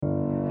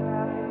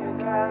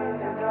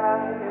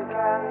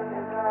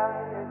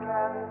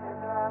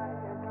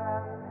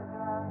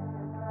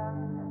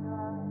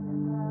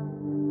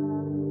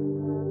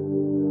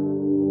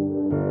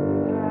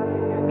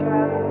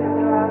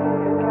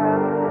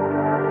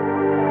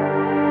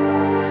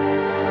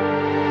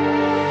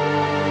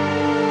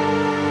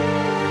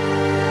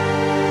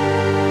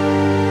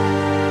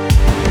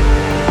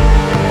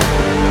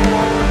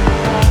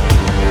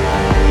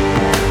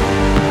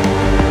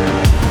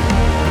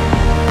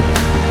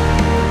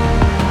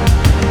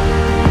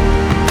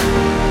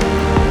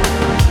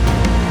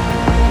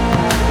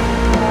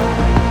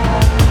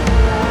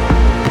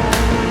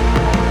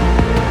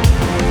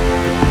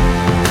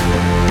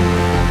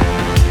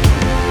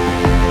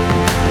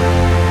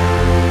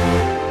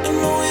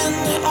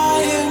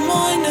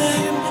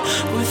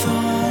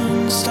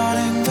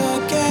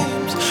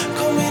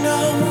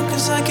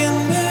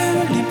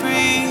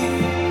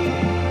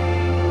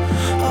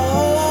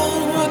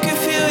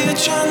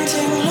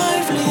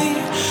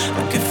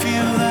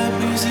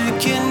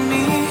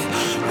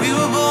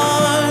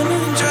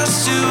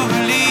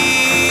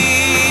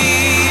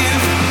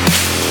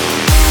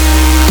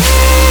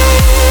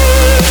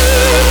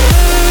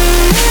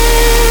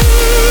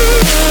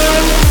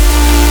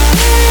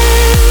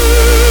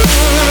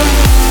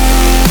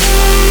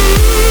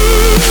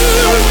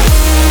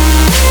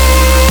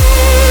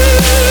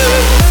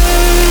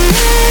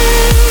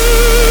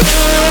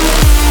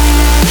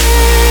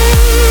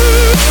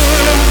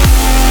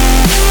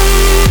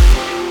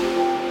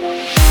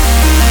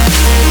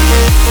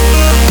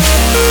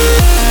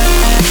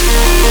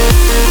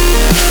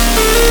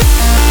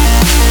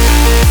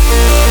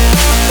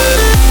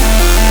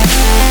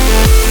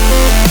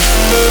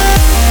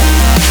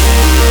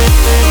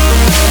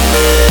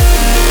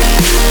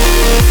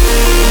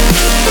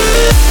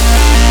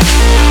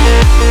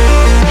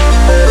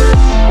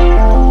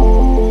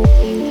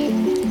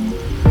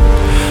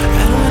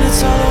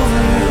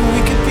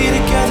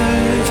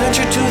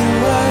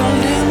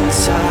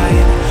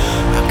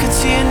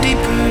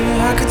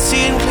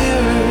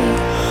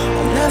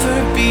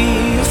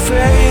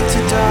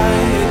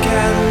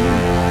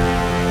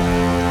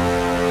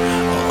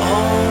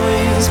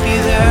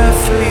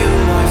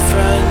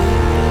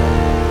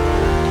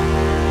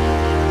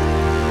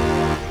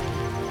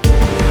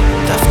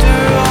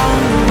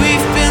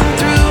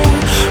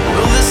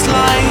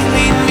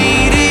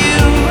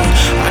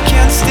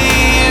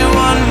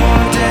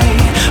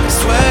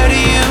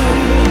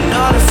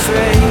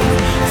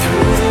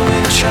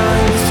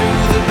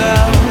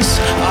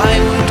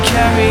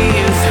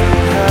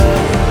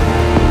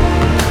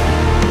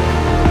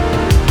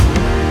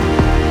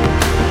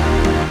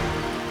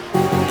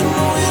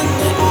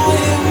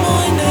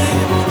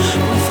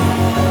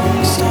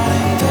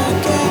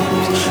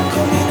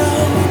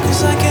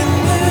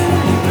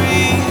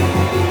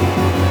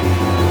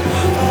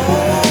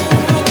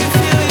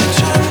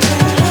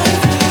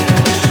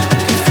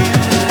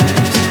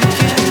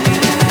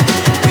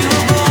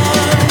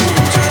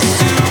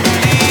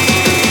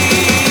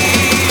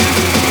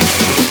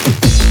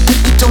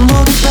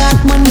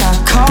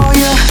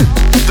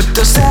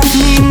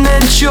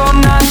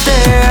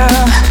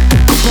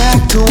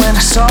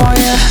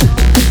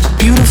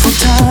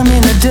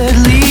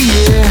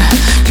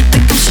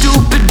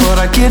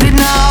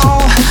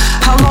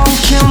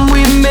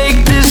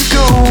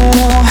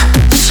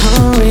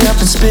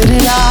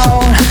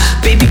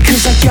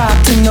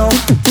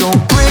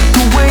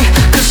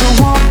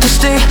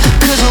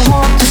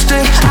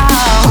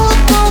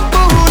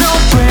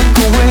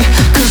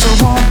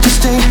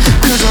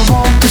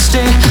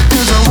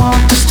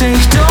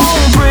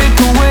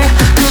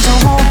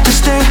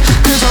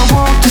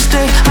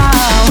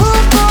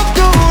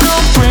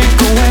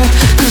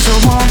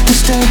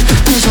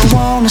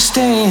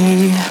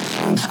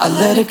I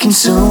let it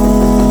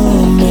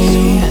consume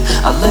me,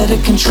 I let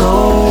it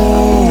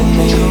control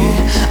me.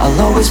 I'll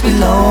always be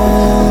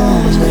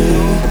lonely,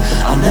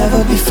 I'll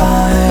never be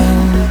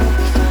fine.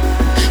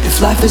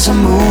 If life is a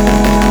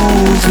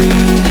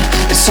movie,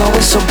 it's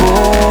always so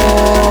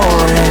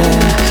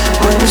boring.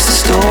 Where is the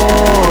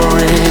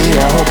story?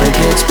 I hope it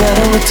gets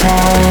better with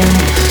time.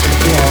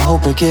 Yeah, I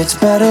hope it gets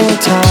better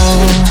with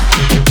time.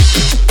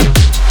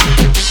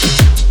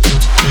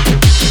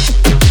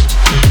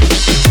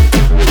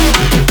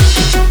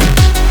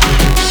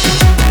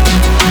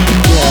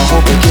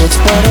 Hope it gets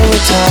better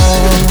with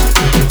time.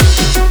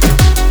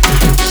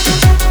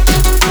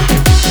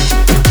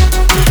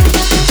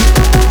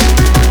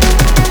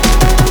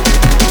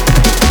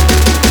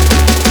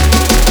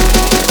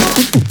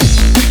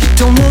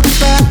 Don't look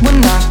back when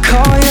I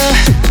call ya,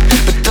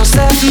 but does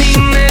that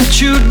mean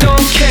that you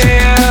don't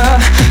care?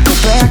 Go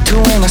back to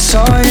when I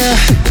saw ya,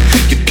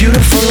 your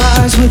beautiful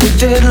eyes with a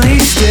deadly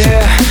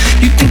stare.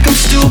 You think I'm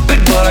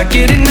stupid, but I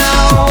get it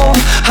now.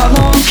 How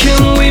long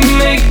can we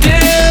make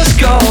this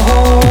go?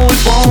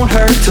 It won't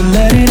hurt to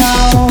let it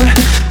out,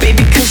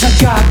 baby, cause I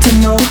got to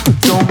know.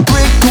 Don't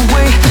break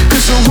away,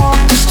 cause I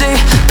want to stay,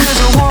 cause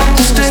I want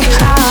to stay.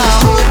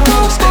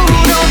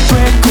 Don't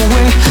break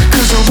away,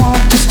 cause I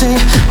want to stay,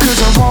 cause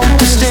I want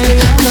to stay,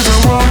 cause I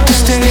want to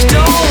stay.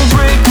 Don't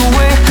break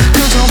away,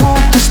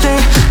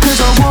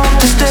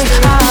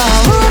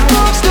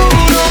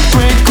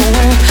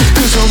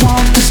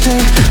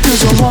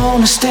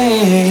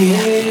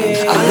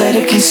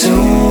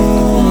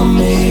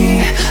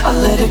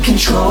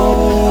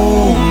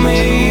 control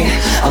me.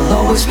 I'll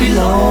always be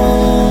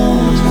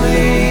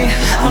lonely,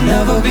 I'll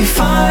never be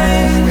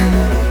fine.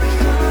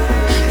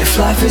 If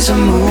life is a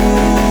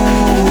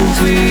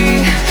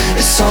movie,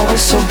 it's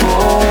always so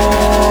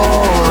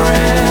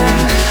boring.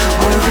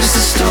 Where is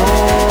the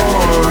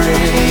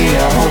story?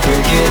 I hope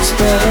it gets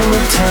better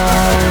with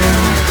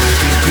time.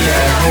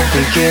 Yeah, I hope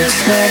it gets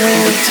better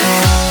with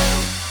time.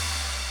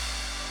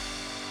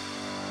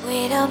 We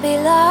don't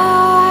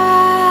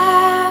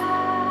belong,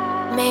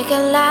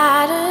 making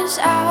ladders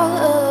out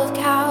of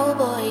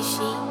cowboy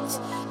sheets.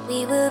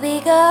 We will be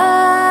gone,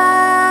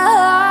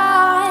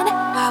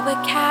 while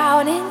we're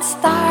counting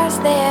stars,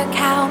 they're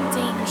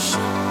counting sheep.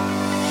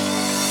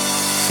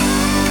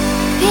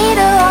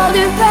 Peter, all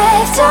the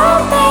breath,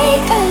 don't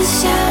make a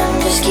sound.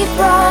 Just keep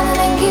running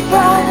and keep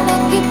running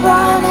and keep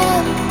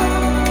running.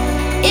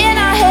 In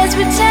our heads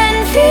we're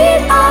 10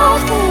 feet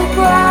off the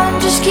ground.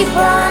 Just keep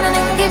running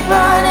and keep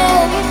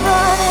running, keep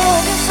running,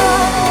 keep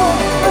running,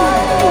 keep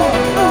running.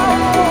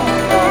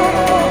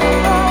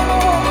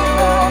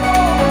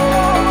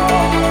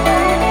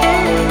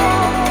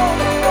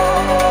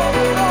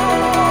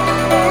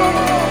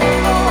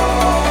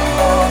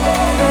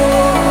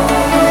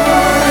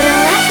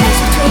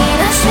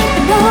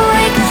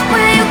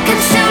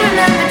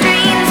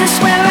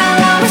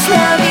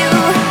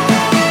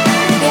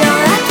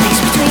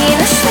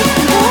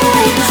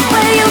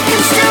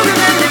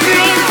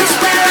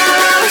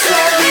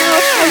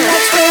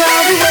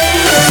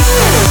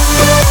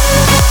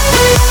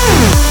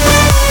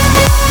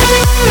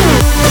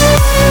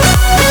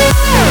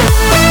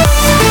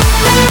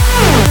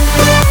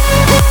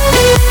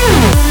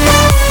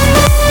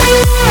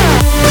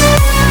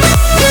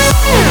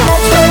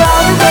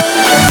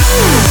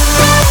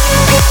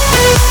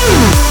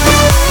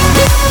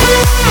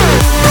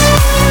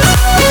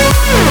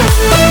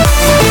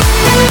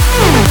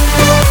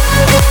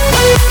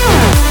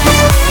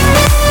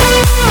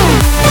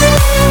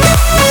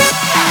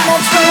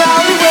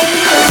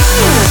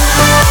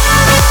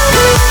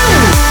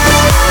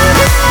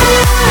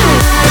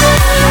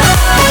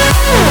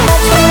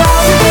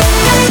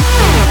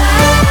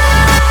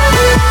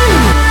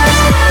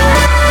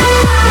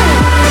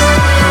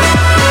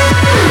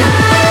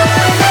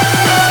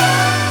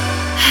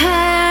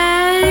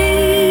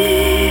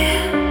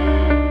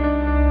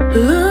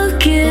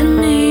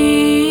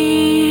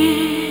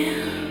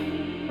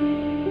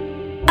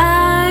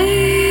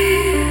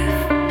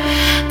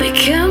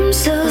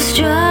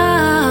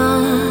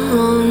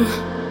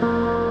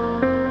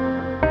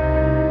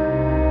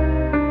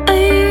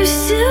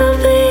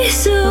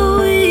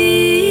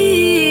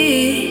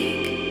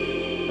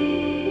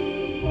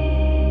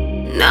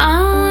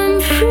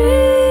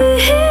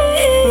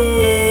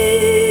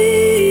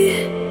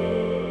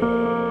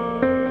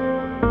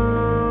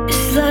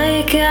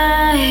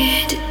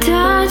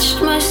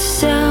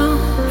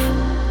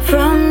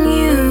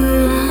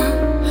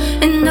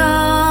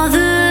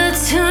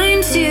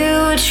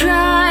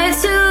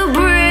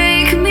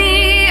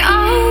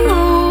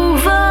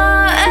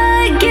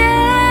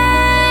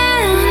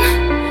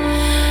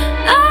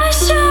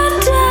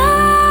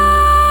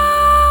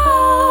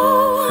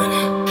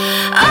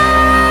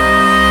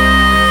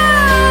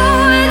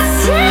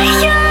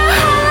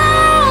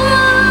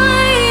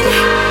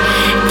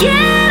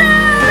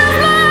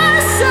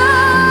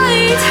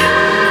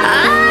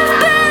 I've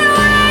been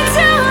way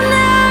too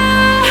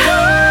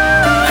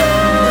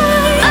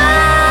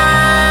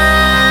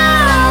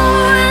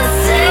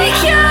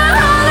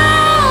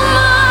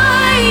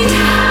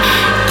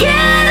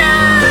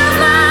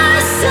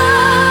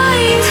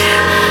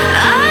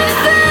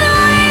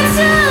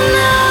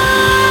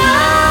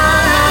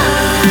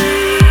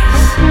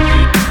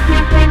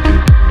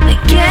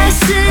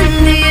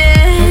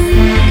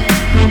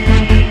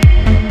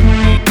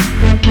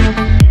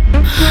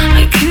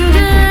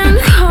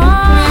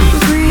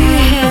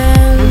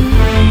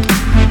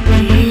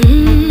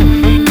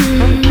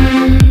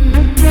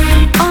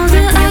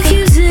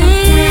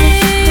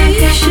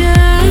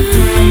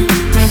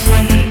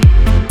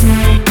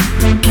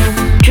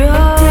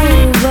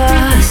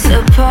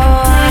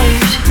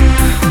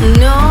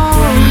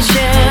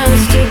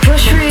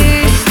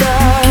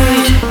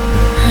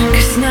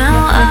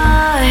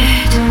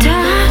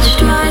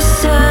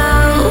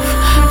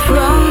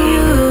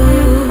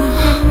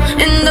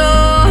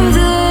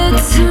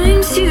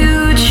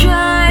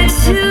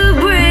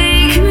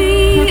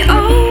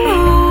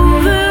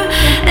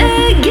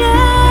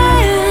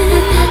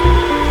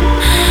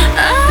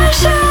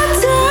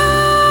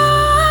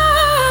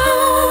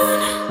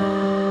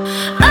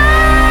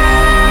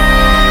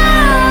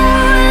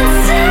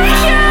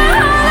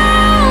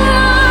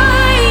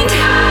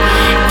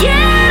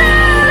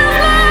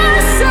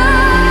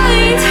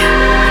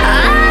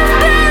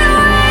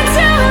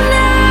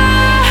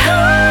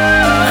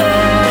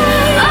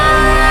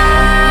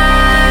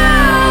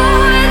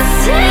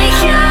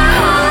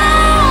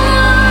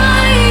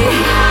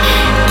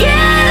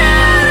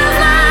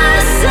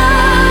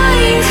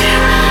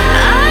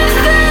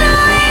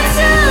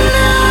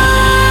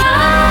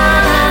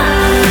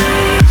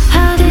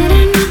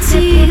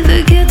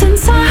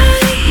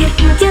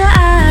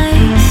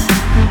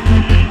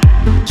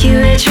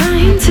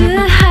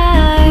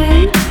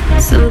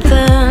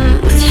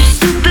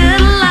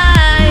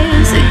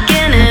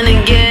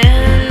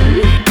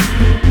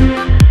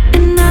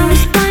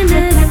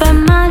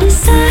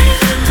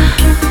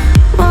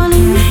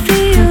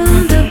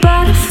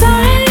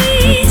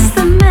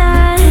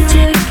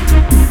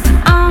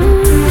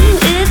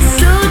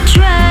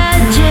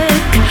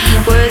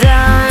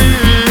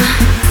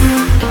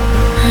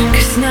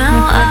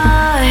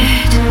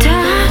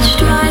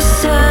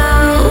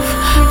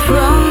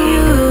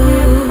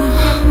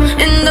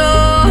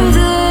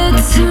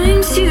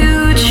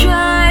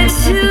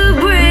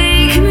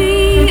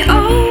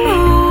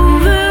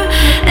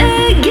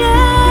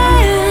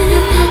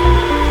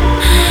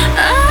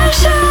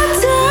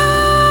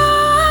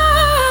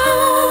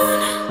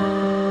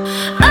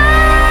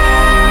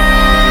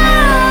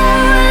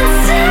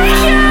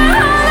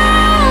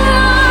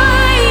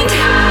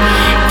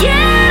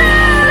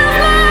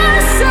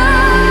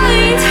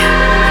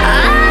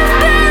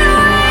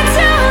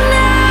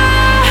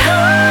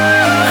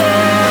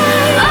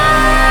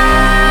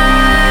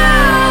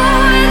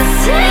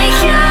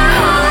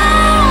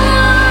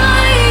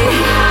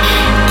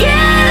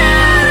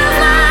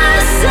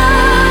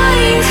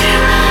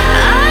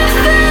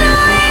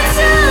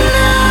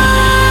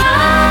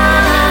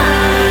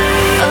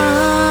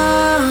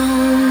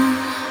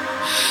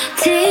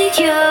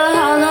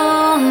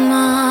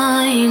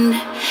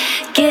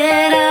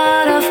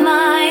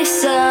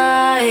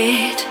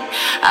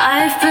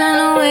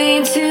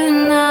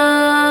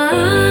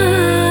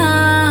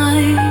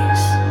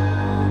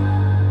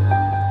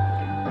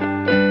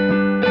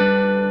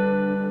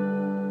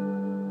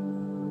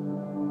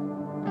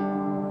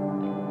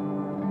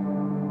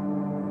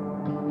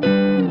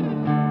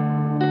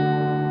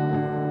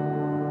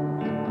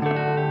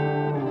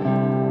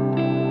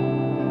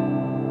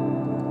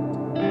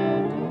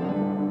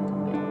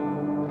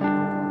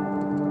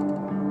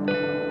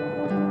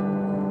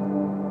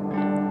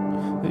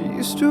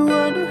used to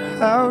wonder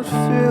how it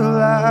feel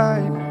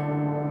like.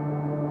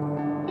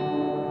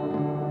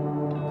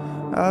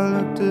 I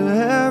looked at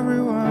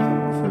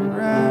everyone for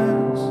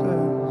answers,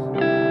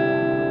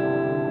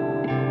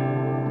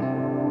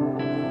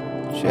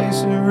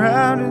 chasing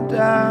round and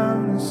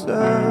down in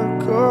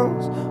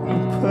circles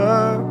on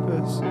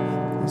purpose,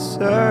 in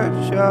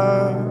search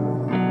of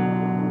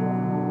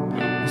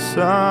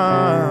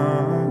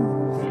something.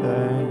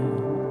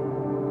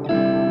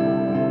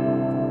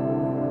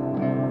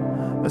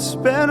 I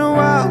spent a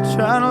while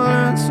trying to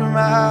learn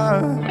somehow.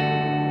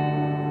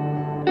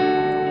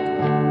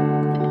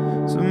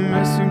 Some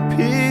missing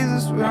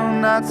pieces will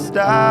not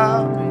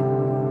stop me.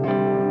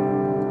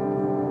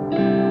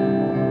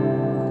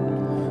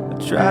 I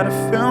try to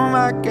fill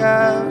my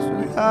gaps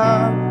with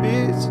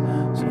heartbeats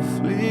so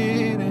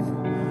fleeting,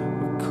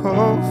 with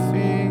cold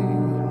feet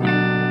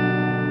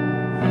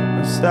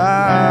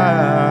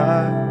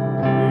inside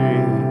me.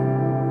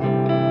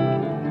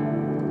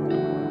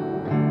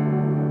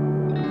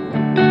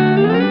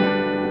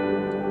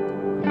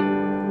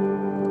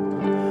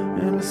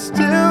 And I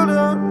still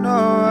don't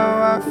know how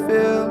I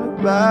feel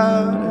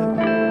about it.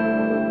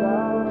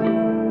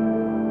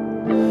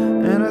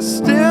 And I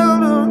still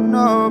don't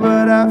know,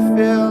 but I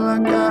feel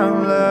like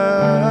I'm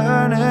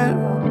learning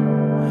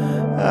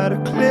how to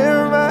clear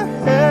my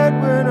head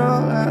when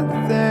all I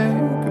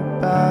think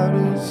about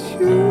is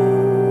you.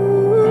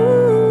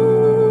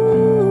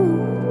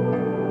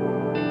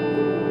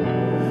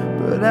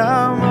 But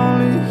I'm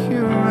only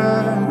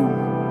human.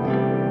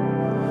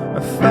 I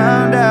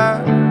found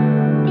out,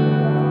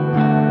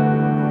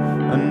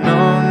 I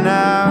know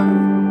now.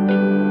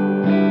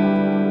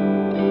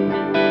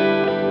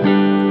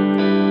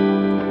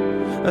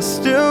 I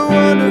still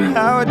wonder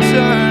how it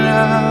turned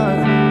out.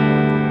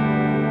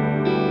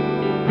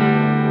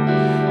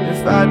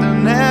 If I'd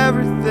done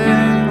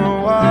everything I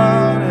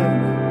wanted,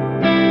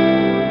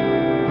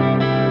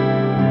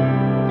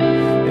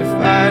 if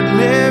I'd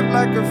lived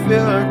like I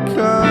feel I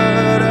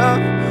could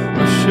have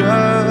or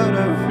should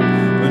have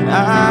when I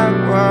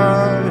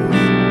was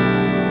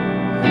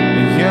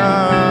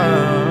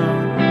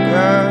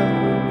younger.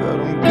 But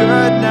I'm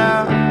good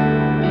now.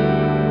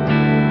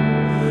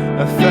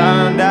 I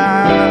found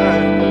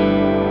out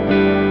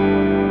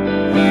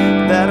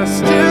that I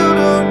still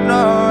don't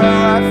know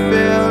how I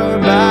feel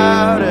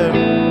about it.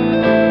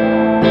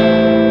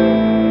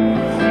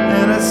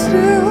 And I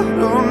still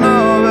don't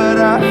know, but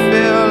I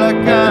feel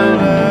like I'm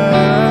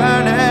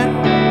learning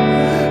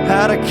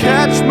how to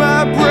catch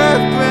my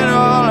breath when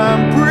all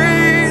I'm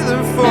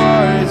breathing for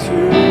is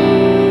you.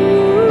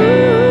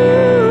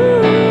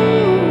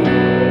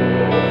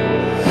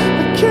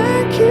 I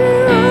can't keep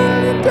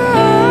running down.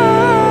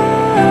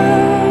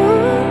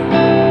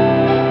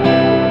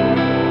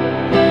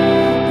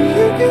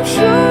 You can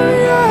show me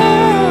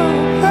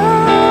how.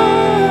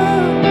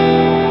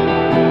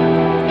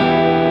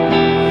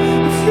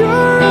 If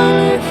you're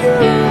only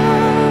here,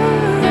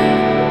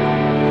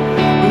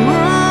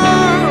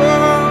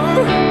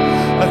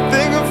 I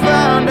think I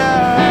found out.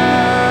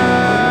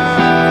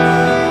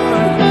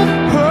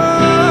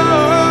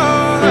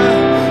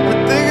 I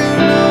think I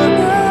know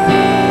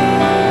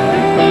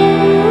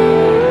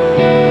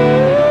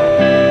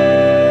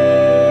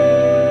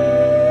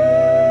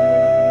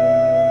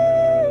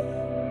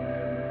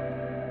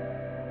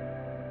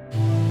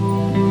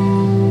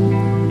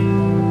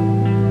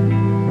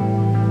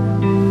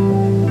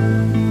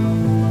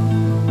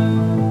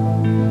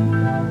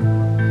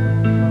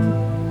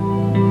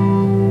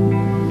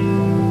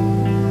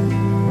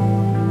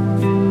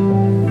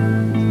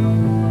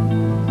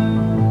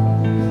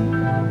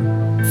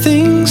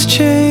things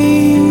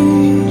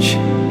change.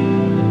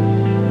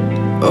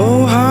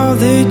 Oh, how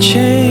they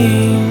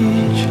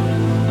change.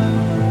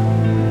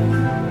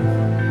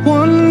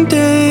 One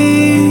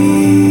day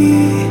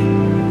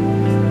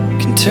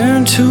can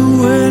turn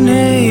to an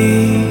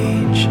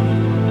age.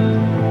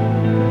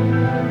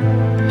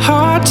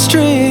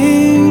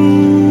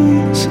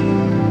 Heartstrings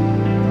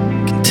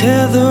can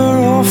tether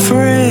or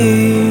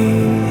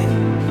fray.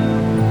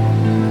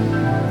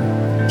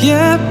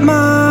 Yet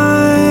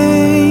mine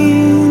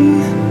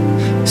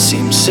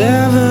seems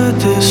severed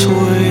this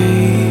way.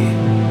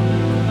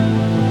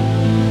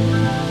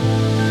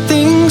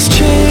 Things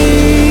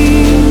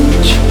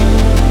change.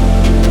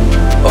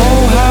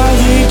 Oh, how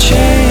they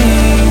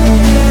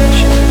change.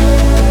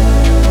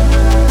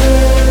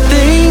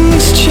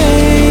 Things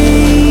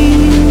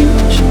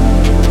change.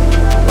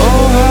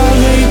 Oh, how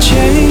they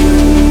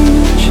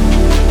change.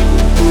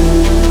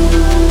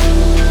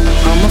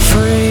 I'm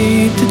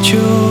afraid that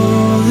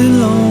you're the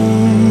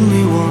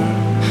lonely one.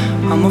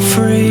 I'm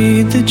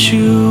afraid that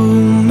you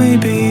may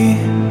be.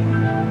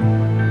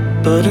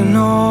 But in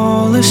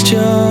all it's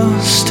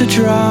just a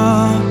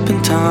drop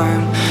in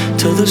time,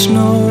 till there's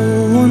no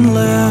one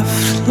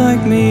left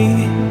like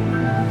me.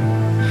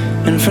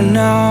 And for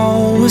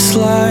now it's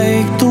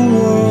like the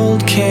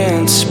world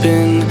can't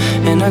spin,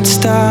 and I'd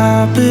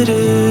stop it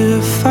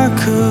if I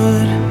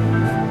could.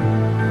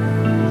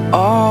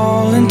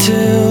 All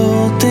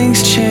until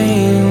things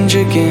change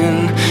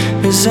again,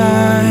 as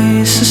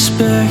I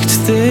suspect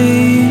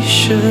they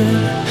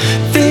should.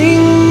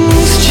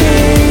 Things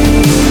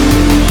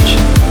change,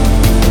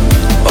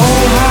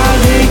 oh how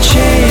they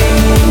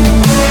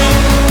change.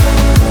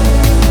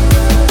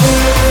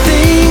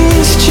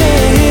 Things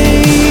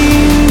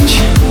change,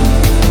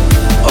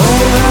 oh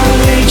how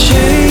they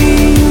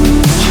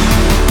change.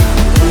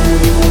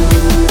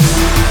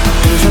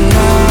 And for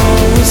now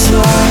it's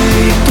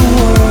like the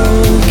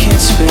world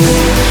can't spin,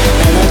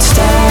 and I'd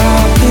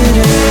stop it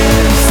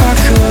if I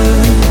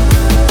could.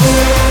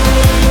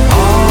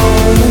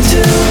 All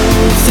until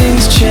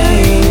things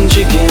change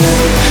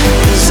again,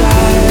 as I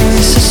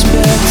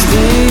suspect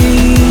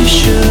they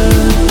should.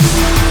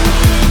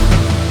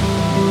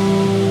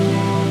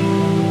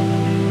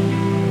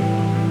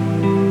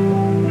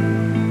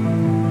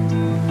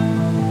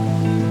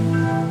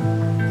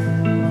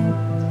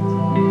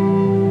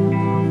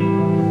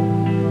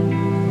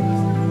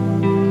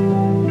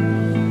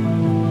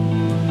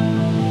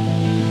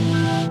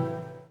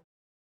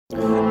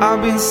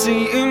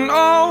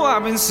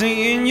 I've been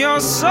seeing your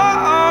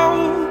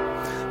soul.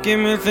 Give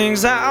me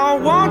things that I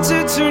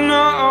wanted to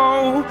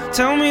know.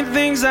 Tell me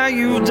things that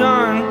you've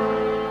done.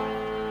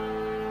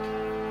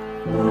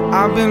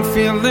 I've been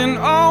feeling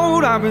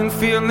old, I've been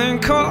feeling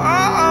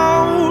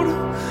cold.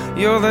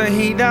 You're the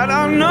heat that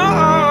I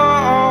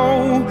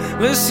know.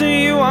 Listen,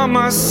 you are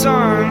my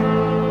sun.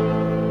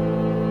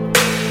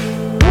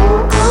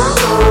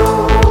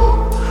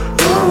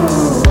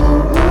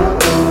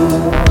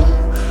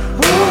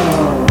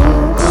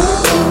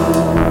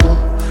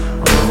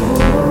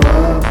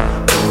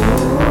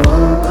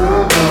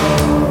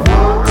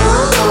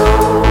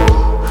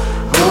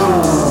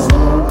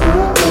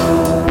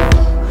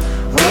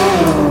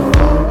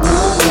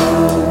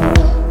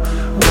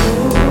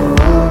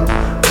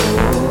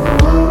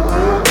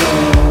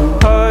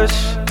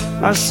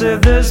 I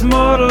said there's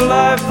more to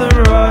life than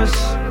rush.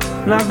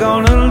 Not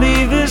gonna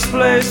leave this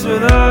place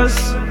with us.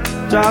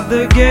 Drop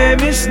the game,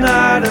 it's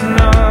not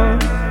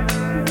enough.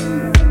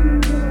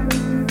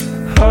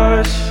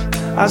 Hush,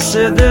 I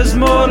said there's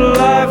more to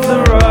life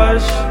than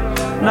rush.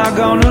 Not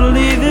gonna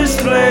leave this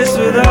place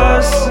with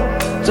us.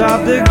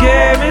 Drop the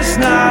game, it's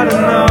not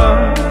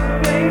enough.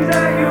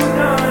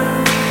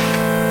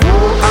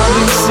 I've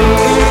been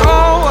seeing,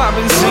 oh, I've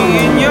been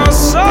seeing your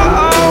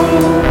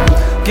soul.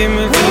 Give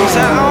me things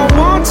that I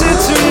wanted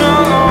to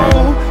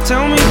know.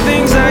 Tell me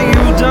things that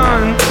you've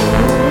done.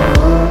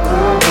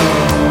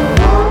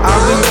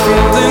 I've been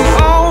feeling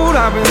old,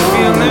 I've been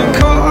feeling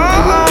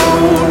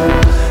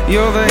cold.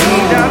 You're the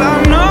heat that I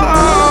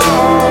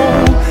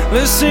know.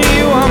 Listen,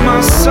 you are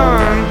my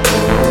sun.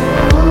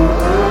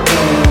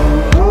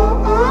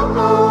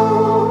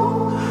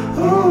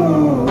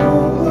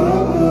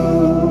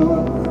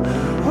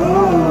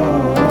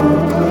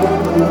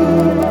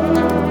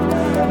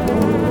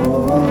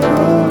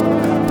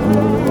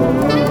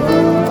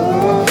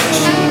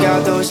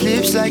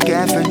 Like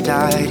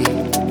Aphrodite,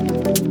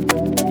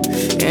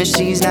 and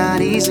she's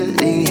not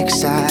easily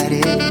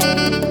excited.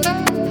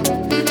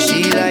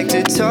 She like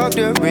to talk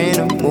during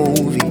a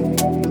movie.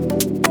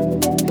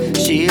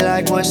 She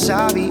like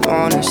wasabi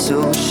on her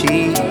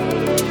sushi.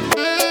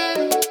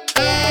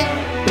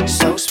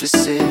 So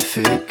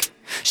specific.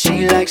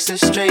 She likes the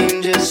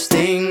strangest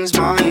things.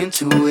 My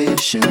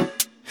intuition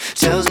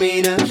tells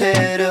me to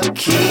let her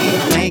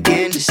keep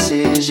making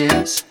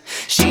decisions.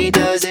 She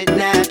does it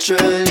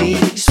naturally,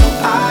 so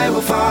I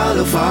will follow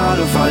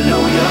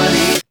your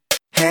lead.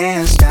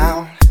 Hands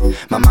down,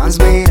 my mind's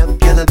made up,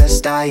 you're the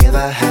best I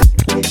ever had.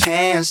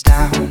 Hands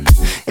down,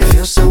 it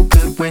feels so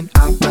good when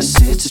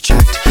opposites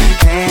attract.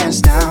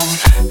 Hands down,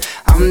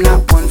 I'm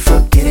not one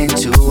for getting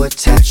too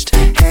attached.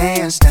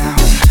 Hands down,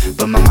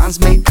 but my mind's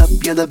made up,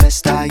 you're the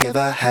best I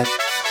ever had.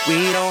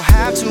 We don't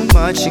have too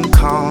much in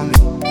common,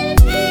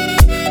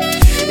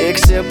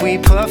 except we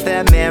puff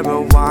that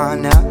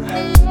marijuana.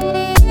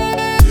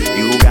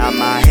 You got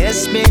my head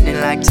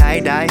spinning like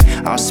tie-dye,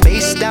 all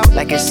spaced out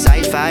like it's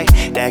sci-fi.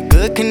 That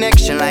good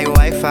connection like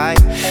Wi-Fi.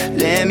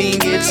 Let me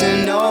get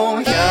to know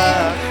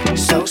ya.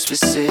 So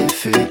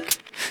specific.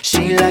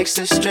 She likes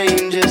the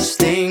strangest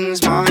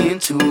things. My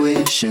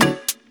intuition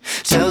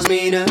tells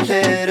me to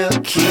let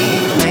her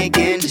keep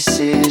making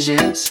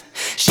decisions.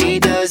 She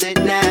does it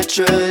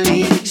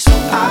naturally, so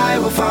I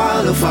will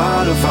follow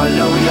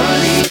your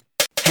lead.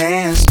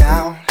 Hands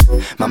down,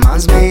 my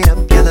mind's made up,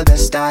 you're the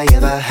best I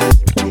ever had.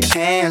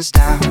 Hands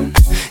down,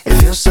 it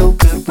feels so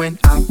good when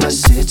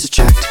opposites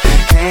attract.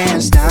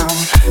 Hands down,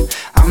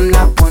 I'm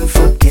not one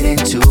for getting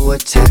too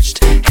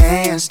attached.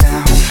 Hands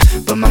down,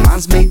 but my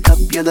mind's made up,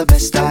 you're the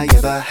best I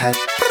ever had.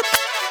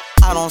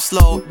 I don't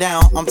slow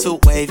down, I'm too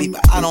wavy,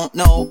 but I don't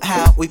know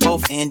how we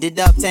both ended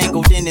up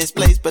tangled in this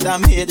place, but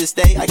I'm here to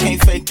stay. I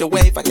can't fake the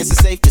wave, I guess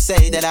it's safe to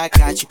say that I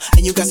got you.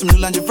 And you got some new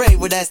lingerie,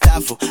 well that's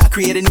thoughtful. I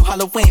created a new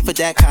Halloween for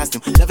that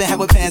costume. Loving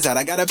how it pans out,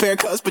 I got a pair of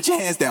cuffs, put your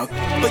hands down.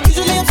 But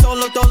usually I'm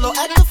solo, dolo,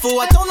 at the fool.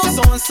 I don't know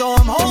so-and-so,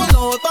 I'm holding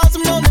low. If I'm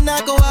some known to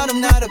not go out,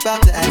 I'm not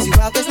about to ask you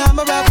out. That's not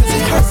my rap, cause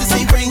it hurts to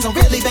see rings on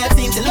really bad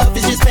teams. And love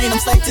is just pain, I'm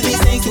slave to these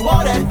things, do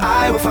all that.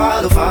 I will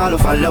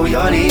follow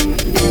your lead.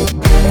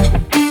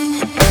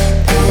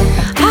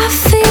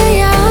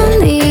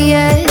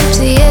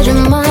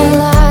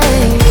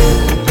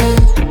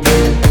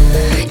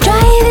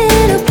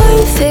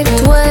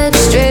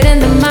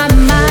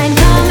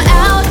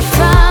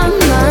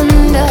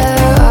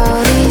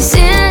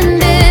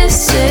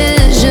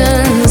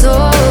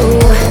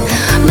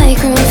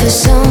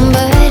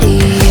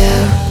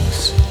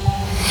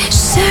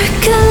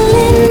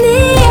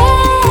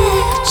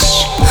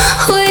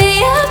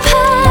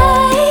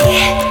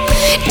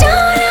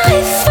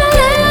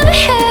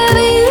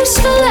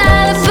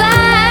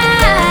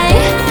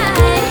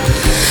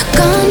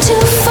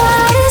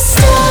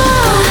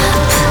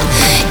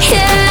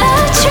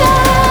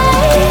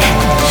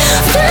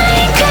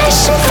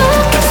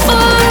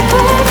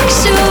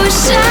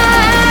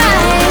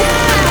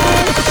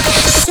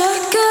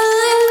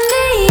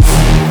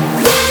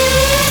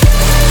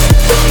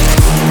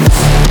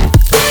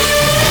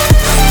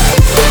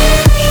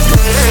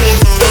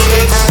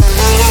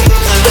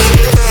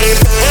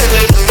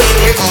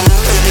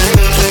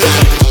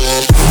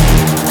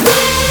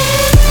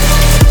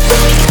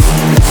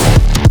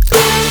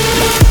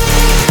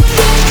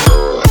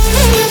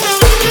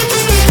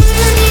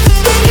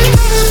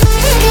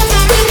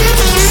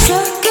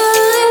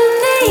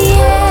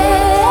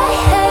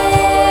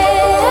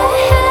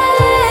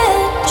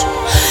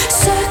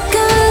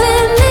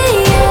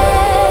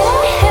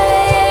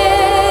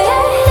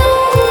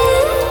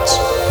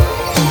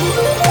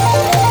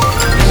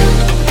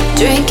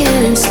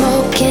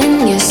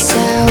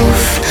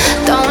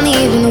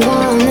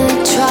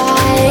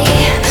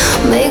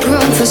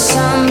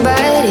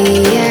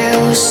 somebody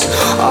else.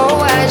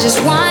 Oh, I just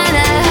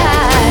wanna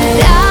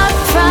hide out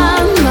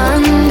from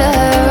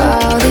under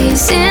all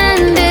these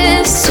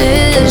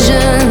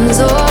indecisions.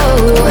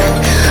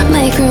 Oh,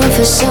 make room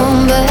for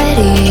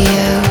somebody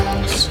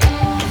else.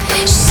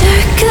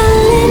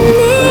 Circling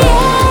the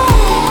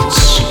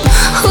edge,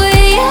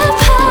 way up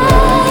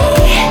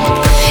high.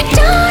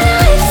 Don't know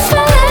if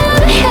I'll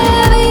ever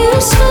have a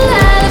useful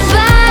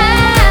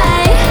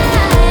alibi.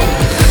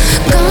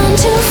 Gone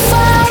too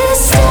far to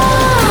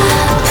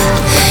stop.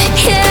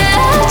 Yeah,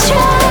 I'll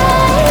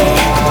try.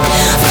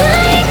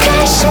 Flying,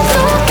 crashing,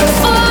 looking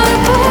for a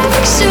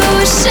perfect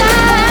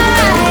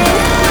suicide.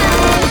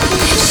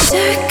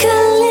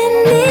 Circling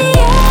the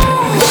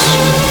edge.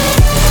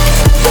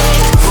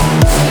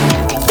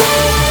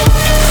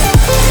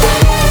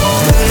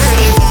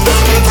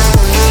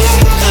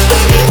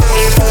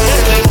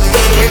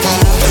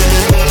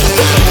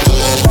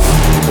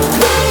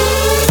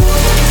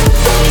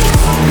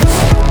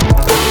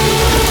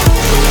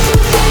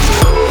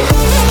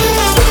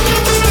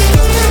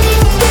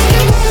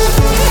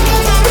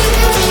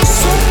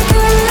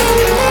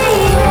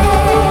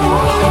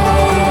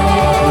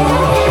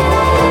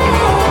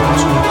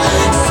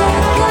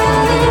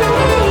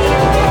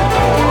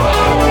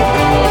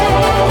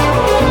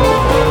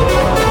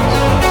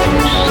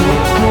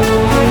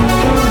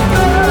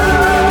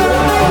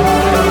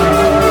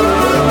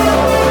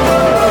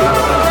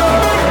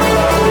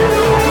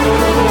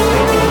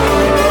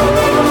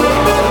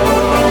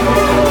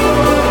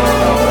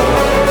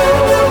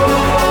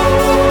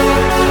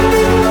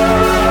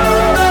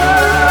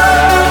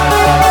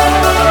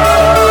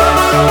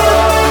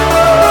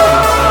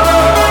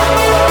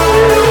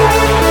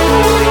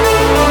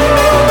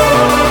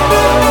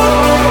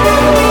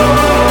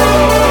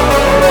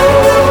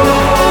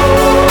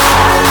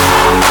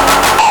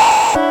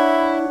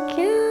 Thank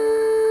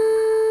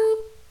you.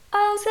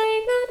 I'll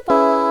say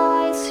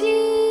goodbye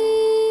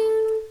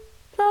soon,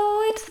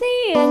 though it's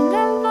the end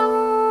of the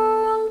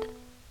world.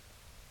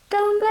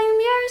 Don't blame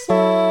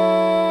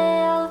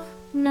yourself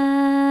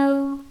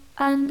now,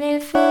 and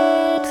if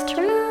it's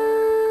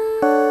true,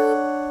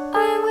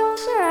 I will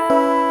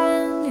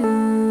surround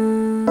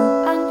you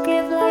and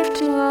give life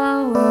to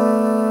a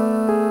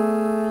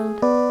world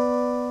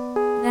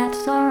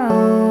that's our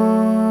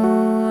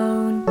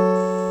own.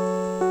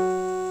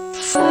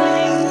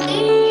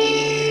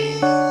 Finally,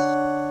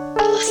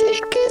 I'll say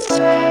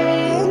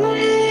goodbye,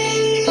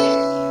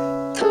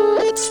 though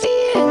it's the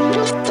end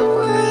of the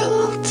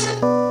world.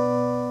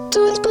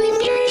 Don't blame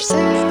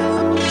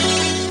yourself,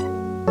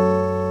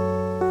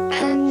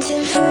 and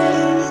if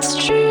it's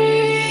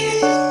true,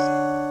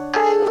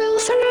 I will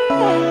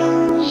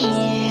surround you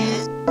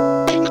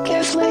and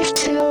give life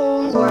to a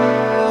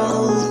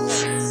world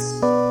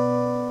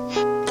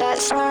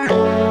that's our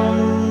own.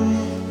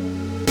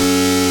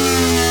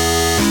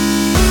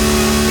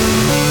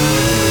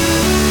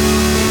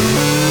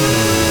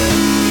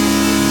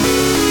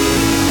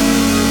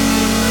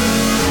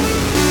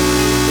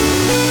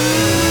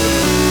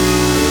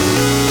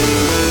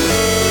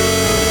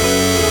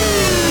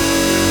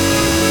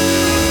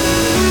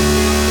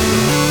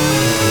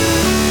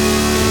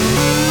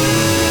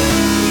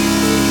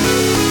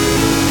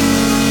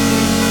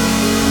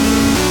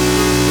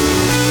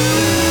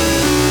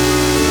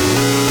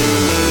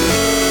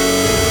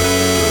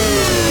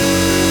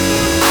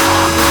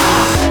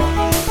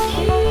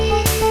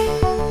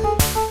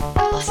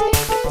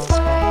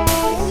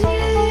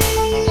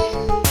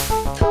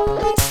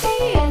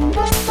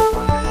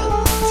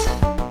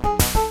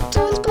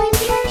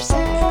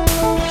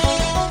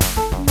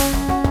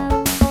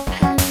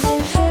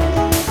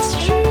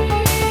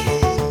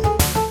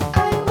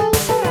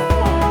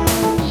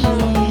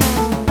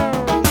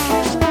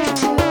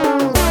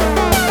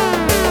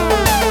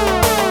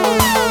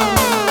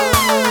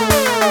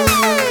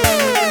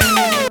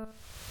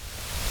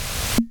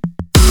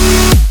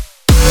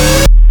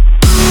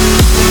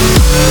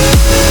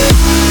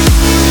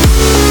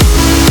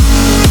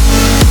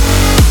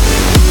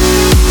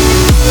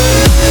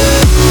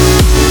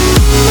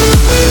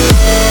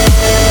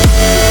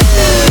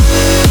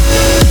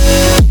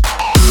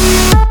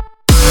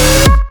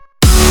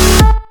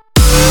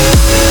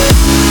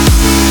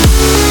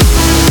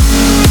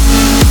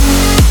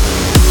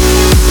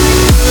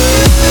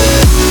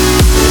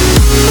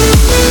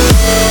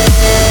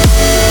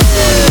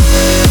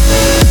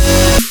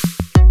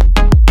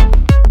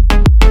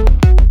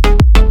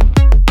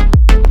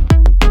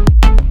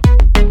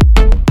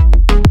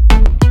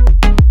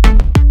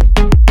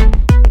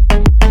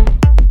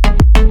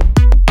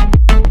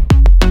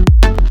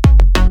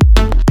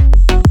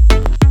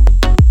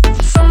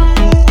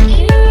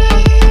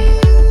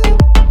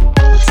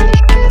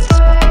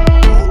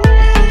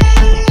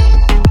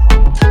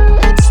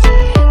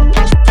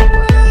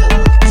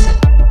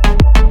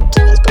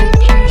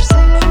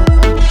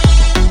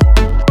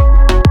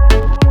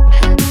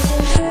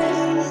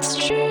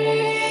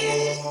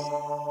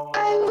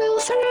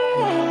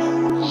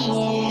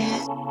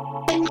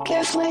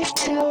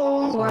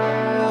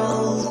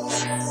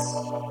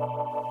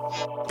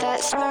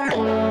 that's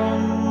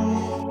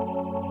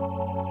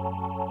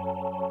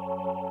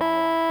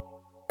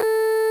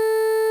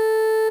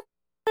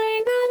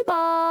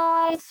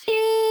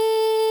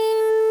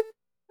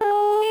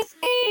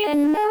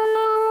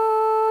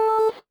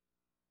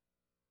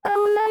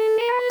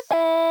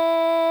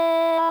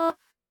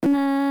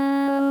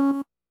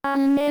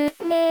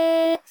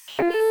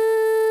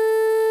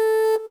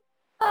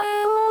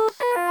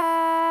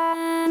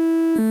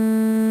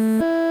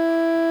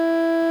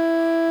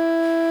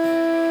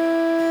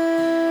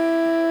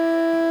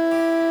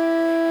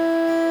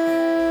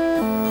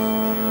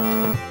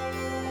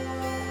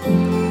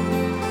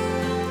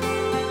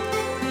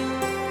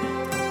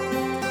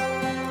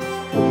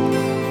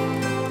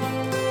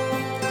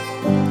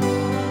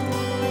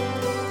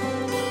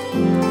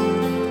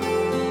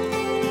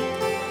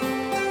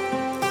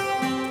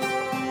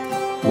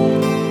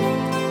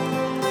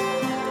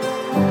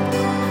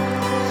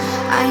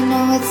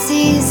It's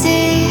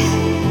easy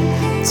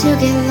to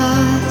get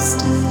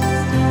lost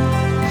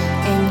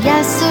in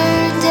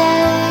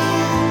yesterday,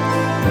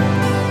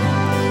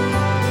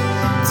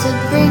 to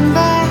bring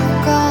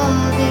back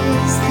all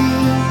these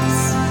things.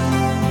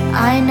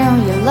 I know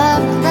you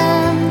love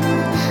them,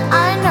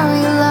 I know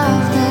you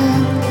love them,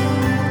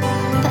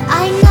 but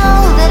I know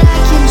that I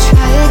can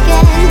try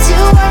again to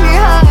warm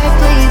your heart.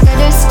 Please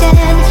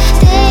understand,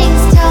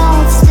 things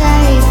don't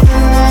stay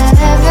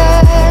forever.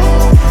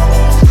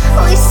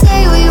 We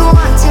say we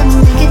want to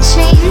make a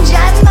change.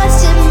 I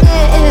must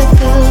admit it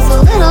feels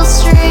a little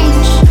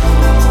strange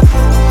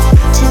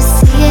to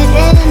see it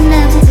in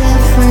a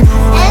different.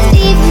 And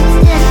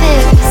even if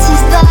it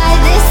passes by,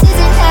 this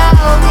isn't how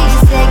we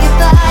say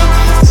goodbye.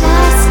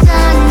 Just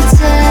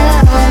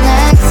until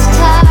next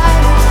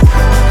time.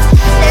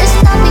 There's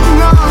nothing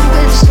wrong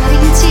with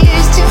shedding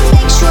tears to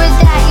make sure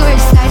that your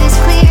side is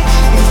clear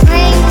and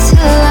bring to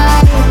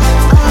light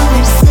all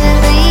their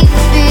silly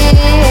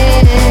fears.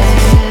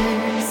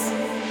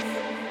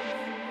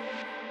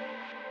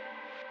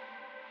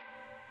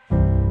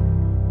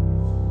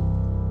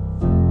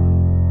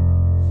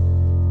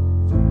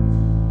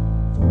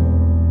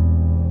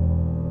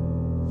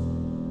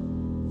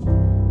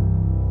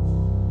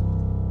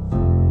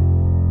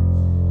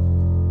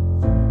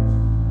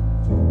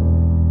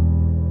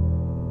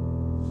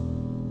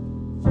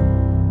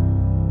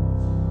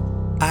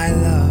 I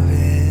love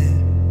it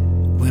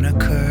when a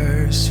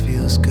curse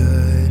feels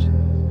good.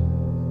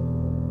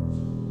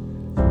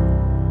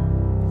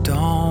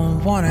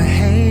 Don't wanna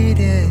hate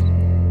it,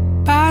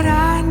 but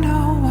I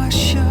know I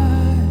should.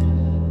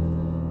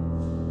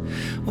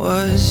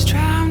 Was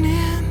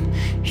drowning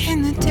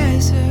in the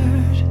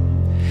desert,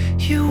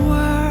 you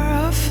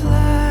were a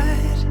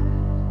flood.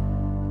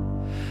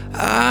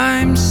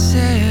 I'm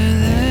sailing,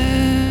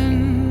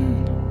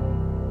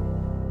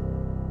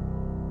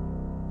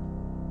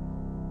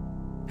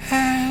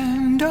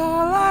 and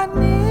all I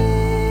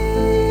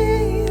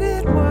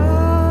needed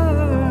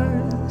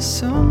was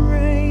some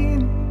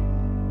rain,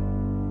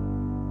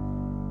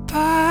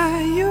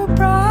 but you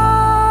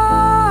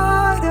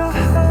brought a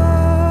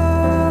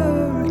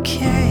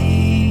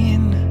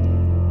hurricane.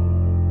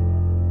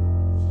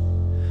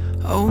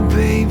 Oh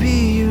baby,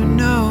 you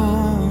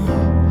know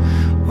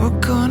we're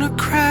gonna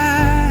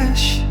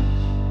crash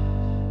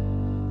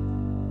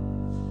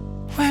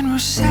when we're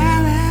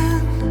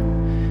sailing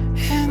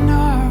in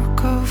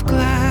arc of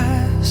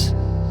glass.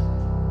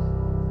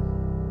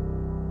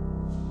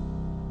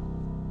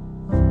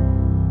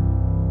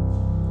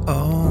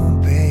 Oh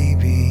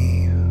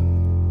baby,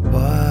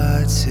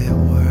 what's it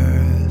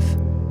worth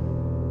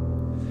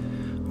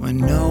when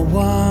no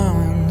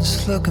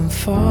one's looking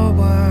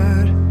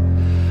forward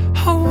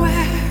or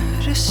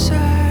where to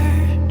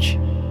search?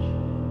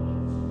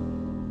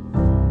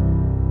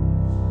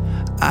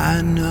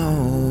 I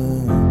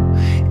know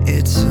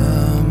it's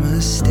a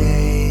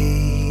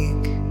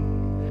mistake,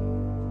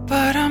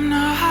 but I'm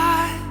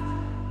not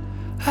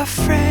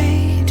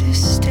afraid to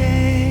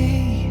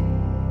stay.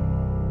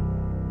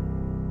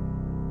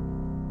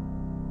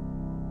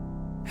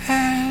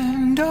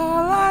 And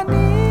all I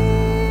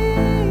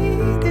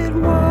needed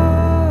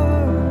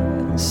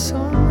was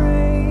some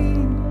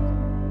rain,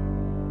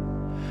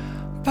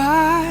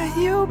 but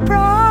you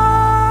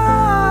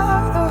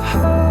brought a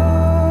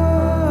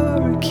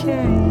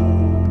hurricane.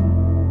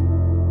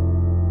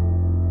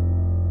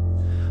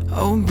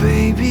 Oh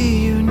baby,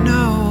 you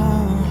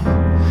know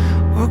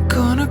we're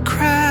gonna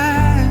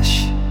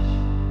crash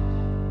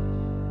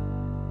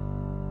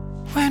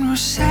when we're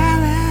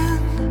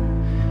sailing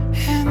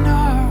in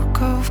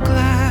arc of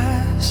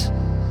glass.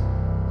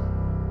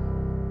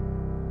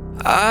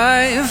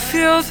 I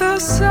feel the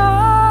sun,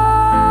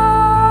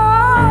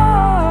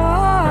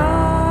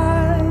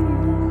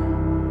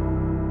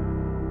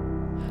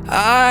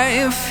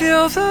 I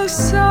feel the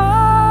sun.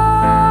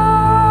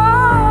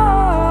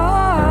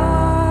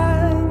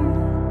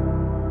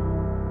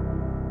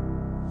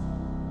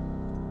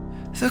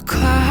 The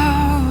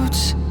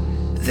clouds,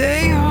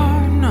 they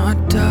are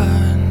not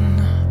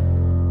done,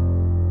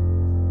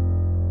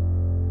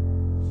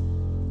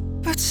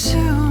 but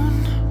soon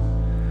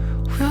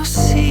we'll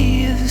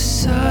see the sun.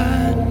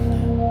 sad.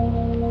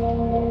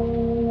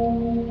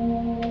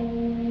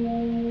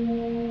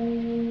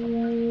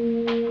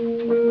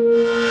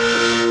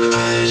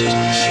 I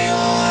didn't feel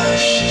alive,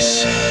 she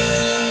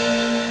said.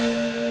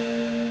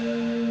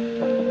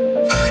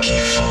 I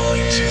keep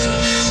falling to the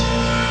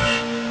floor.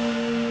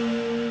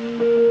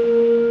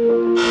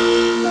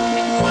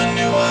 When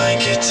do I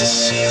get to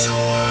see the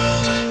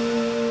world?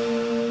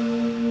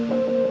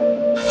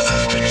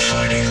 I've been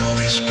fighting all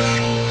these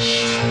battles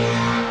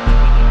for.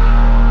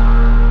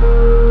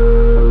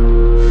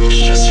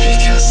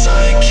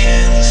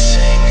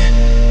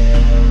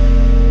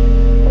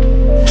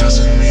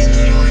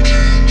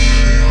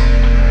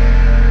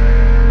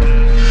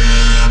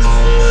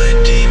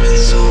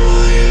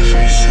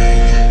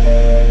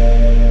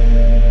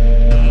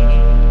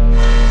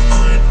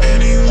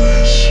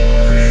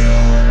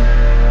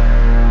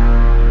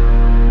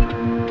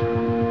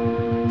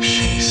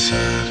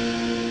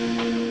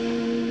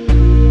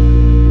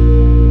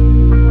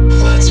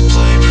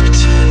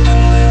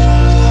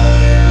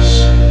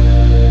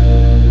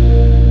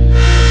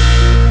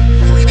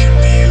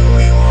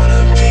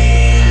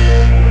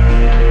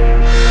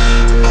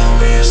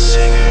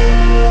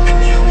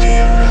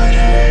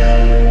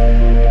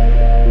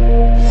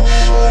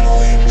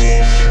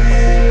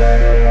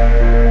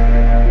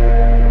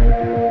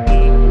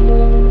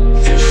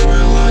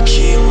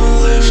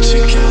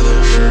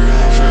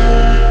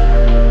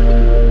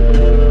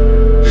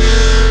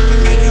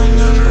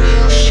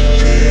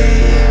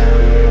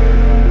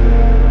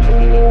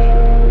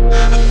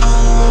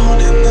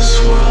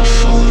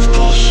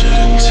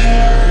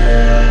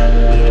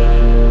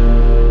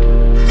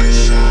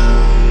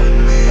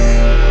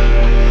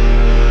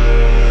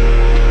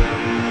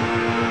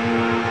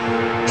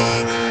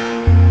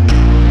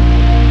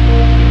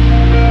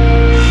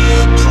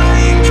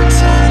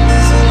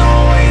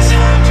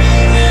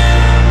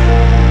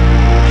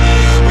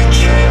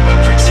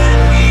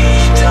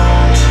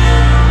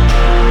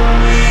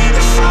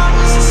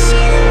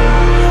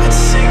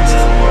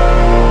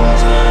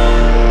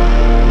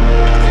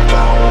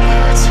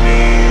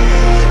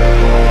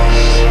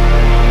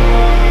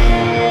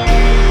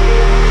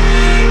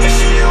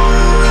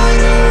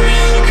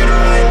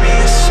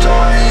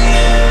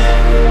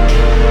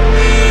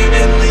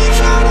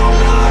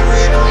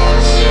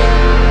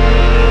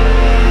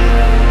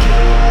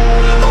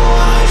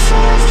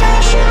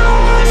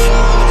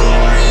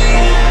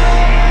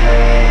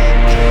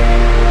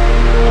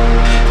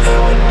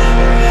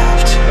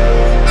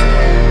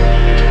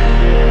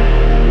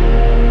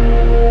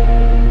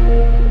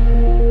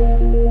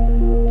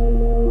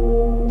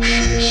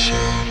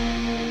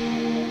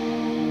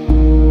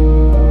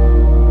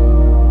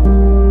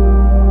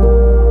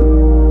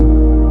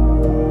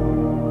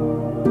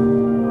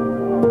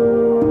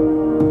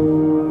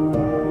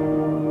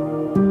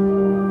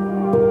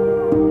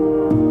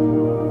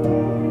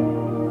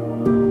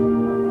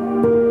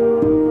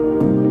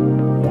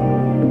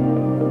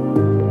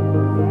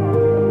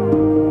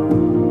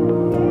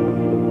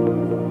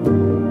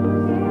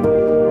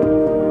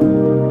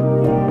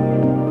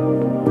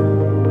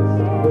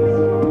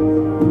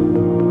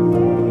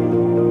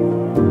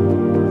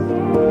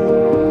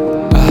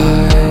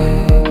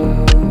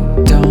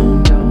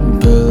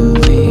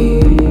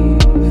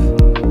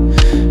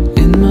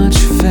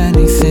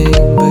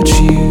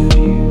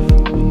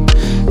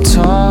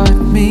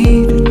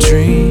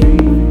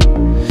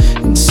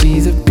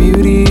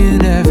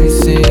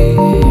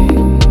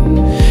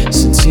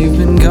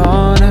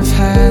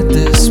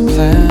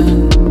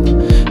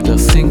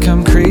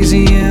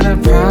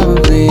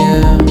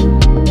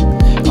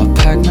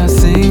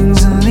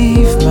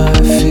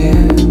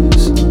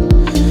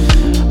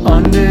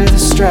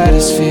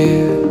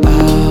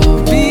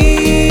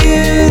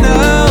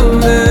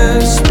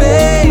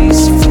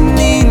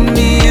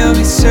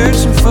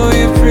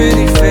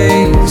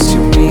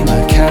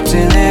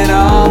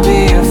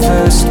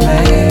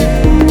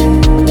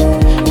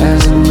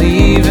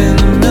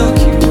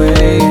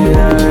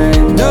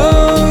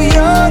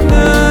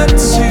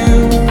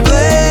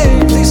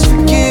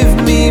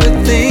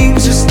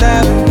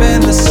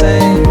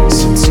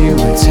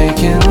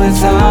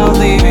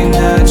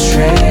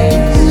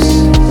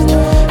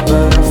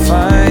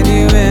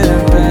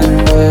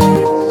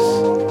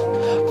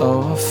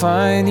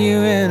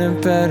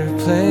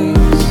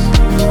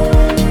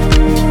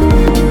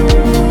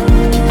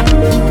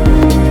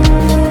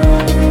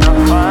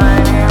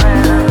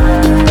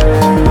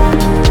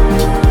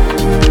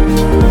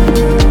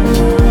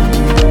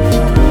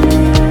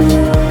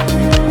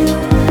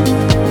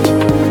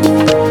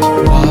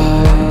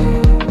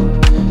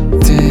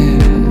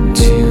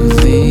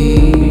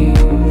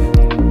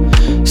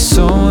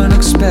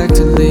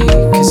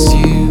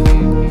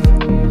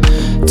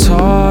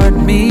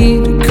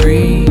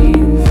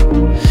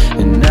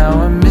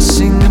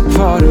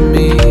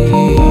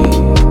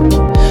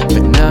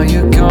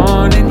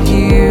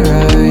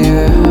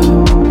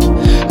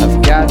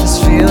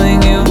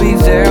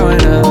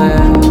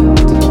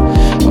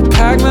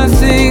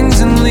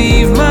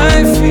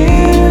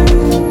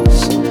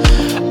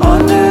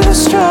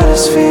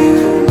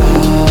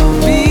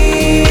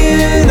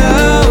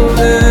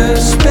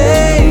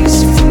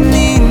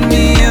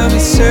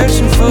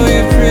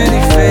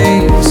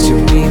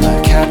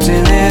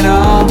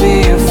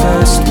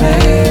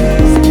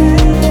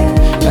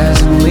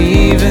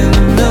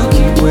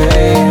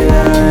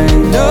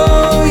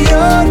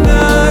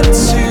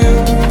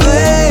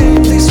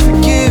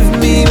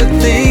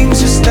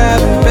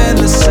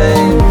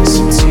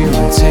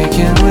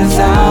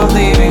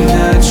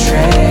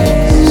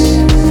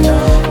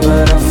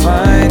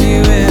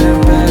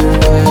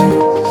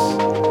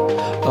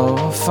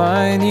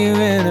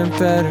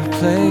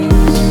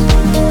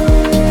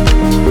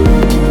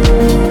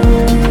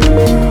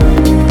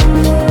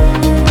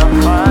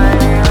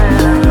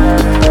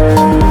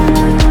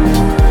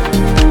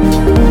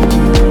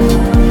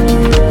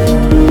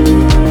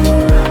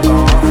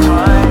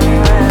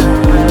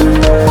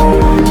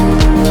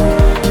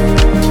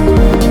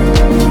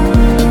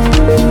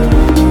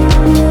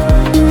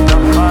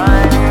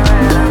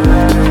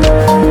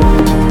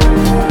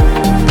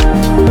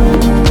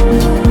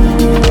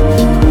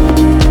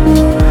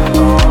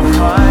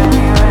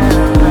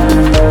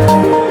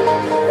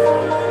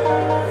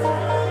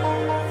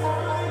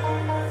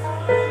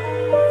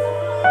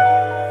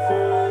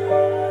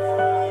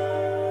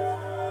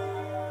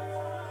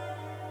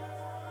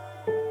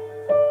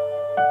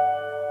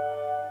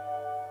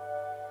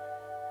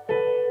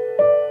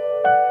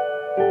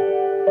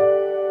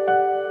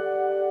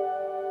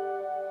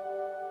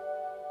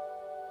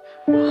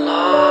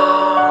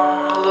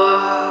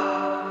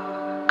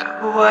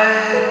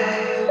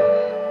 away.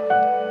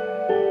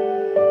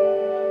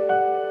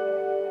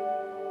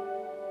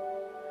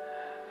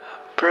 A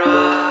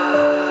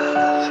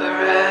brother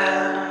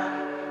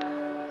and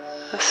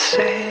a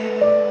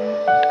saint.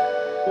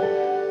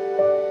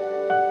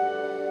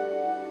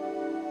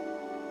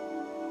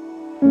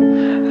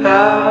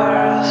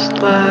 Hours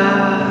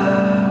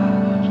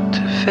left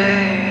to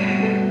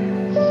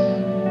face,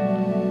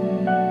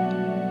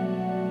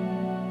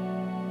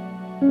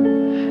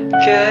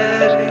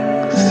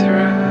 getting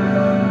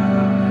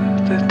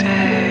through the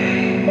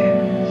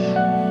days.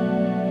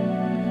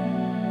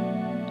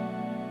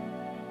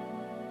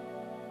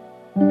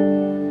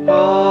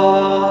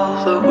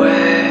 All the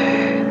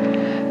way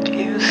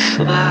you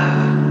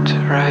slept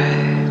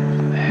right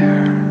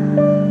there.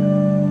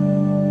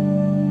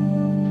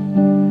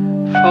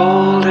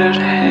 Folded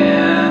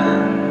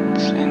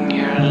hands in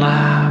your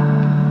lap,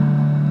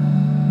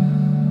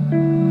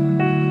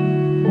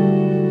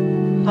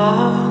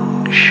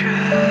 long shadows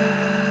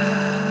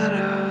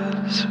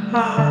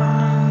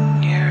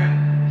on your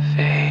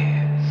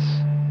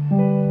face,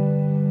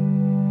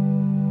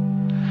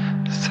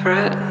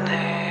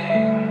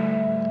 threatening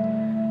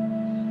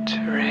to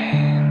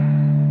rain.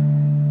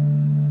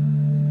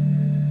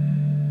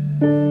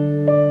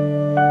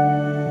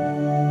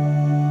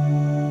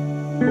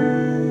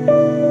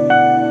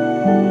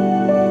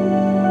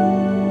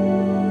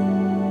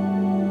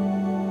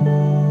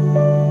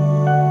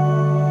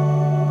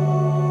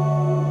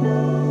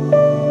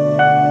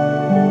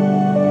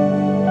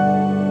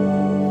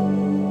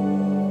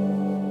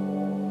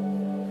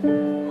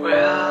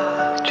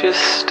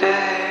 Just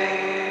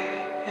stay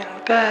in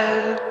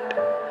bed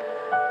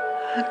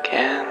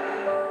again.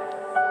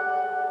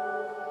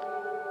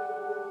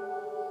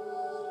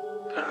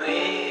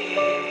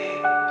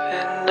 Believe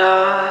in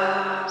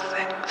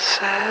nothing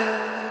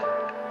said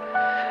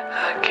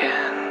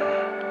again.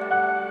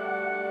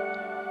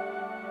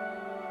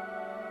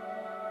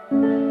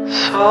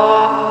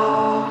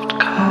 Soft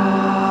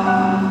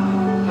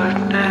colored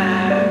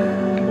neck,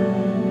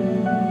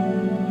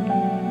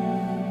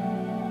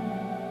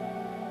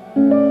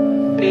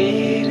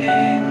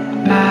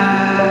 beating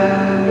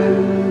back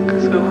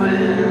the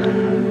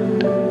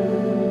wind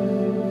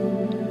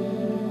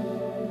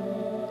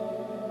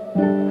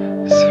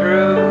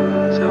through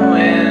the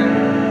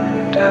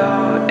window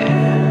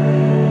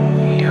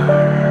in your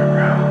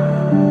room.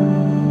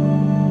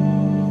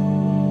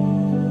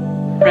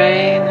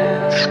 Rain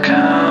is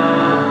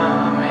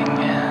coming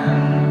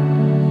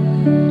in,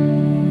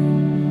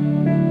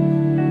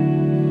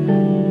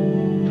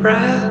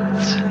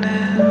 breaths in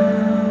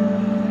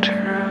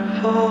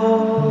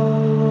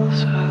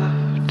intervals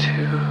of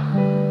two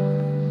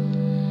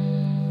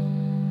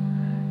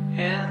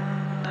in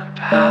the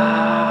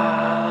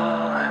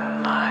pale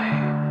and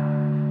light.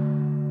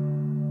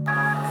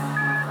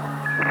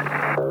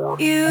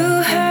 You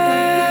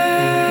have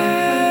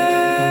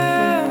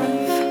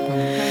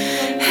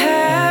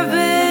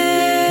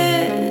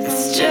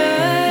habits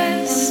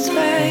just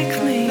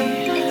like me.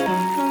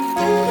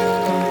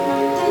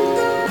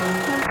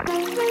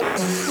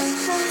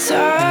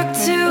 Talk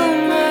too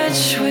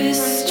much with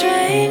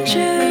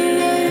strangers.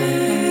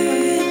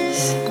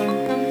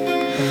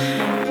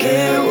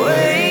 Get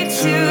way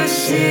too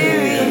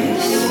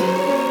serious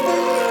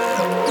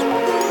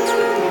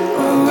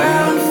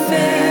around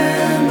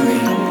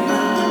family.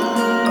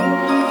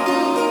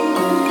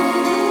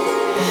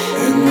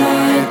 And I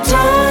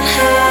don't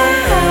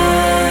have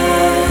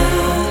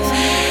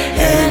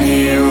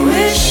any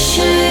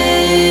wishes,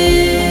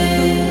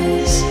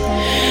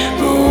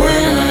 but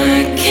when I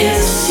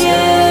kiss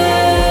you,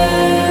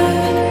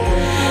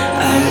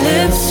 our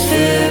lips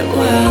fit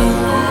well.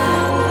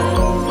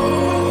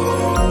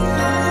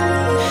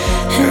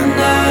 And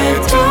I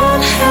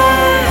don't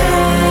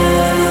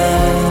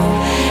have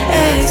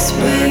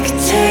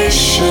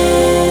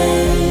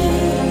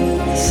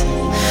expectations,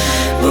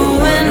 but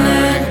when I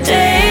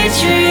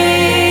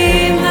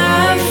daydream, I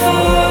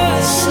fall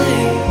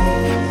asleep.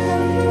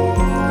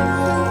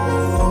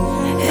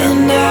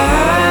 And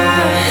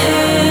our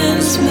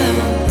hands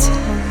melt.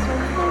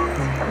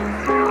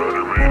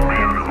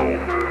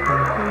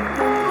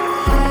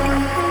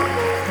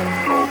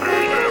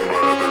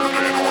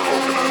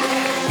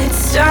 It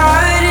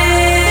started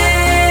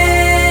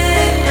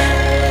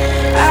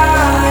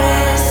out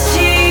as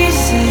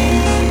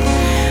teasing,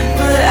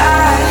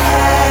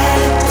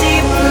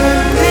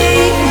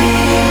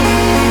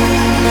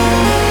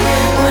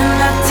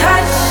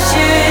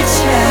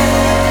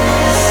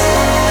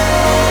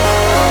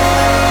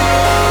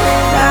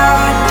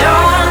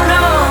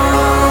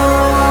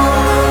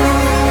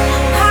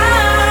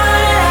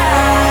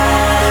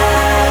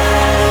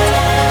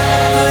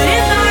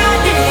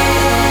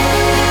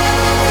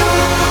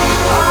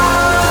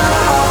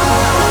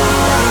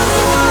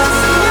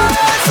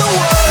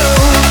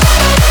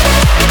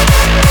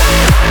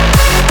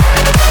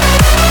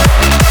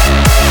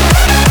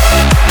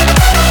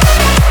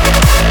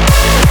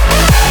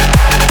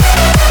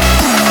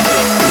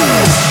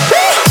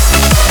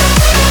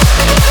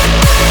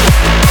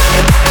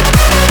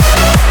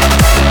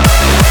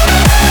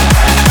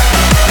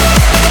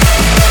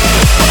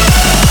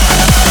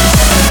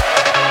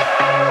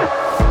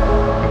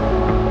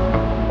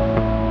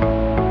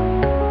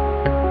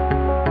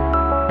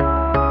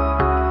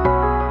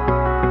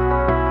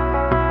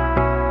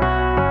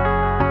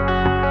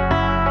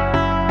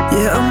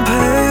 Yeah, I'm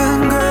pale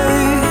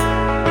grey,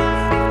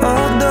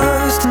 all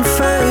dust and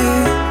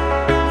fade.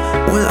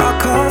 When I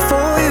call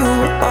for you,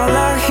 all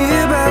I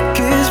hear back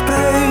is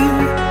pain.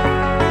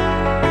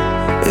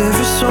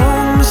 Every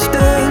song must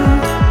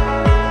end,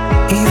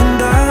 even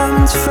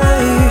diamonds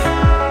fade.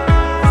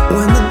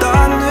 When the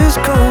darkness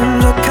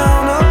comes, I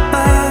count up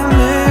my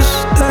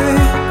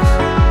mistakes.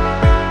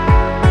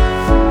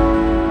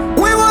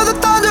 We were the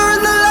thunder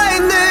and the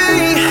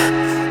lightning,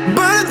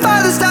 burning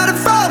fire that started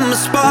from a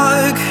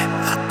spark.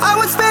 I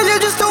would spend you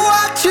just to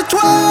watch you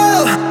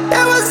twirl.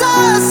 It was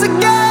us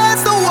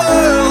against the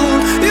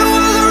world. You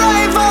were the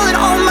rain falling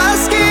on my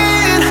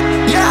skin.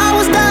 Yeah, I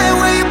was dying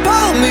when you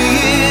pulled me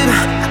in.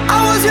 I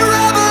was your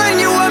rebel and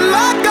you were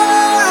my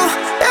girl.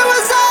 It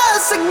was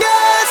us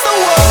against the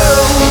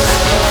world.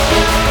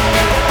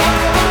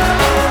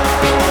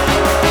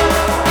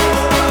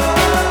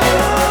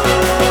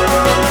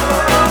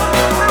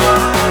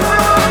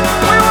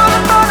 We were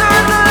the thunder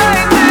and the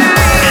lightning.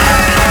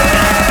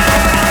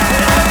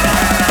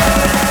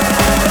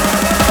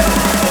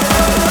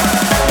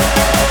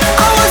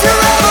 I was your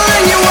rebel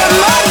and you were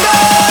my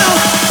girl.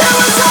 It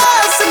was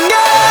us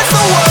against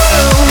the world.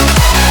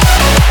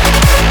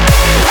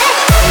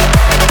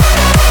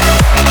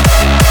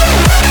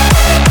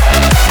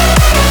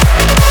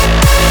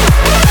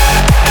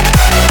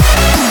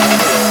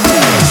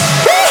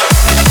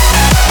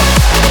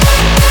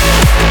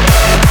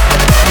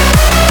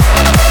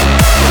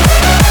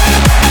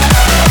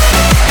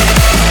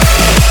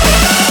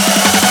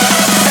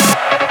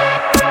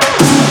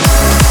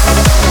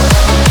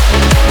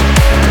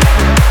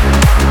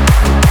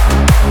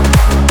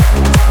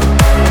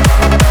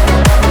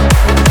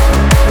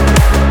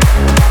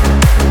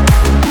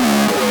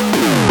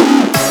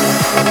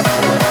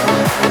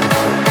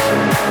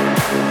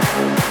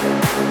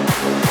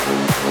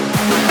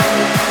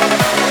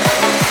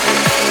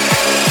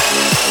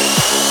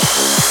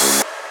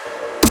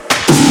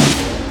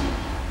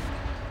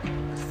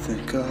 I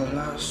think I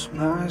lost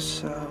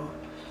myself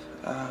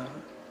out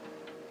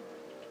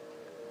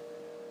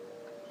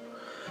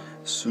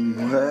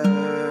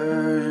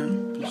somewhere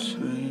in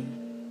between.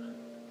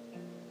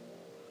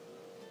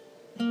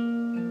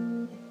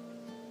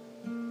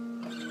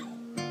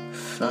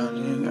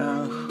 Finding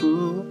out who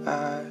I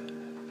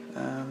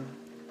am,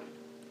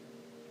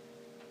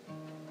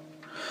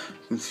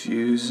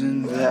 confusing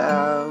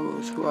that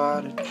with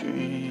what I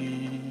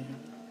dream.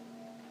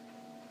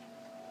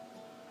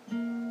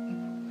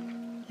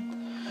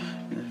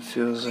 It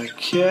feels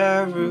like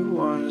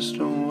everyone's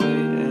done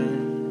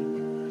waiting.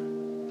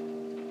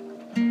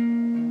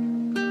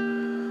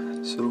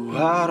 So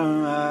what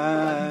am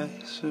I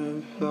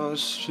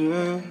supposed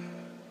to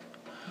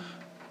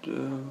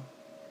do?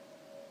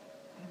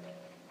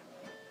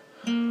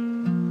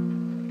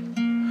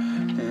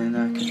 And I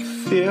can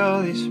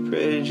feel these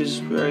bridges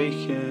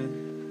breaking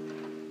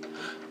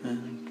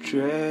and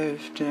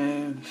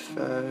drifting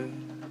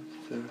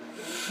further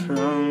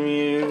from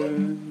you.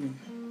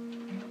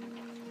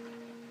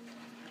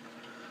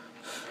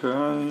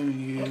 From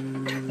you,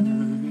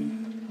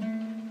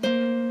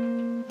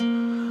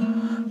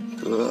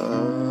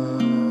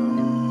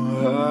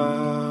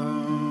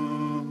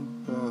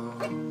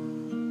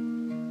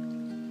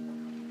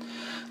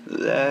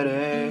 let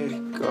it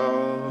go.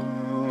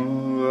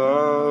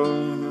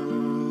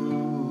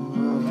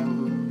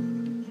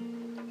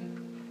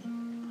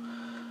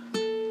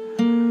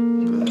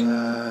 But I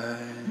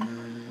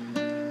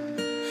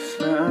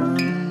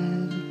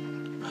found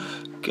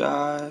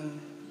God.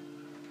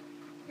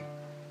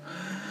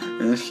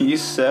 And he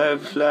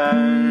said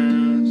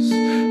plans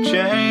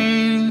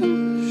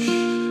change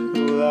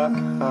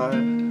life.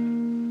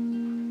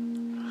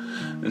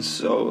 And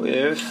so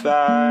if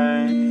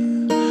I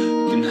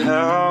can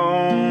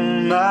help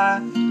my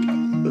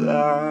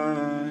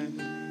life,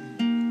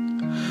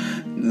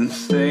 then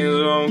things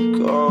won't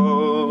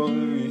go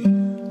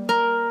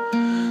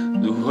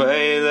the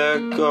way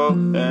they're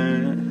going,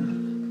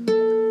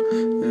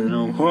 and I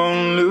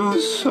won't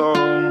lose hope,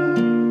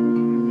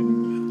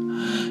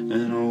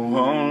 and I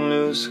won't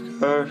lose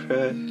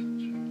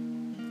courage,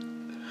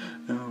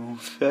 and I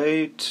won't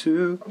fade to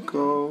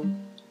go,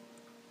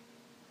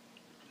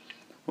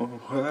 or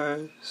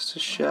worse, the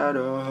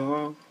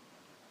shadow.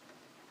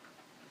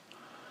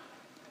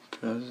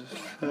 'Cause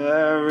if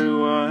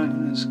everyone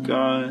is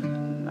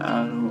gone,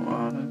 I don't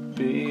wanna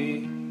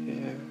be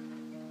here.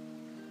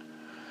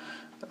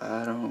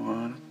 I don't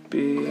wanna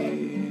be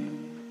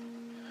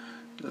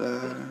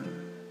left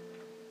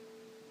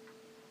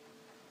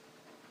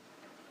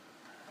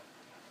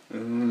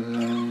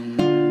alone.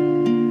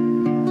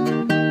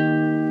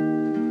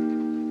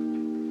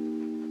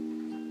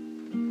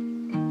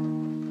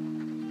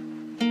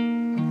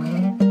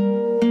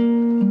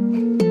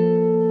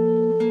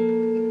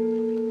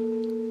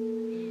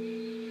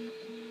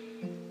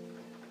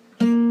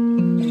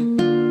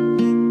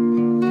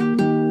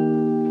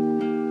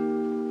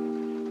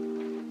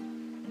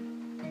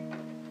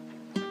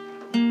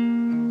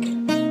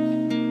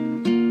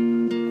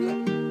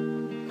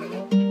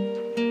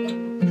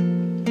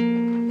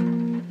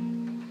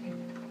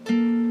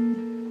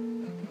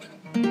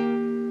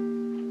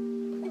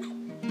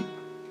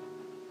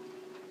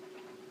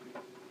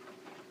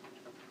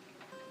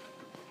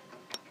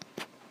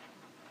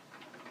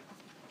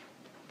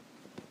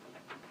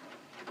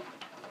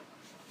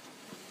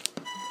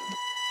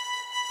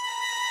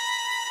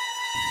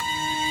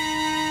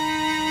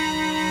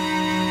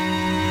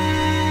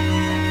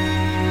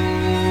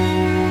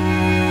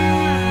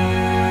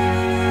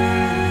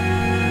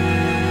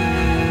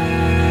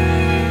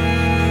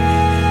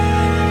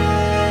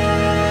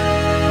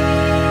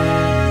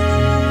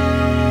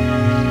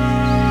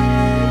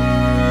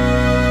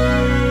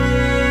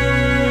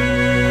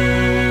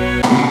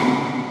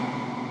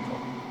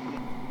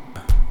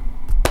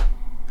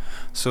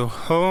 So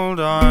hold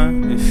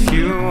on if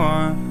you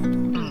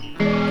want.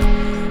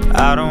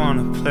 I don't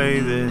wanna play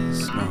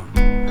this, no.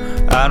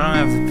 I don't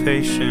have the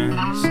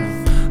patience.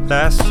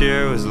 Last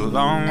year was a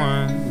long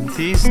one.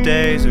 These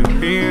days are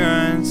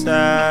reruns.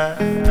 I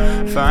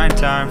find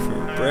time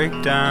for a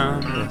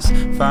breakdown. Yes,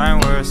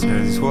 find words, tear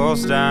these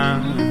walls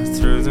down,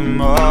 threw them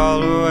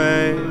all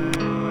away.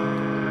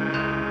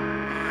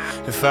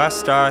 If I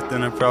start,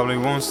 then I probably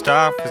won't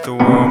stop, cause the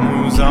world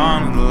moves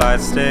on and the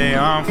lights stay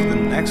on for the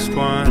next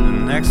one.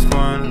 The next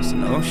one is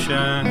an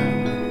ocean.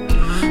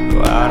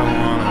 Oh, I don't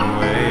wanna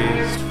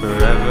waste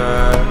forever,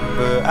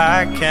 but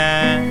I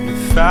can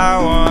if I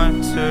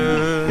want to.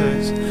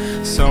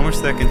 There's so much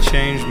that can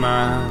change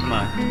my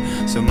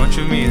mind. So much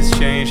of me has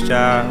changed.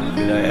 How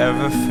did I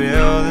ever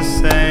feel the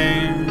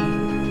same?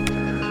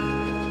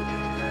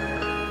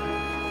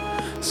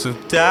 So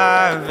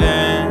dive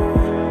in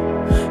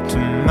to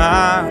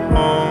my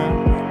home.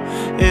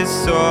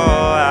 It's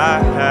all I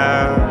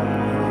have.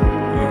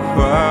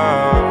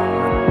 Whoa.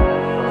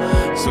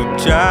 So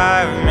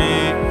drive me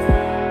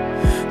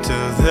to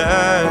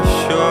the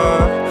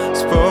shore,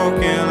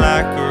 spoken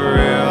like a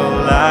real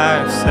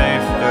life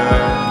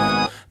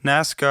savior.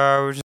 NASCAR,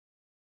 we're just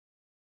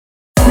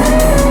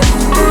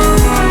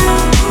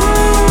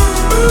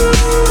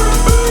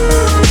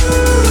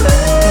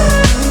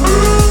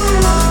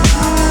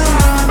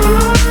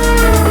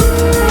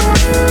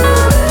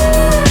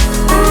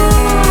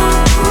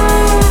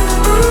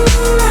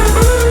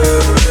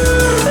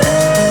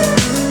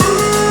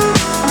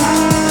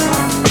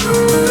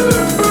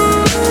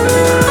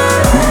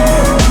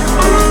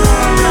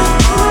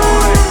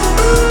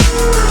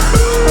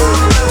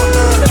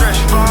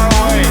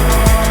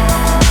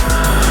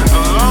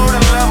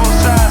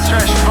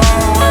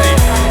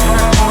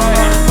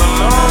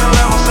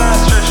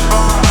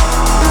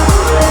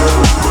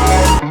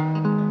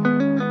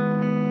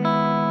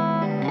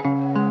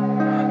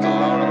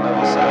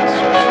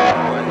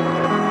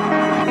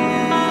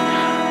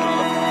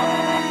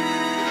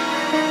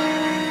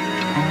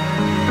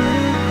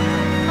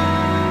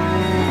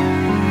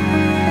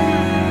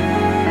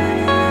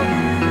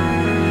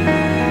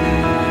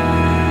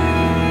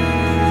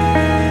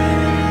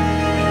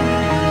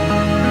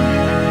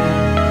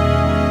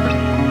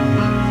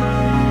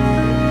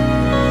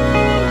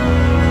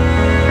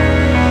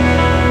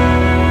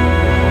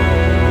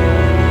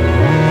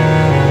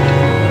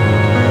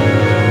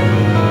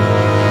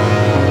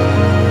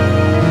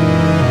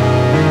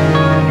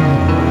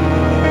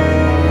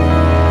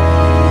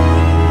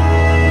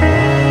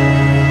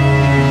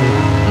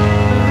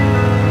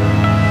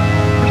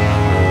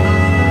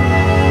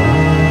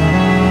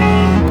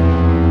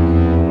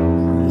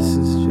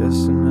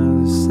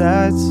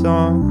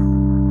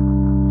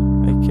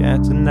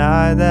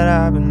that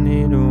I've been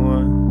needing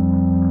one,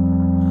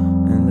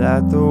 and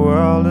that the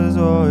world is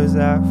always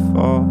at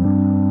fault.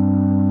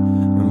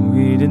 And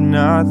we did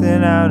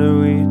nothing, how do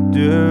we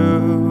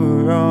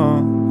do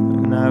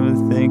wrong? And I've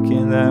been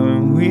thinking that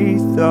when we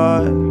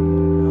thought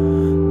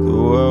the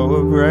world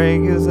would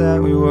break us,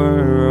 that we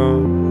were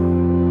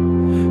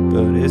wrong.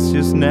 But it's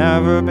just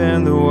never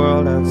been the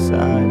world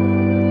outside.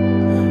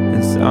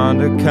 It's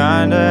under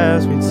kinda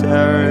has me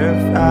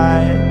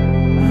terrified.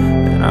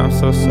 And I'm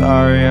so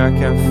sorry I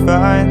can't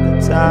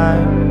find the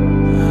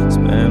time.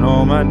 Spend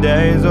all my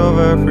days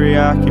over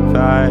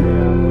preoccupied.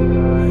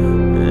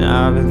 And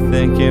I've been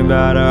thinking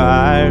about how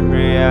I'd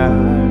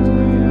react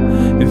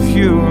if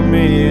you were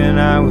me and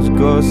I was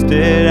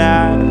ghosted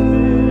at.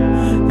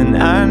 And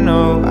I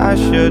know I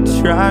should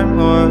try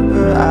more,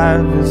 but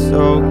I've been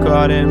so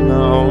caught in my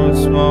own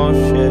small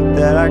shit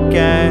that I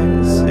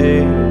can't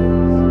see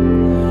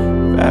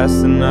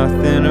past the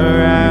nothing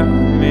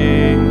around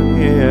me,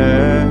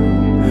 yeah.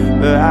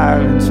 But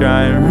I've been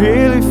trying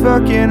really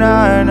fucking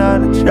hard not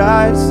to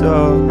try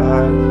so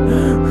hard.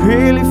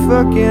 Really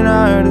fucking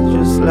hard to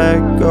just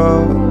let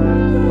go.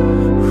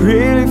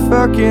 Really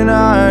fucking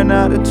hard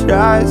not to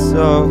try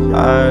so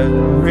hard.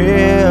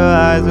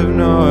 Realize I've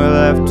nowhere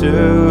left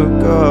to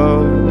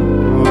go.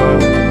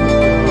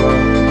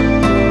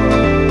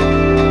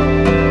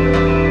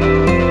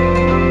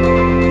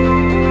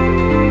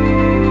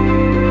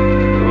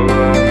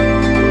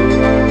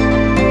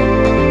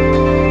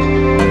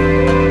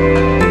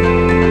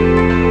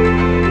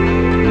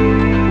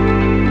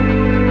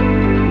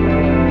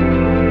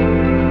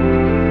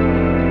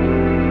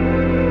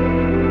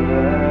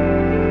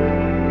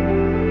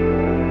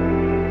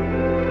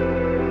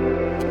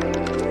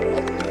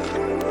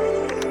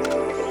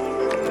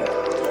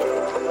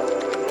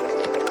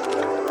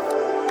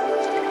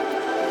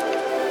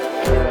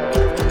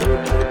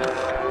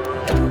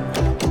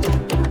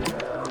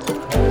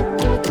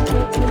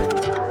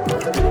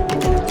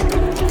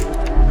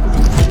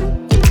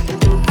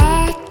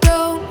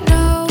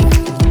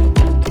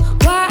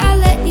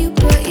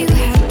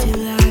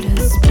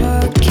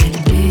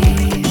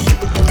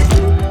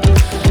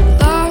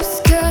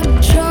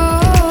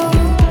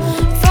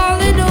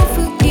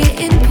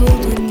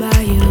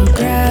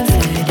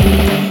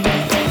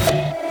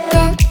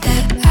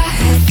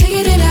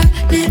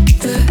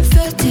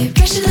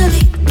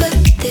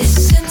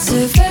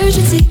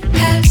 divergency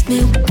has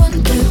me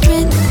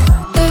wondering.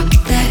 Thought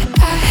that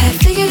I had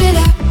figured it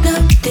out,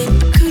 nothing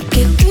could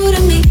get through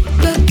to me,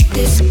 but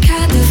this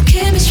kind of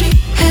chemistry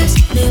has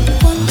me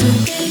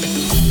wondering.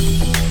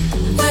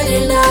 When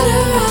you're not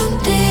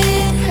around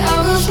it,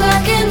 all goes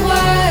black and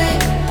white.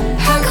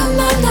 How come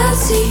I'm not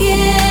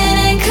seeing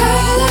in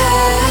color?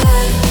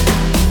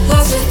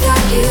 Lost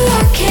without you,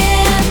 I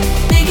can't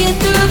make it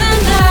through the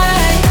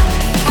night.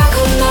 How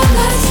come I'm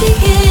not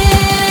seeing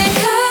in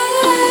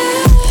color?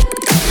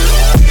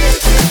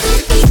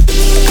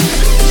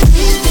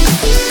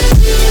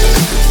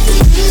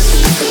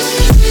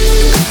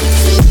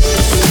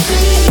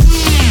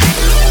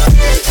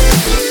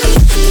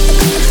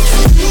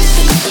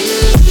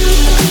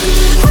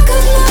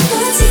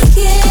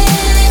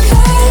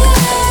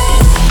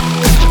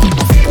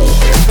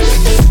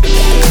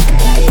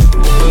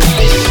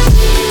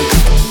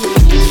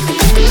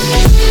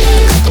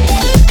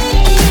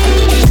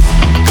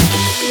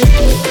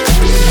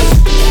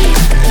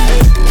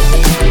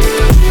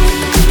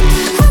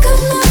 How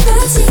come I'm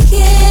not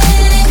seeing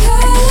in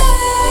color?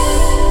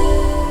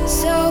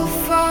 So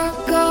far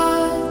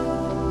gone,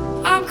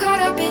 I'm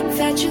caught up,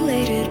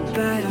 infatuated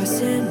by our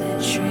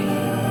symmetry.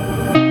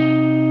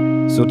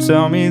 So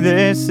tell me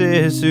this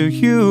is who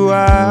you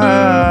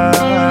are.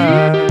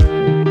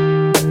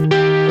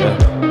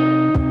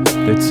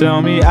 They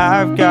tell me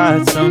I've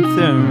got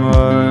something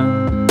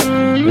more,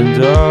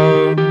 and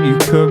oh, you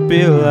could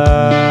be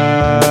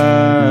loved.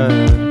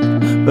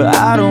 But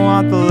I don't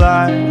want the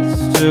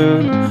lights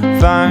to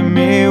find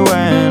me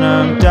when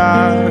I'm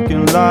dark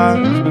and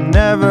lost, but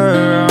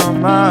never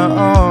on my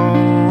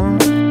own.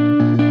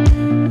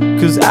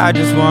 Cause I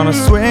just wanna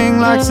swing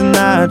like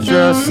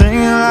Sinatra,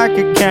 singing like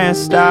I can't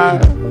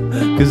stop.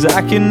 Cause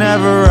I can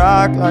never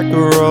rock like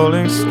a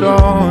rolling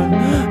stone.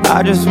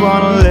 I just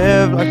wanna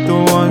live like the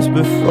ones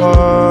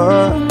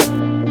before.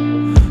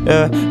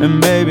 Yeah, and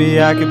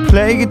maybe I could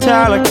play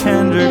guitar like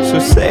Hendrix, or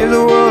save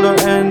the world or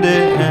end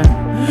it,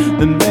 and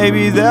then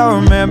maybe they'll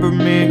remember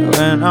me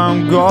when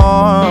I'm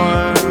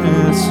gone.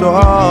 That's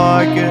all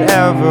I could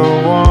ever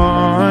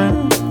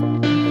want.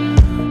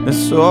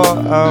 That's all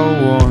I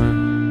want.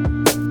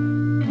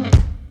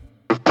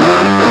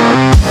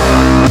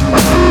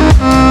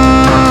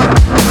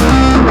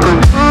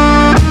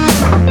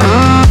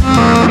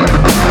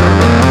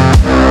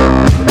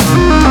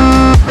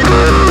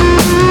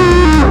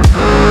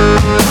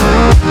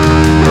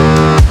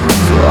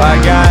 I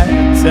got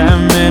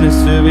 10 minutes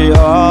to be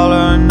all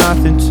or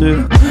nothing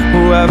to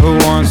whoever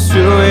wants to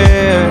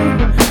hear.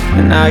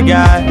 And I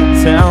got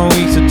 10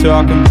 weeks of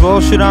talking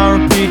bullshit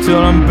on repeat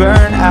till I'm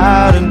burnt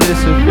out and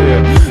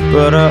disappear.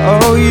 But I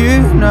owe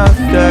you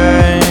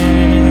nothing,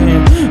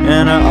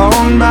 and I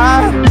own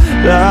my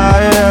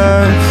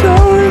life. So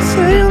they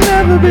say you'll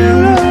never be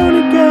alone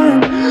again,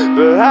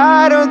 but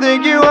I don't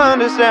think you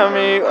understand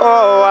me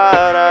or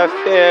what I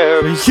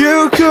fear. But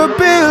you could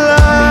be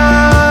loved.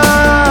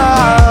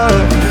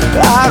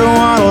 I don't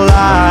wanna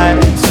lie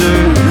to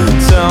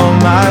tell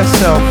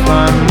myself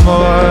I'm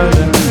more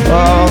than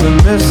all the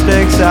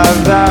mistakes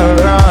I've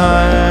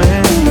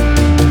outrun.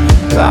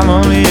 I'm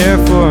only here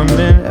for a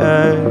minute,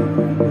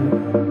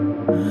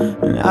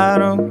 and I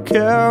don't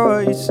care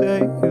what you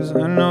say, cause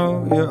I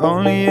know you're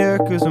only here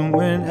cause I'm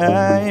winning.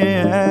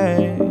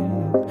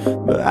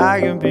 But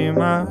I can be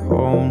my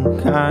own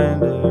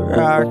kind of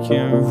rock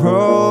and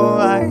roll.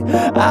 Like,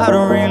 I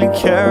don't really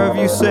care if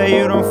you say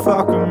you don't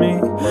fuck with me,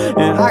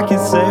 and I can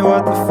say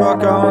what the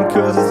fuck I want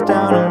cause it's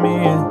down to me.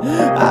 And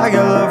I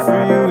got love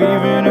for you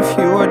even if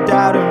you are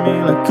doubting me.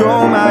 Like,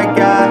 oh my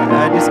god,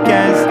 I just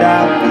can't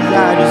stop, cause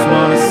I just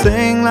wanna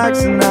sing like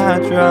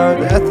Sinatra.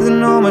 That's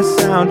on my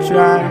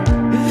soundtrack.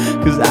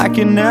 Cause I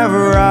can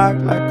never rock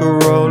like a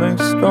rolling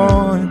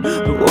stone,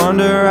 but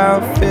wonder how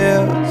it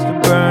feels to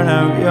burn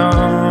out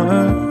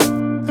young.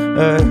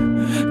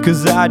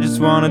 Cause I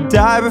just wanna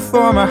die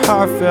before my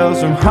heart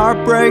fails from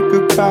heartbreak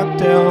or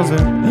cocktails.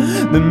 And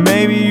then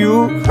maybe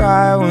you'll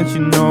cry once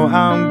you know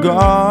I'm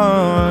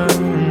gone.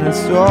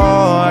 That's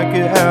all I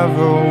could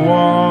ever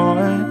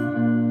want.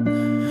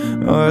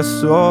 Oh,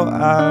 that's all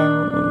I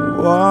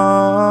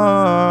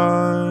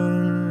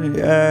want,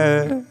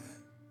 yeah.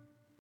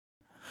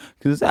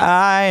 Cause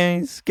I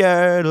ain't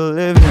scared of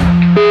living.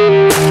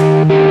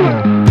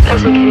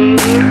 Does it get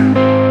easier?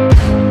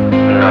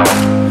 No.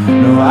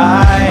 No, I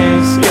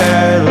ain't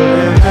scared of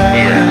living.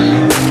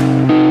 Yes.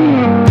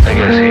 I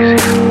guess easier.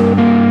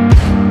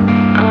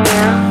 Oh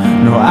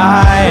yeah? No, I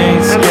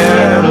ain't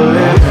scared of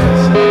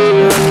living.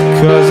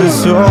 Cause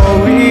it's all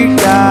we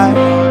got.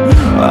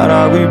 What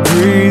are we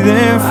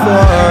breathing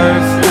for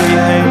if we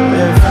ain't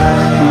living?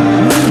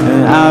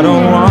 And I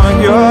don't want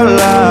your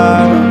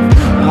love,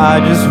 I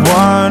just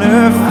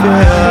wanna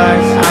feel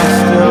like I'm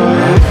still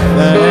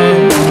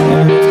living.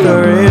 And if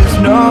there is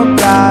no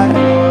God, I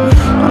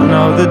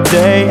know the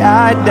day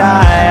I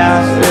die I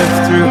lived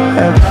through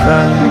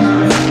heaven,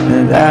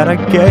 and that I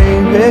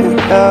gave it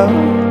up.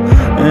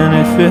 And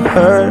if it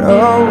hurt,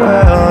 oh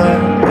well,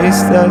 at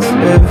least that's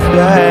living.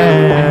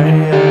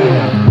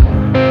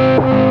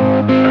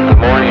 The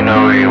more you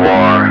know who you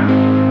are,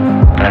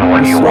 and when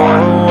more you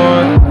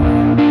want,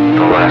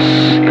 the less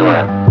you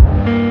let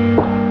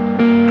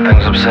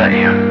things upset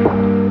you.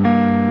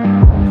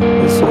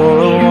 It's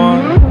all I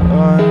want.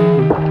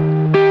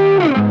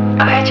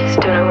 I just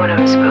don't know what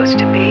I'm supposed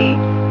to be.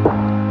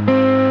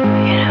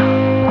 You know,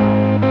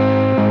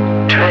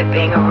 tried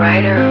being a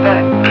writer,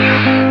 but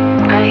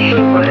I hate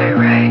what I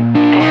write.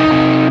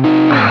 And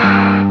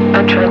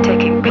I tried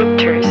taking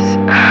pictures,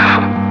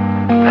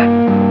 but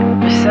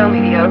they're so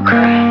mediocre,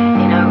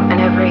 you know,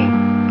 and every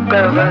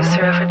girl goes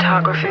through a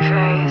photography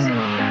phase.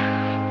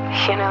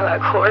 You know,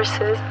 like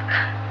horses.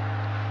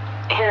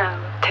 You know,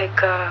 take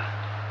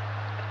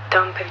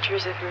dumb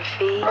pictures of your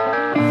feet.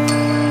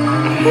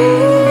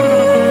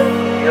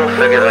 You'll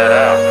figure that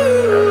out.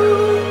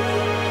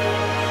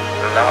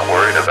 I'm not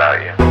worried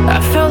about you. I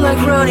felt like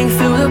running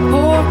through the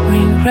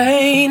pouring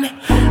rain.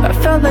 I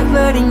felt like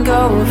letting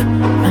go of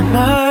my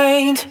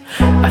mind.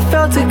 I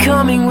felt it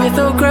coming with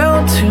no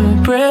ground to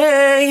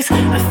brace.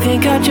 I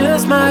think I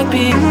just might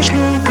be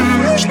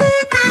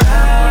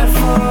bad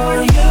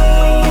for you.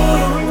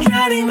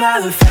 Drowning by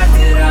the fact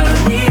that I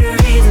don't need a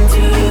reason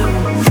to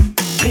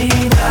be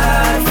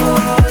bad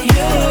for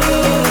you.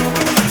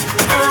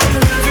 I'm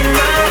losing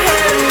my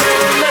head and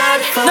I'm mad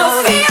for no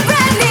fear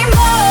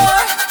anymore.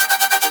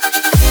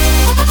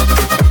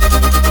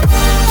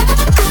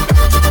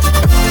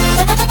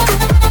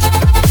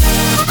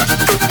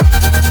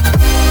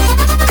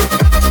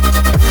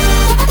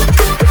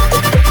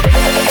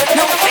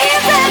 No fear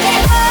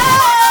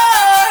anymore.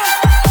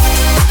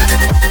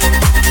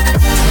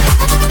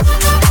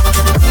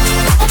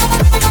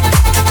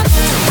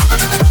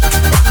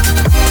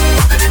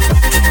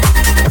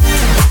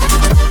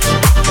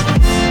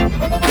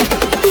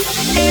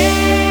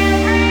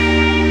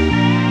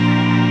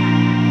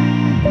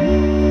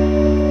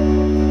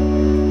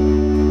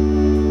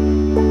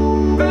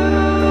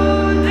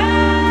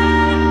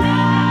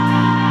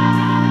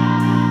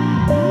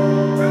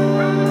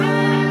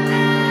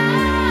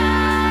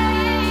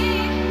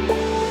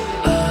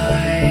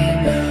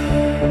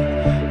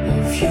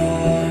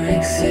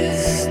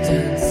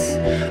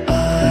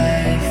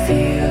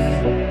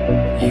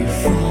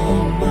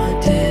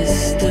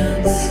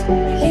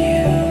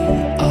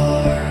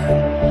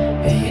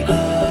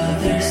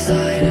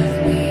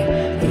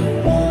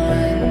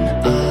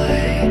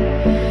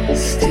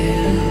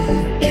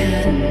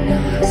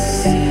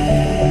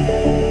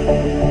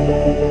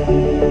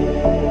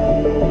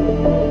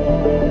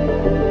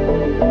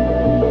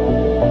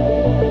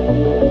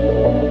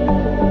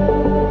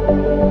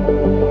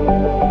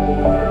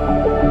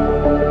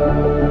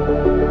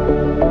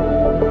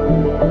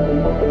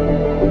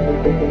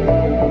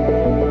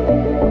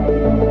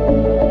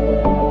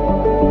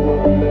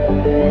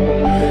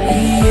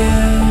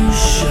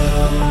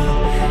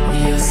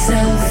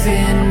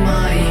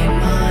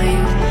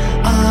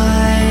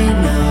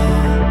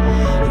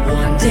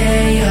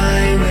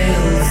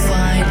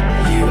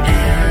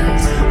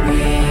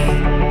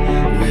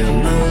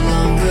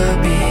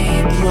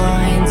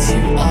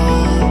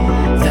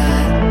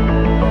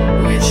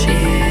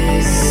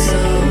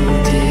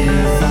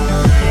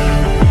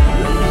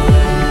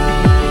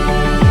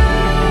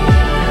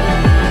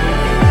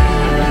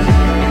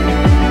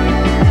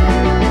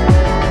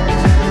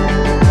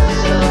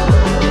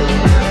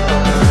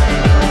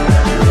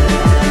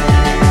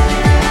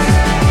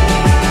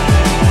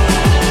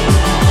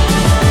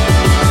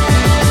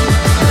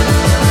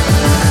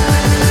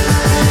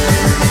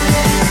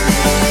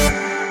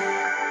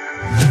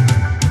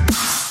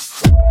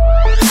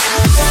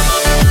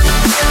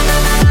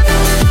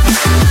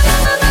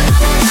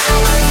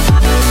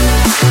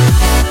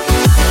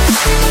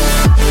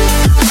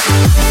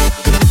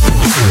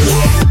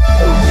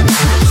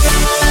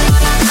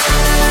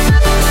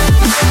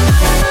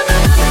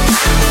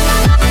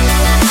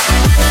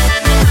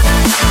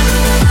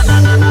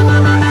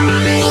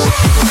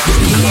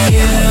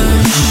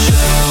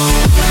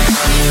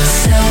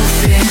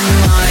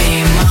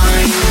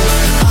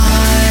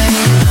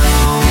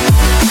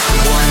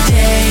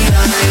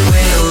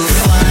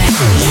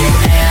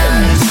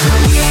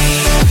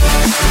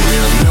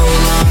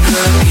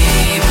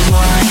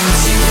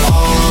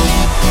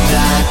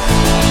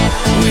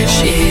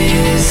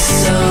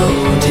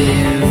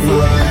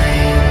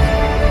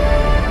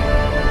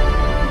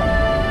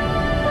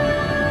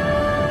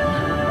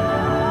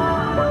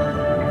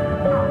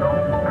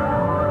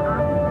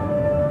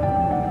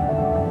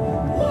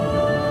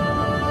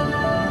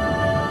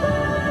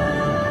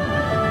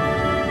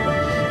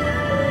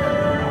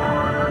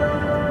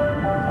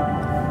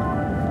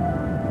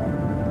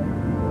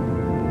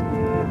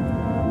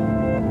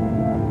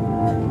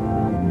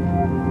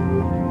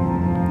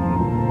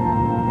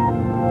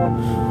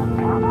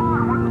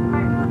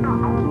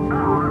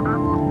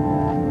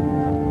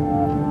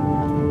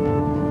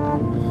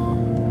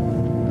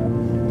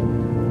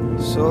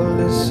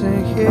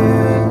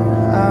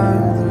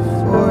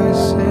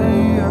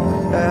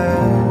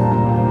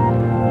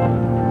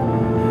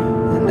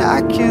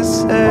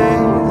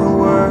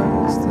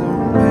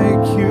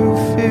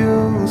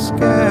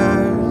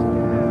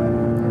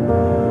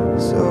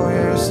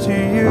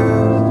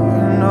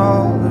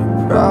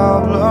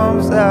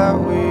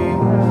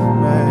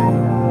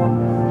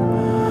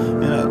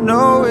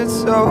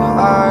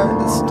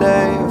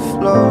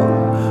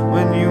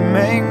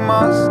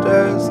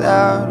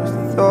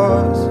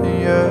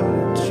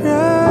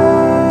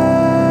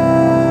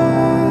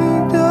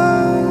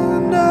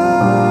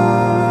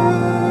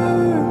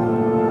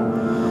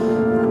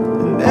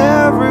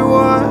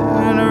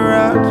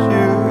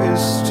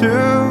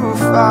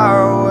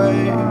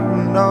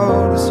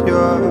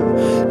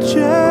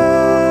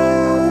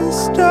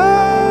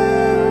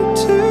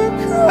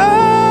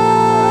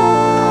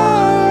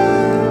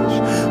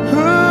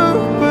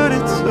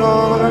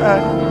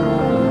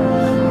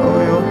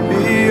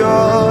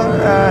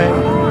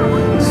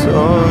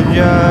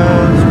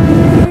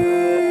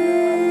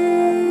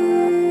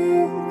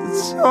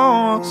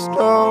 almost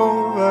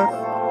over.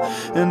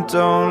 And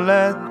don't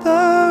let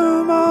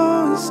the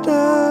monster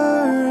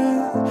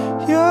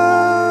in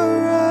your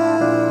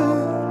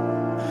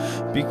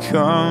head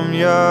become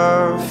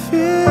your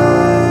fears.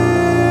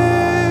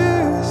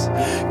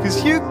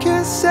 'Cause you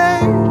can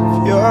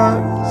save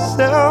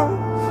yourself,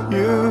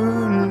 you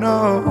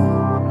know.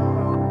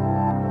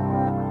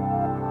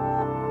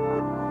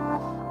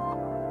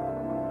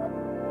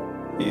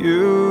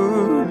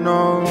 You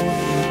know.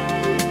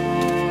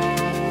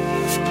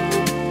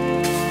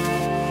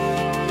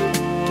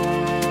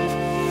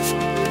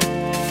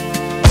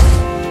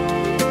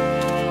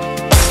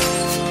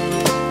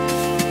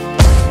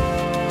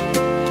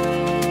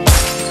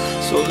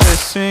 So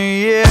listen,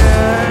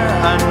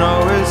 yeah, I know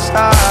it's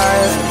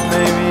hard.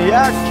 Maybe I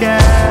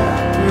can't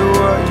do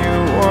what you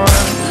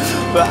want,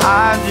 but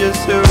I'm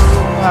just who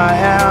I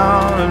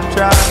am. I'm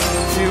trying to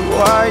be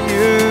what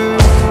you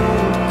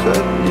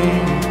could be.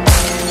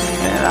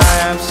 And I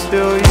am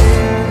still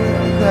you,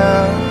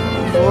 that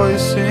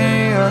voice in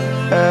your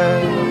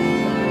head.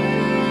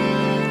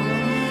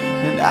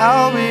 And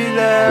I'll be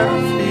there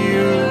for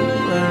you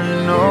when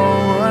no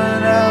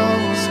one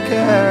else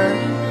cares.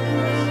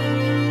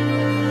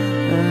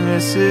 And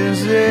this is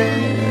it,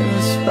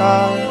 as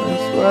far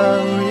as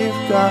where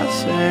we've got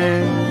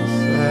things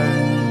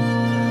said.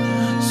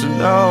 So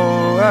know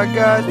I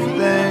got the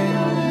thing,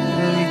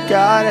 and you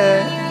got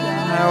it.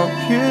 I hope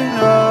you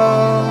know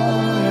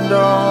you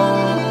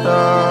don't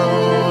know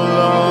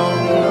alone.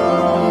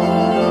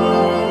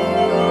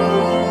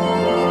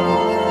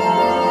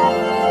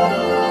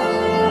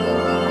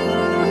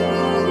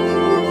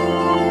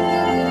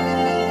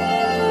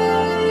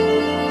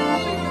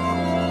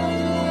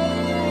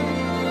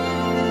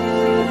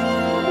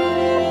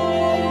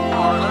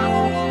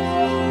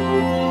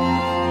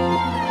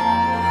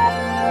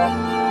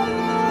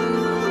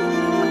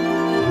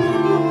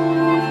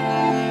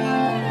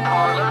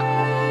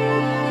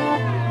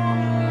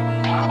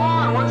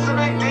 What's the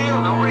big deal?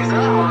 Nobody's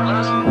that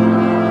heartless.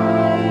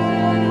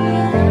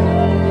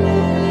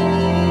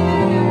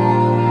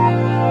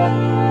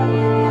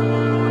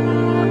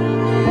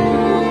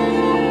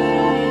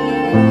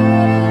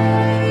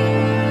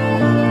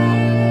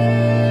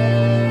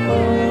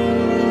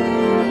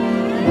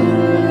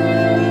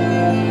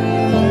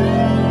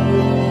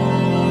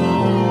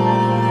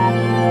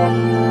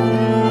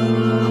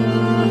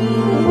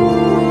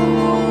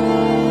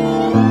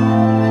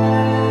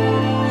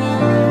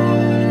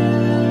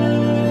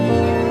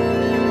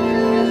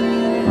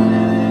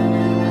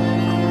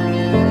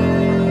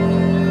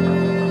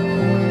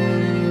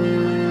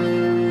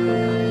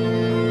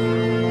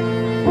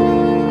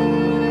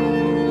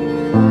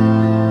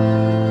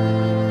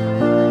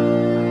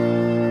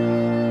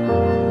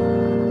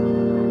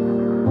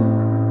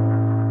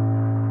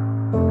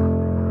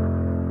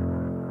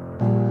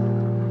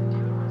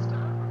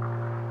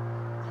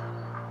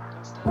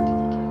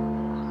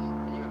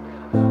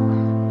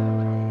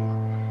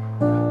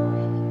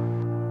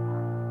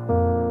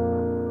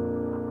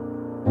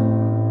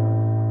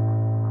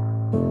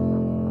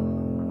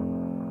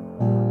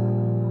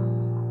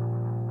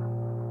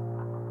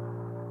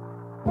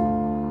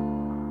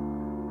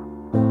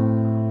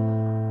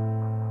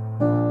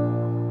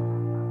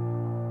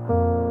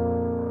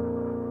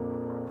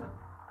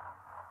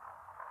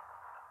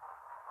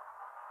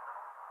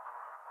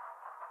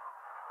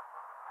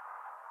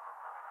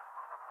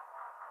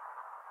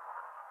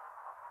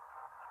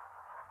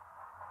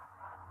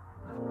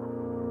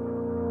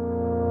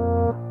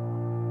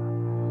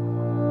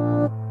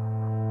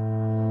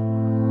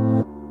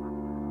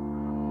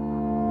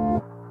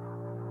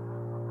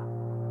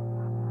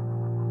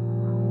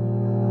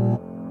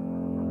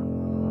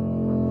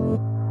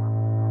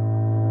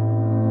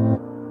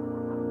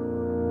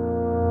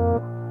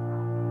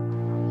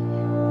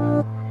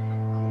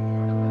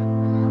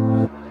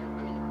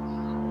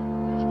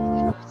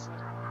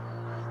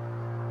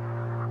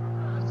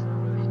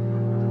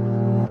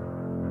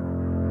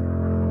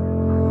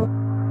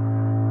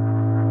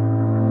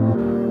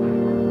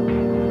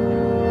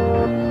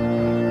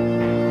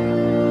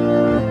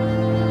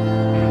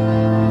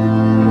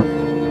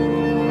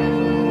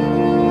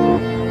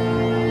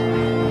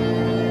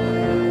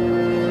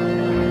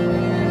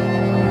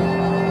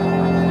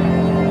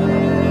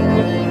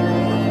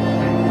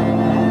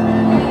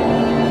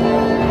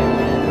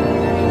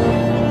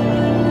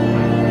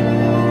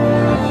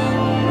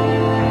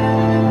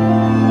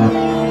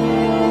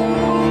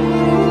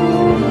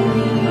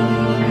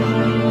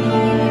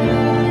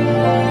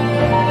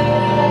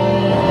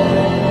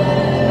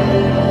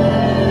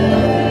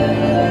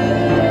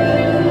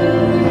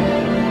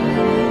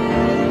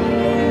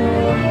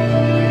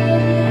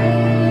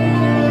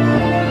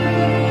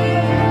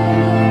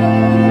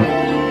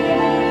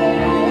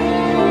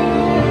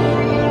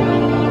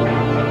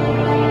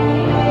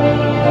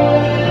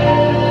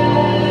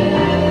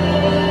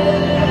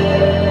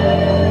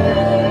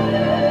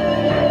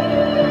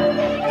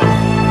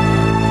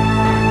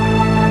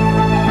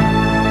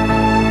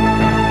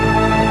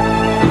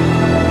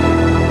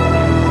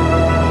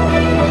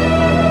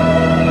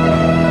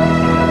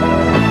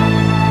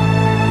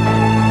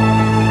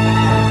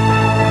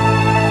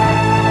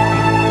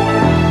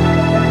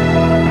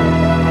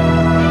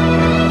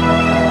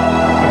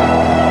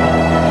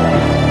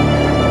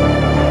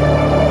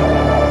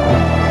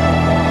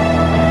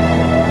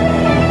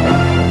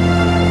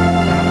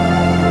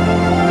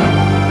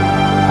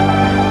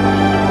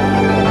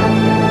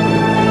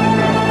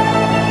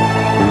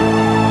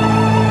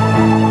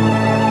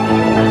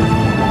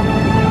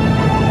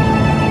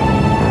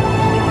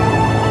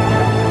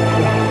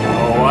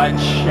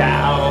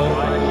 shall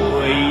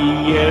we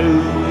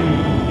use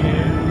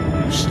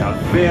to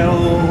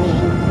fill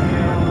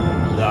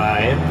the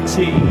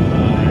empty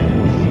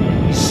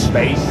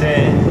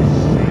spaces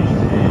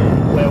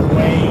where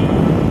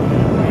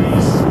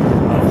waves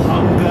of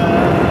hunger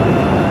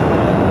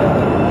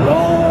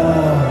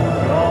roar?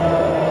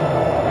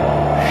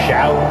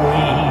 Shall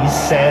we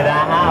set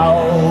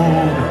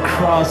out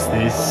across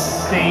this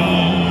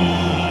sea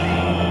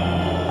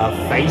of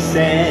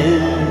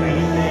faces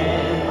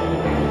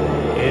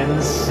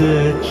in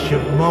search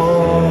of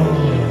more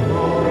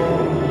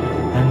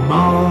and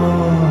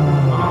more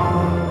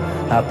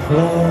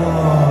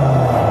applause?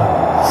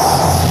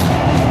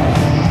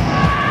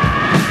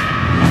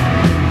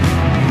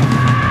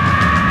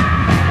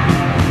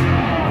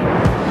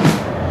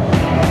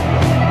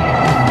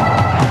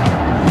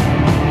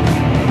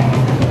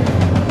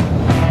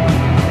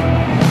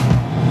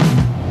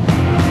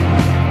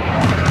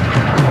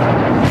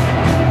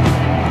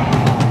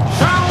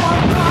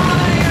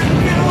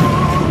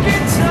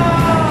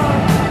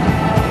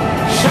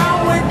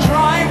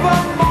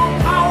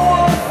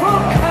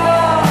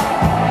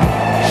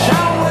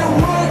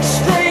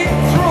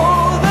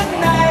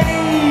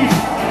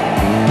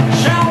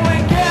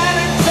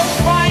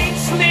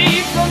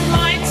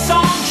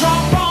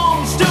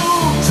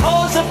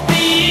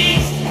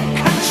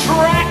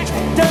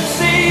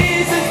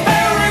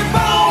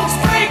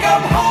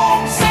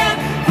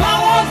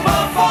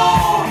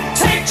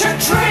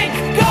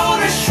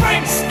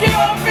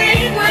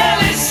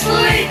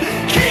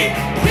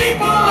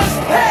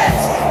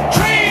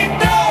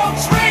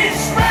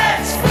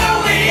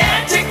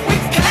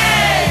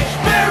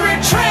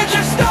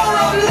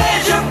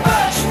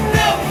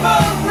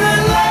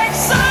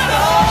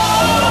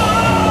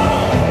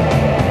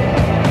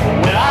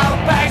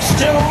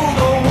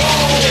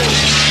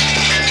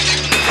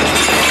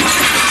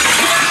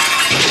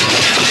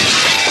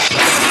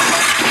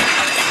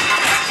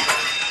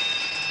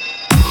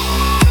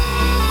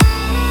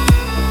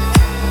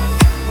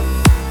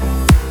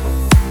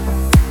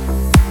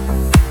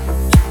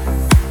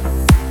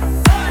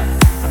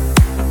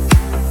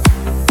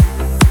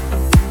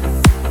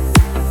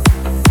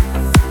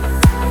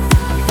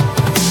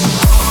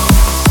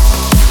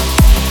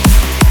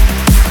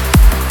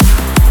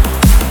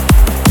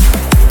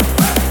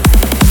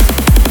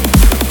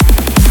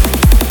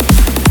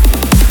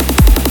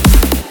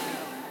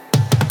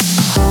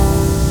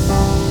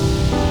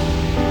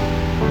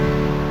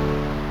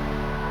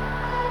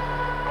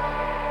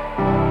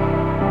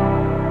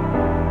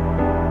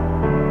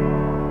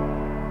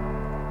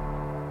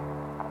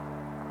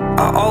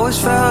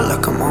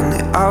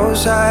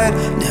 outside,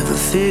 never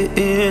fit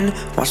in.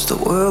 Watch the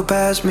world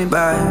pass me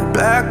by.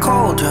 Black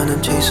hole trying to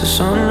chase the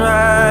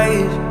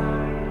sunrise.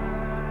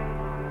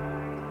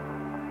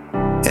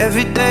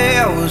 Every day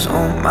I was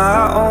on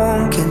my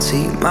own. Can't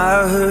see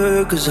my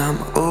hurt cause I'm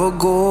a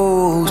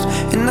ghost.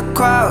 In the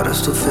crowd I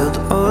still felt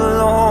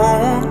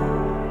alone,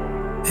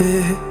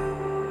 yeah.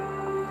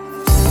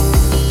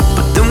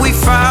 But then we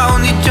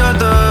found each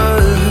other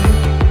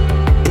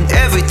and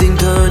everything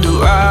turned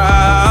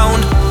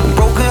around. From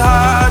broken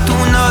heart to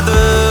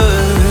another.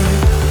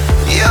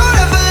 You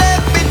never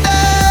let me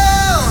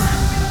down.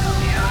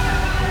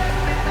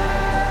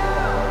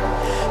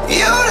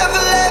 You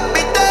never let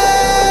me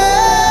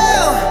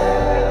down.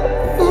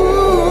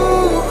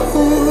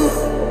 Ooh.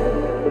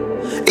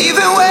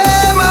 Even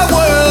when my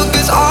world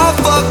gets all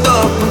fucked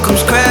up and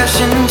comes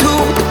crashing to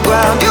the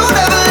ground, you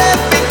never let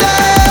me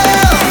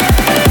down.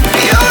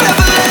 You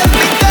never let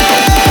me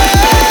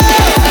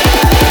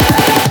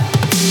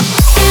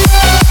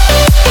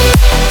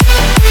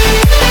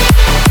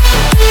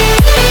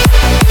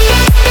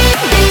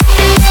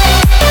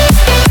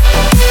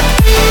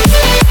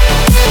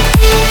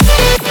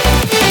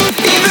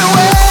Even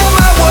when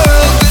my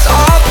world gets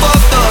all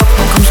fucked up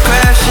and comes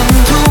crashing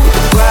to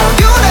the ground,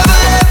 you never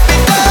let me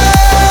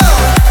down.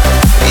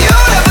 You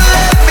never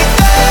let me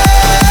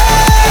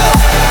down.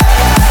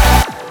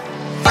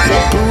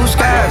 Blue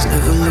skies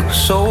never look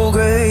so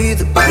gray.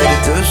 The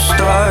brighter the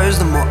stars,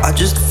 the more I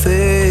just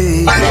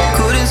fade.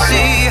 Couldn't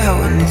see how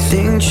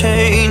anything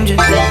changes.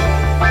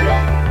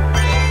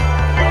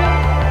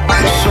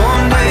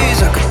 Some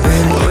days I could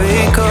barely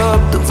wake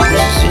up. The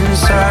voices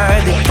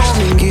inside, they told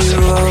me give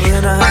up,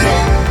 and I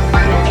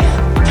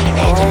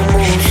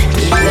almost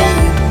did.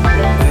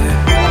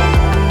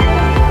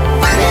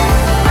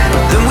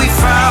 Then we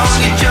found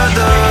each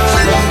other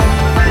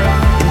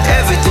and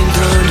everything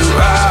turned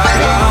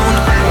around.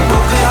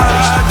 Broken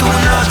heart to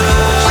another.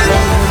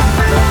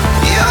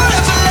 You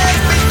never let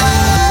me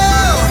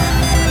down.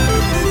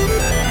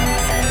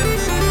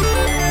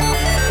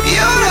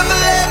 You never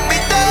let me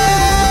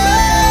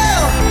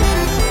down.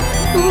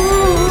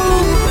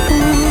 Ooh.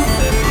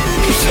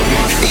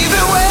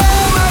 Even when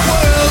my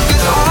world gets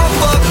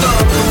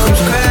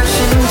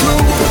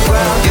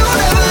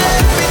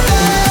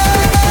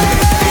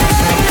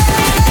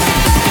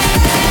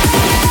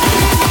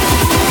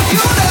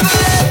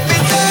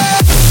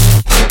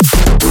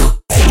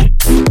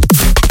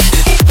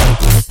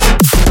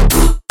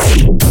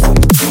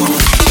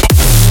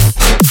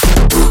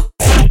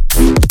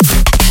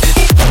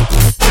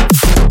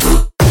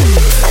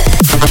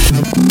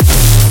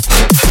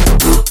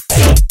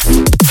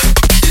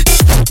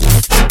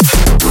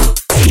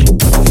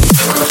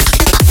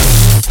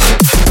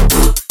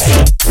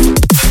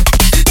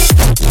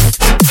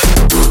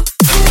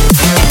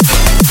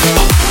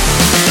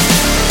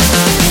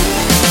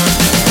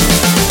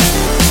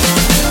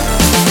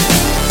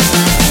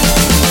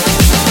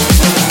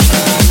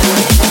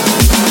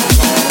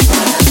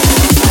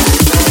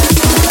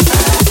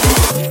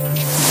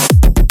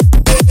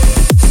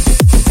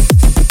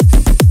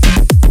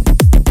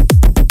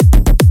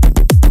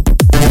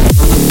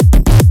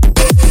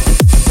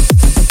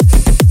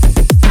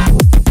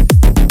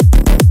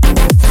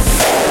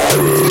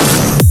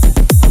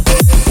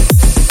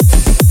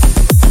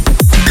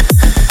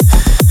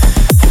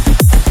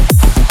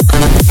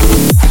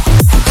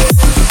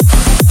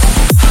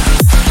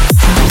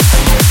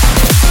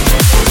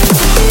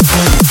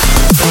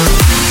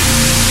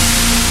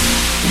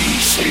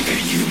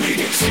that you made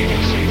it.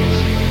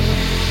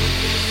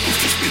 With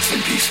just bits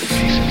and pieces.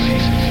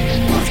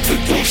 Worth the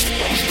dust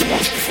of the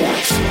ones before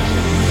us.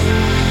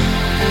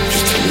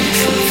 Just tell me the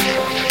truth.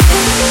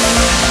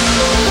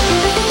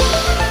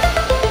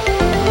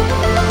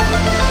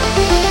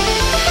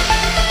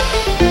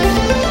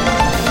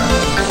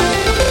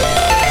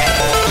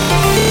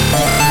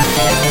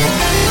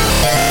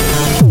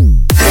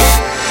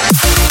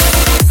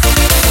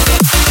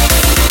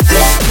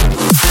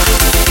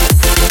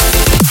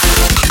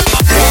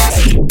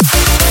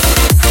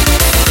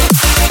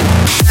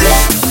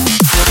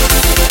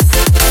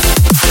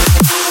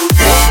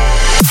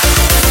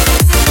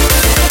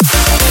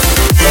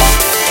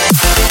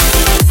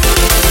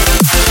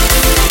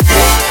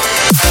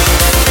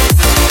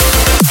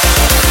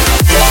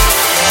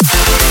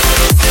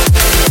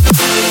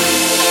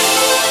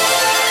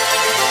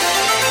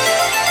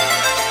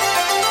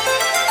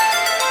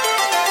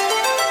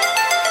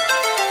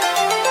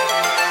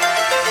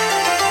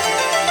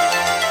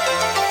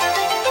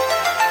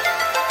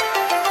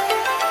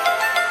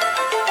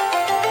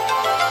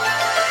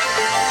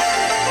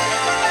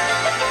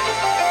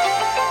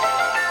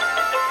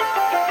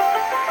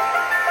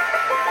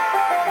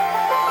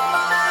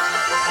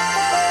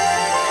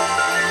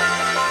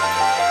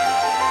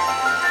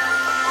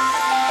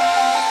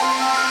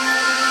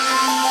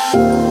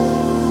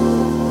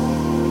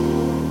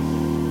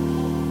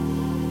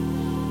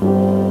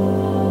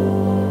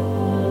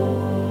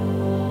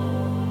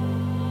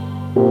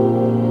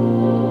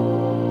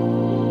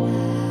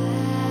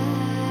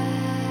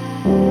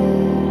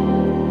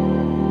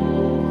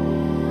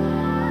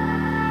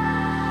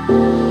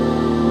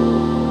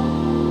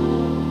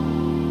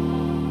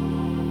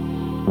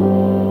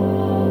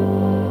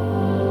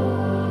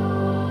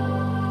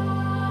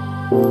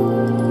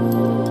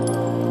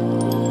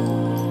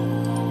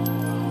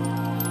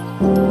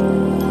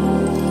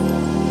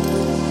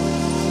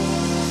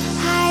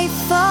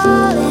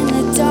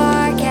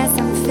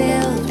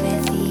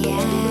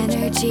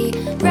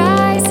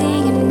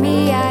 Rising in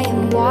me, I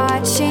am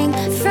watching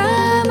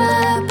from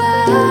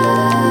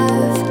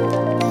above.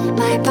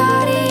 My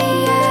body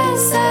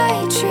as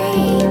I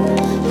dream,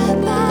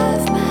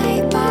 above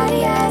my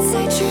body as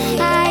I dream.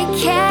 I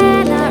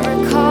cannot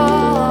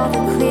recall all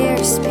the clear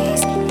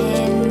space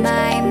in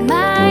my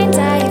mind.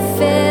 I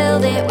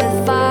filled it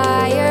with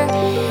fire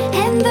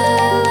and the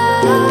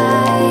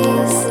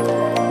lies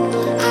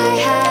I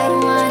had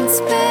once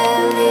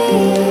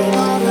believed.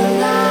 All the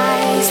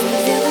lies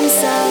reveal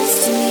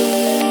themselves to me.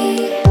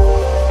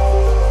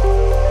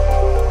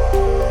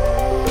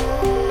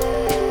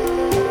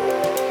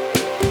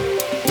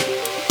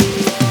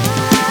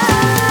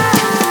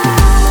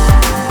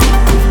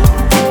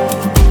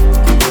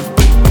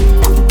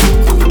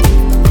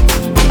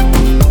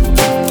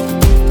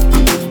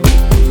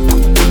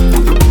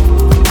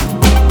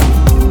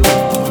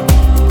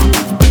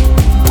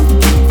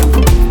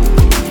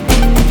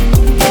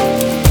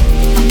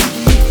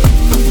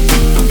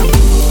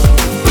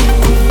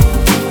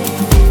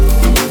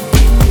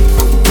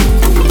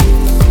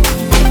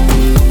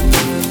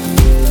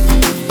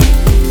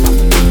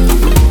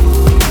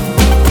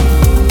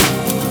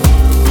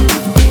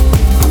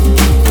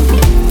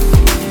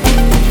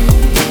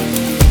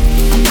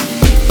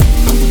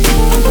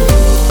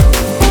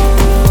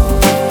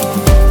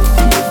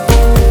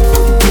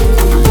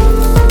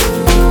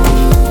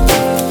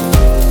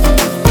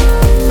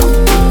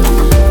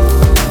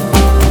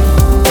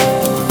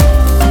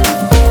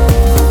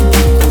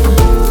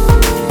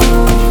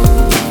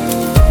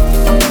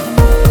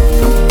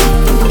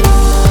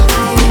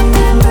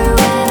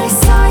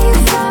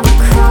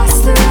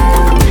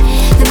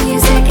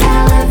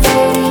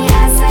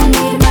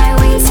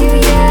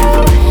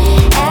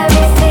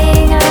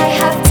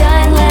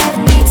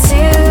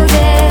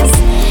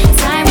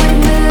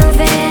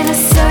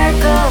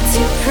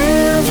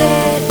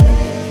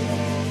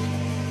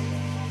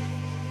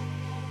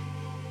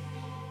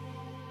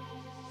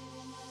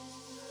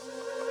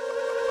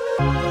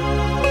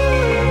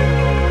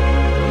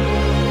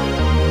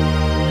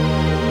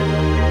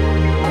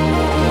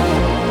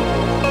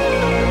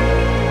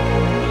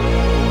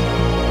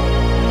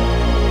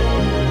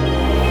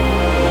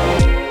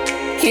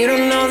 You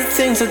don't know the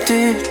things I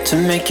did to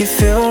make you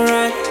feel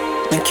right,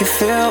 make you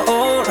feel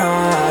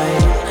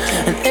alright.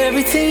 And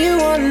everything you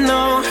wanna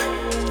know,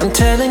 I'm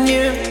telling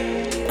you,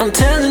 I'm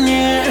telling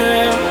you.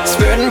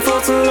 Spreading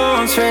false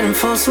alarms, spreading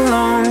false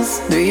alarms.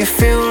 Do you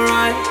feel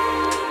right?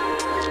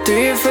 Do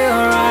you feel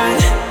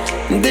right?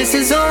 This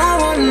is all I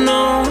wanna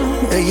know.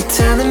 Are you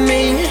telling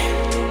me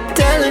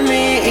that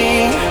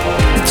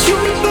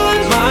you'll be by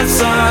my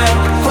side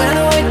when I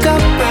wake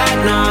up at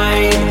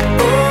night?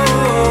 Oh,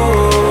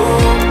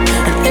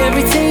 and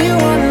everything you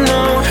wanna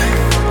know,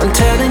 I'm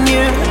telling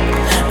you,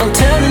 I'm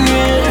telling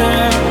you.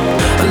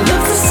 I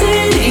love the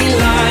city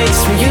lights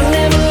when you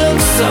never look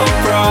so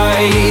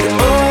bright.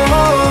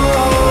 Oh,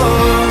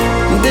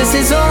 this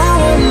is all I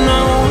wanna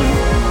know.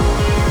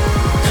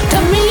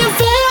 Tell me you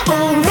feel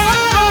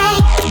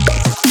alright.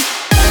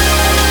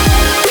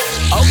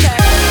 Okay.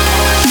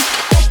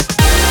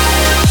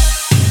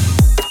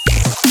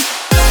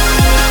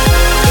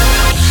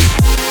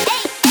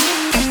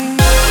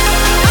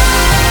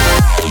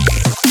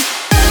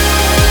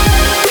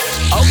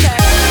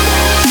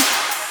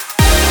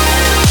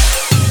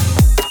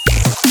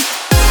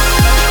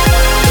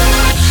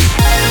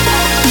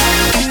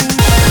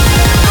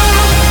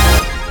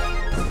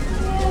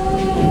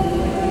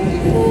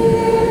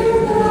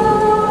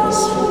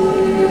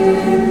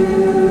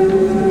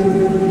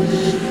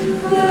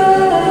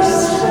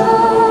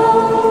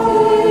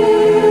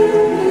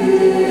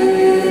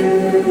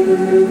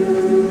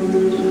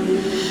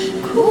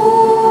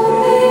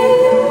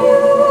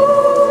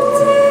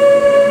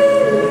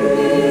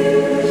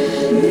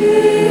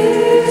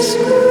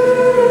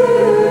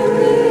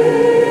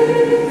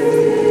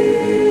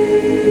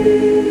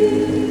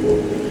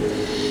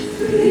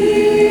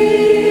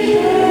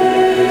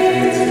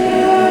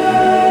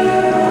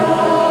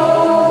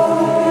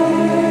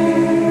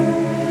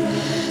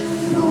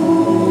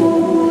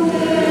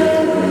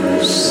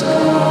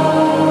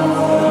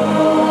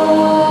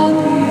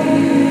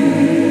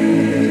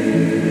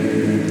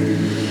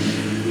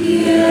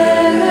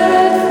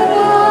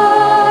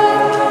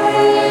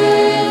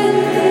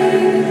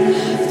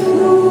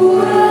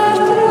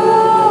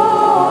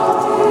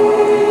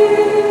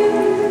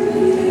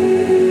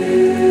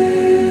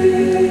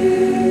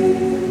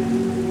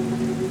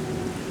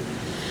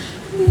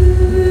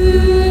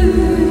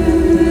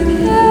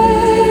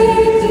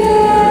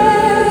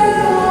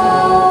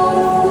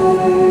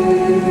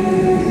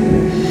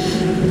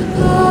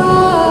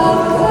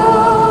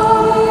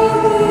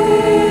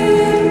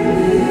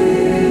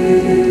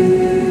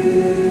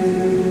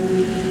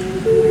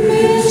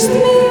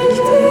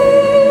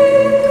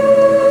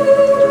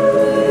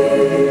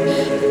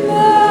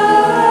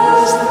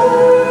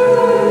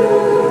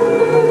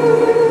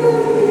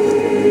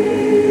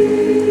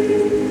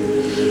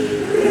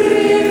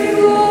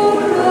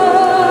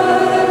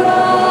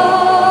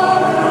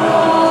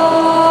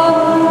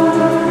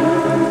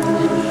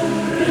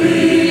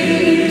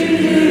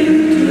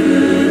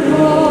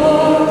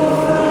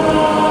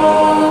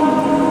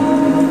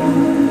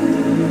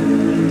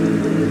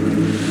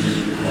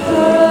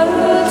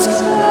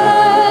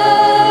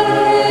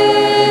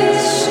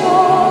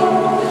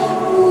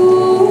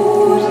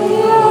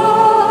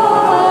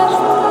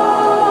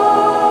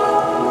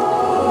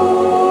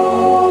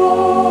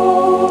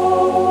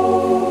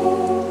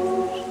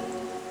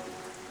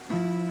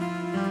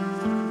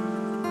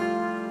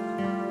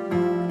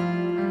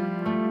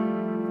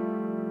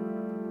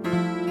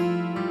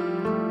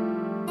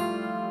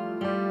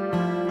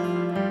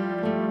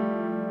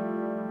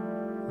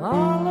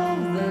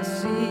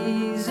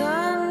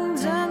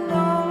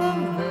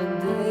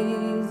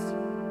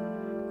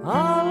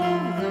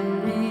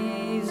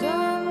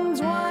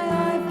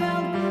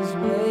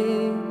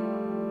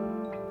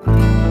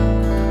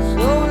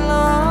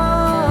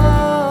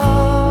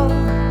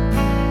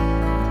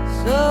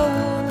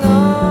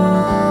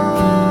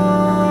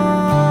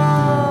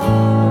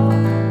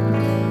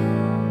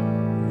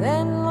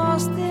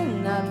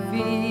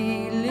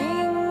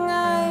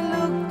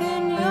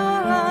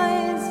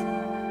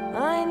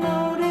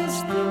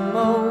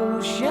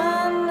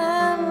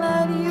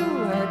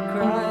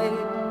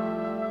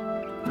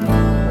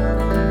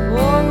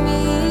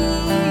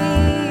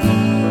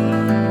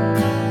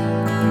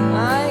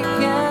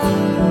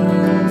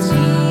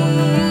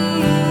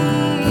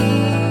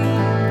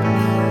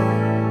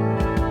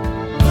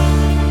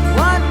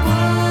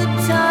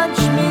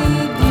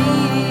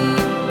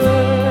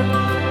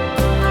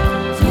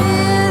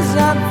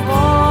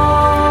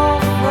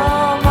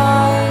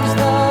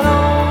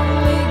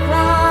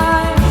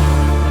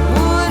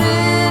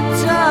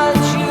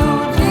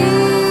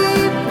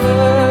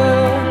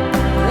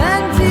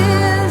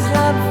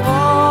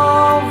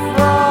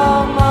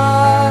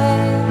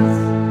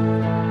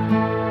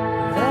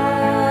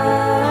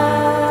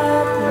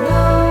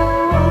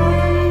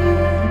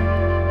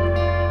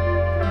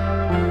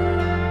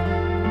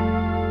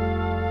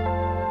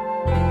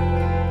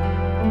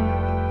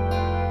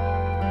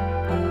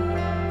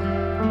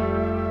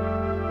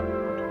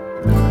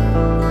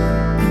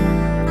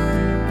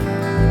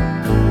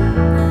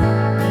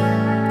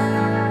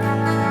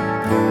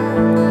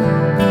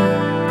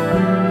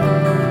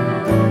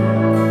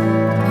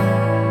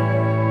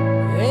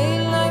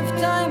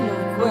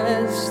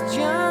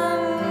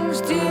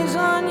 questions, tears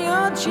on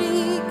your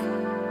cheek.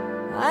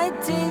 I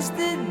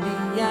tasted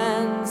the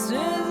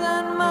answers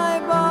and my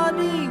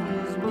body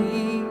was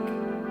weak.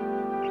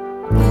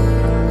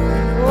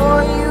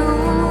 For you,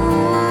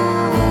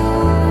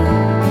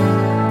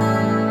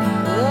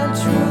 the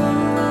truth.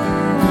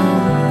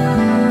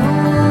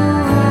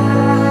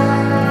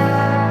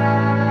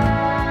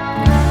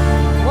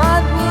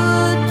 What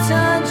would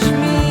touch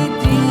me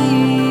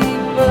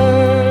deeper?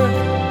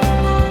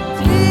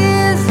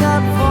 Tears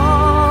that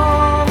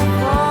fall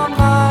from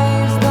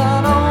eyes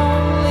that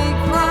only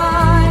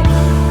cry.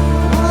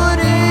 Would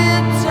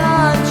it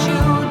touch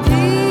you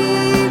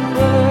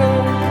deeper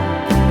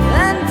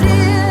than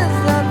tears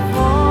that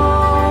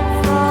fall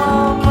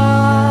from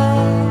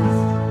eyes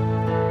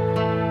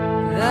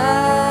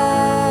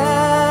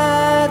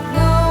that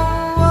know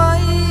why?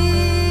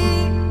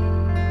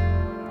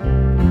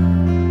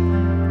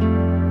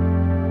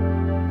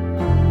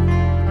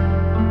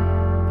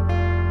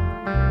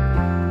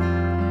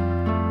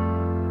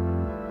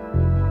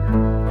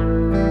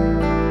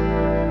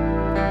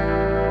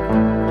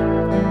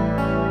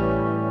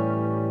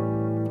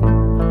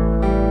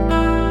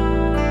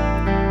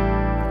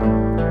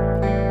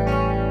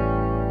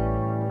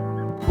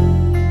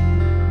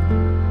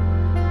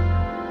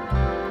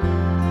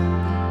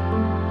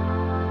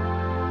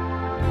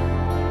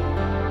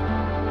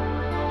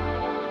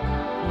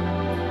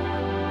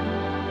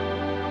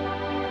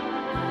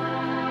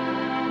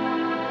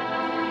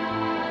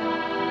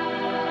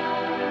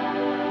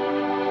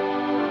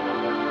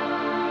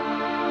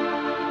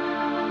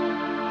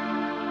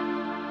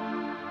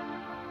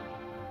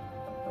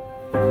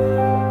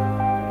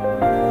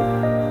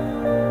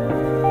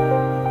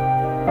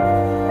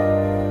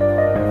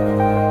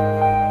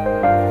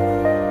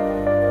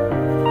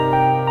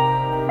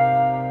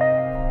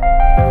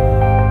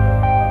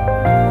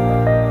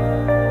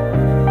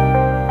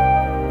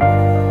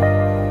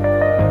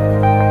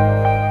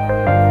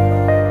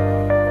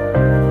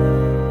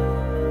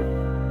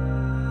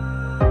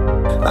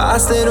 I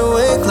stayed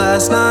awake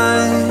last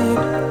night,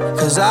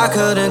 'cause I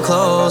couldn't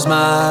close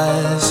my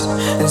eyes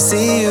and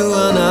see you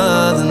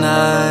another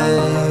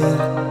night.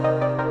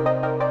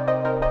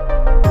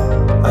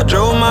 I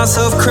drove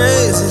myself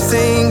crazy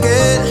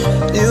thinking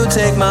you'd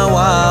take my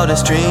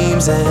wildest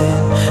dreams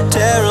and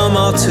tear them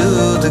all to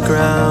the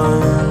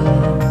ground.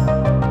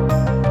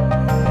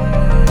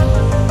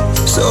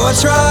 So I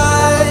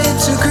tried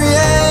to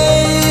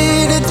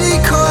create a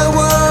decoy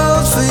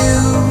world for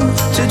you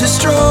to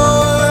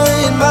destroy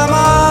in my mind.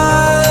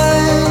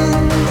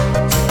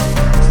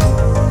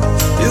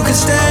 You could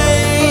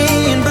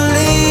stay and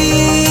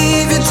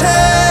believe you're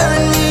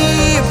tearing me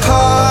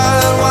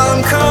apart while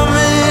I'm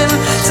coming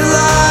to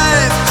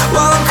life,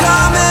 while I'm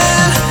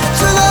coming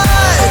to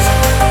life.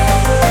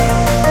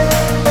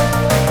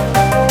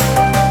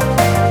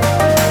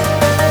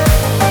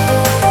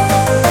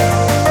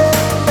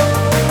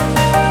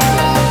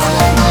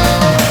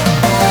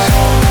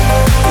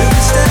 You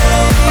could stay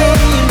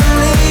and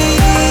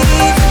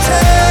believe you're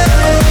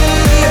tearing me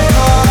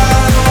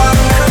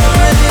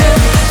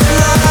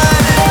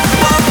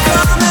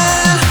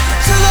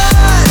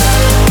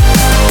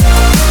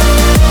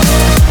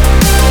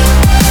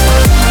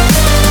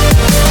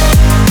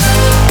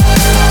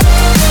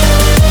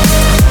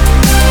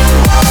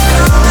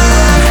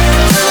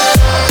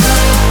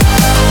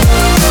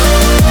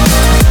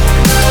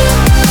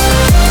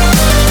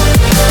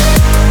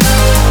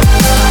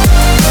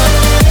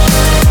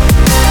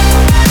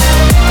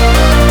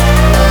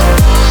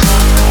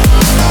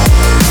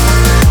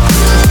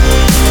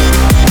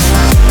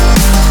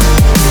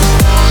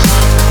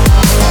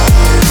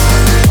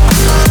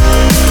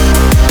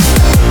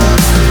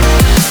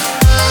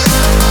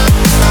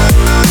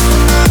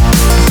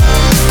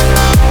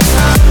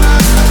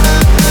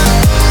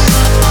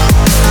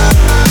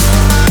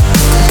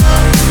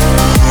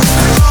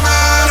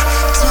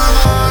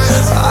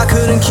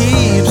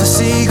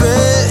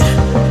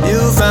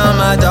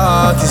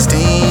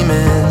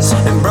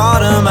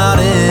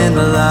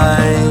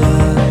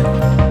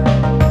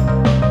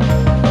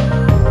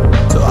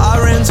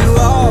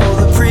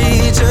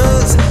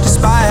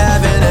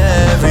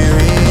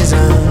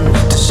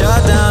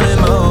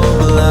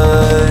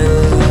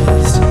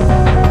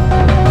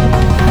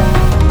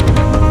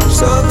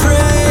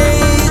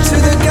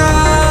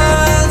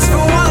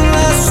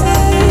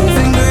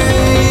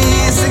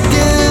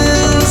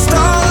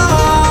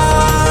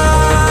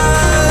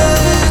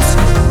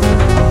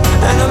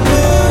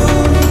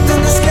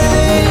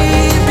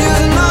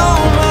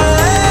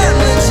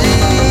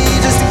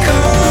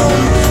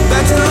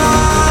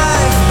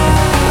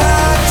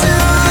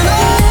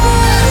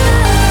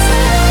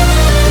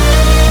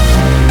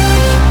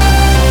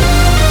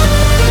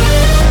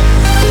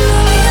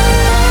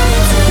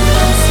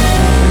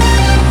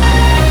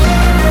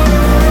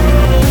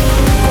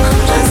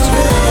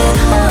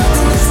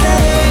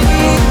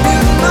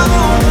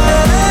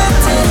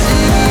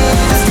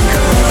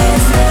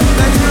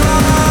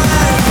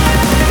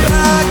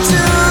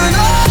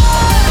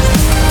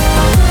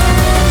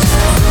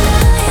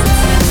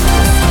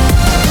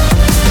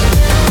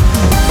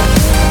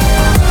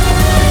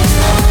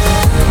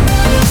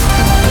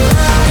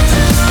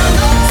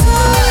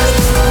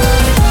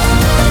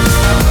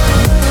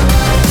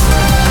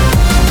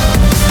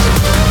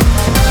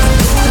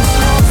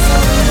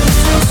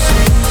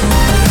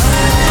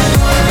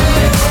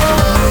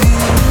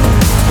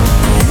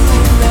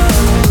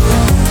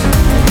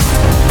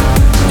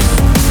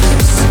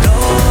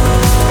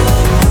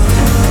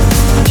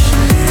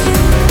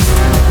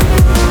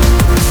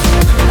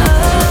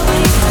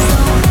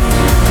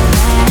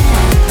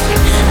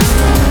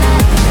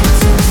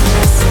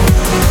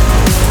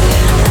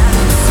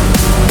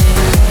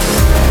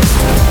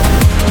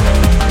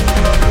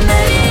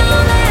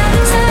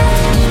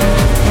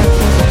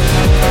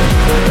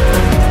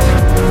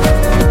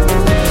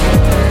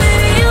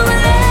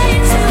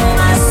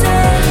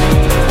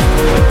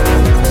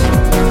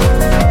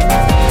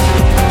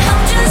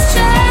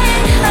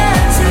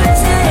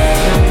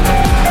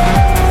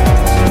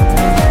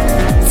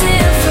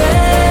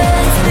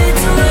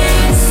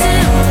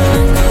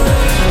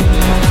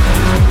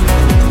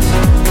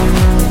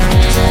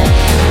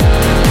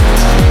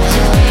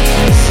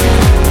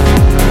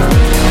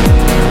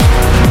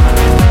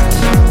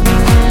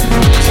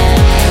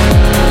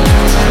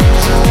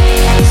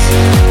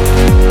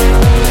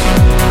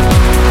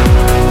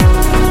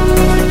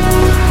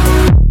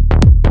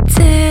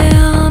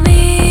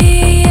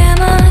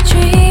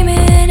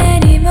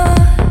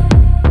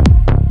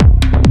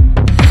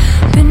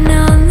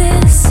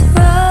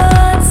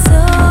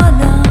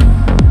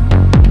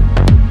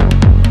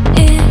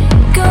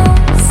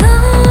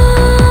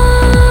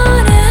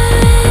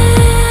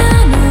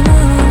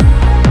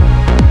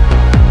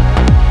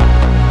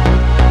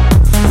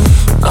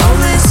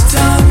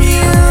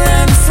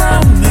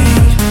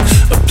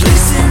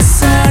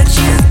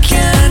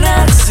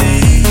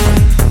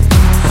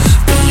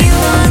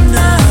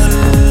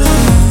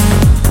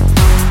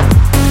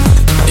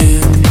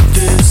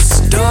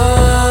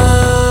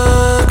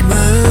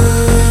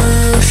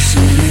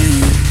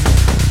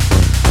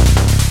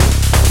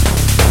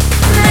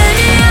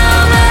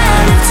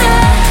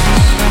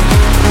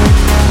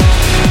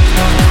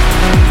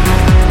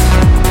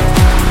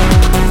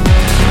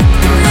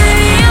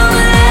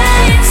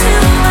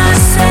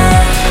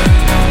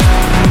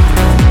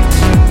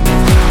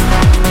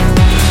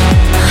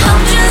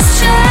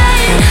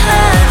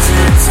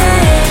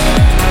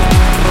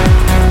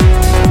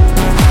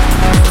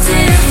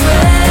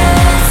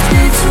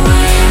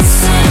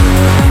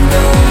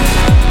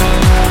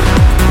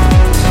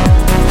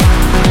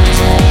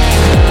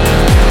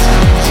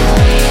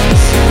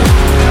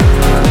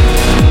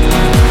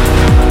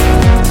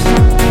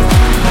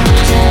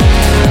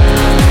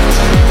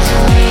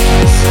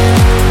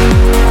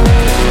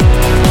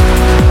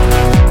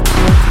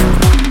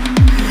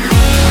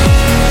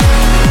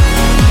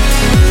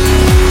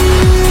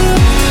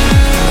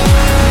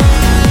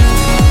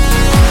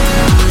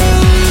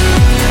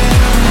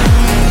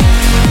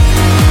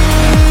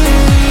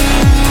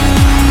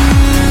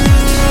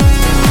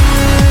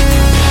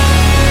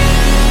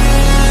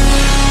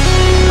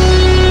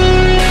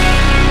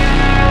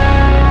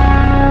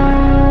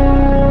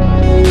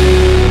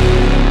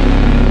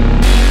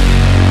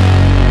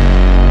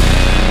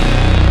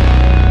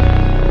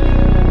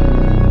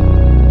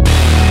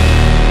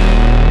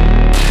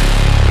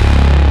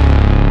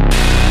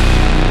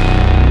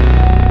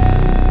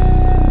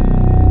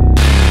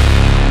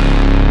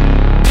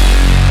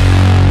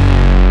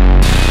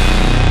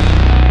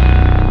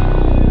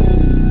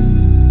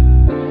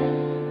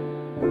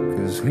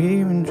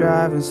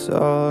driving so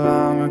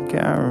long I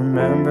can't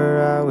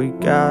remember how we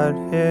got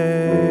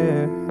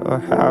here or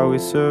how we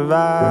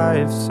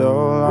survived so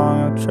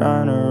long. I'm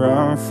trying to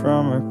run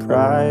from her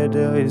pride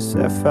till you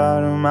step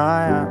out of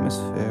my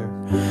atmosphere.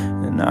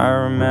 And I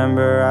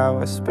remember how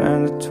I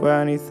spent the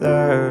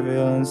 23rd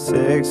feeling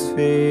 6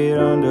 feet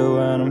under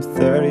when I'm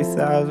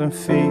 30,000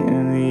 feet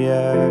in the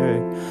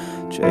air.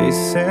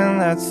 Chasing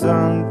that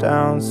sun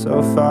down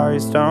so far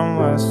east I'm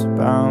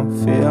westbound,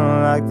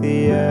 feeling like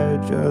the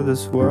edge of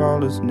this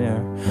world is near.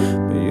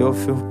 But you'll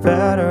feel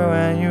better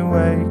when you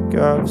wake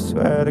up,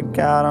 swear to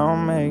God I'll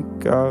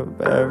make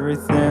up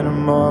everything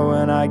and more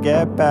when I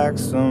get back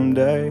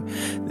someday.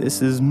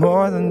 This is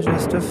more than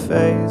just a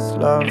phase,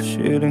 love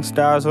shooting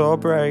stars will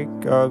break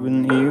up.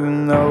 And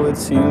even though it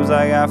seems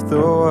like half the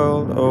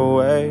world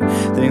away,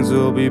 things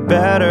will be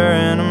better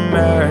in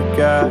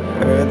America.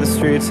 I heard the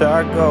streets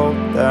are gold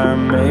there.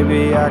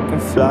 Maybe I can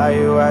fly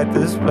you at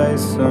this place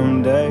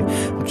someday.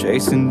 I'm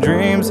chasing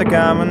dreams like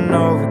I'm a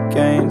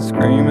Novocaine,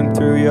 screaming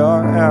through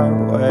your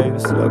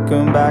airwaves.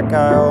 Looking back,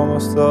 I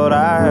almost thought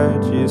I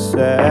heard you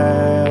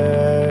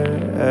say,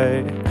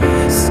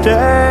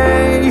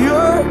 stay,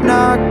 you're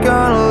not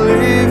gonna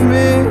leave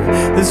me.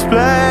 This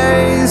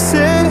place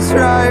is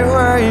right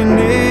where you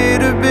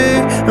need to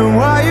be. And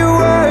why your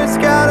words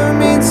gotta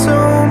mean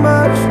so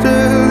much to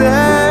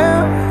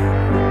them,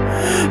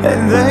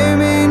 and they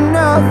mean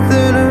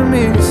nothing to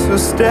me. So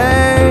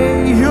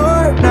stay,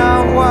 you're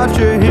not what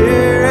you're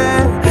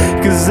hearing,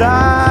 'cause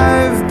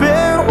I've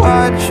been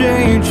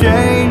watching you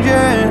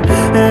changing.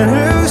 And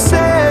who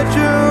said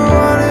you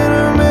wanted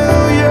a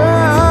million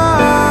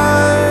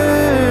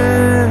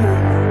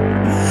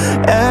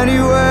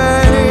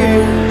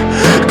anyway?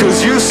 'Cause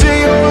you see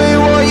only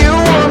what you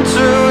want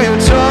to, your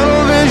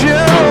tunnel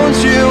vision owns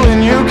you.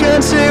 And you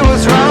can't see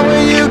what's wrong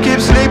when you keep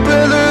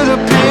sleeping through the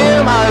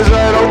PM. Eyes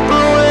wide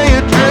open when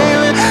you're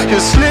dreaming,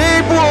 you're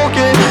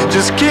sleepwalking.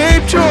 Just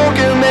keep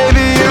talking,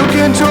 maybe you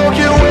can talk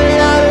your way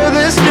out of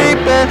this deep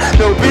end.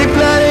 Don't be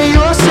planning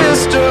your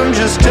system,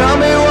 just tell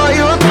me what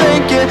you're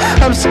thinking.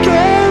 I'm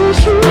scared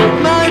you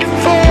might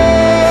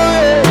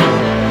fall,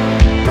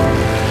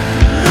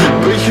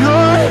 but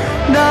you're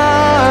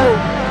not.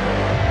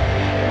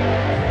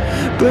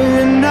 But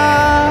you're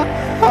not.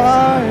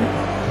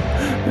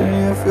 And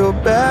you feel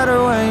better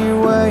when you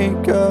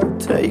wake up,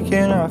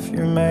 taking off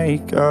your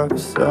makeup.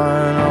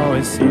 Sun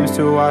always seems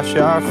to wash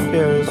our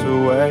fears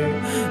away,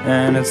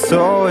 and it's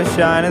always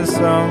shining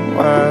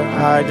somewhere.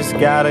 I just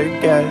gotta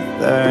get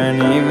there. And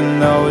even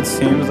though it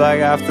seems like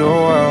half the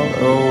world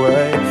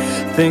away,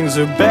 things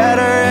are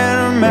better in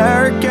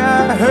America.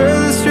 I heard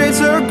the streets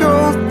are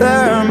gold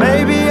there.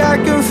 Maybe I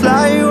can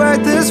fly you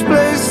at this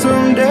place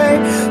someday.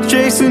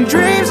 Chasing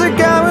dreams like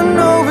I'm a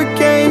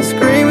Novocaine,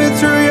 screaming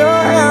through your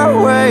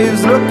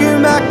airwaves. Looking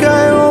back,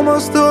 I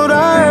almost thought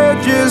I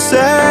heard you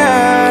say,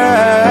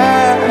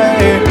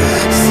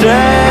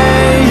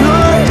 stay,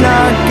 you're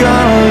not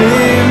gonna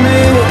leave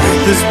me.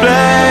 This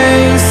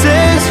place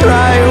is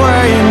right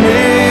where you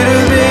need to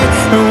be.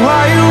 And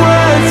why your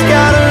words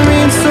gotta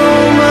mean so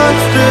much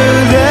to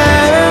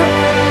them,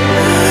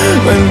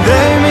 when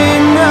they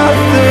mean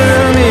nothing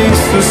to me.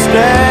 So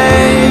stay,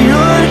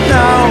 you're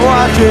not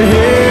what you're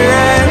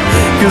hearing,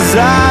 'cause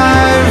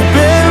I've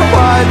been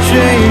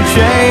watching you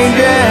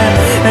changing.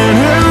 And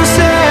who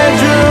said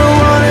you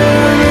wanted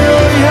a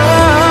million?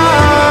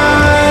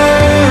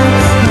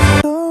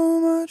 So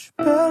much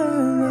better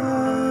than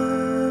that.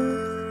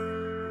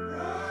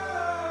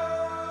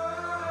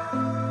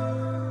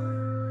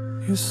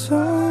 You're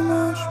so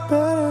much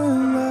better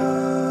than that.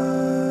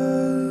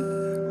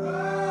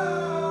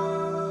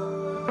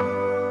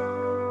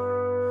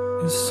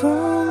 You're so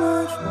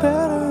much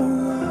better than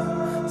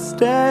that.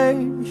 Stay,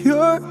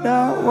 you're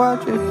not what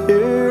you're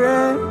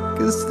hearing,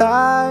 'cause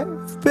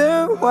I've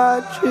been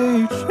watching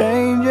you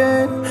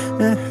changing.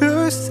 And who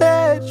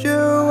said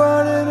you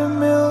wanted a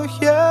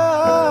million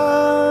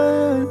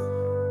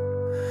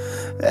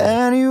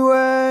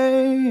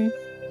anyway?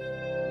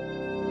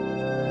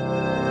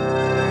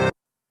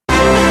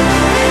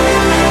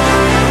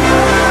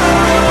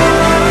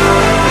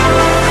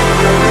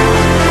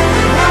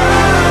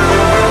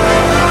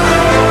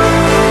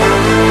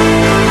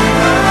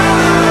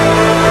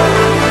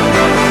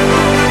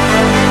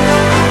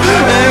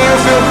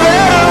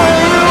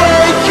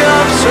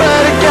 Swear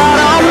to God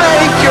I'll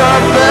make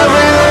up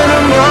everything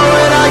and more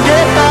when I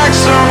get back.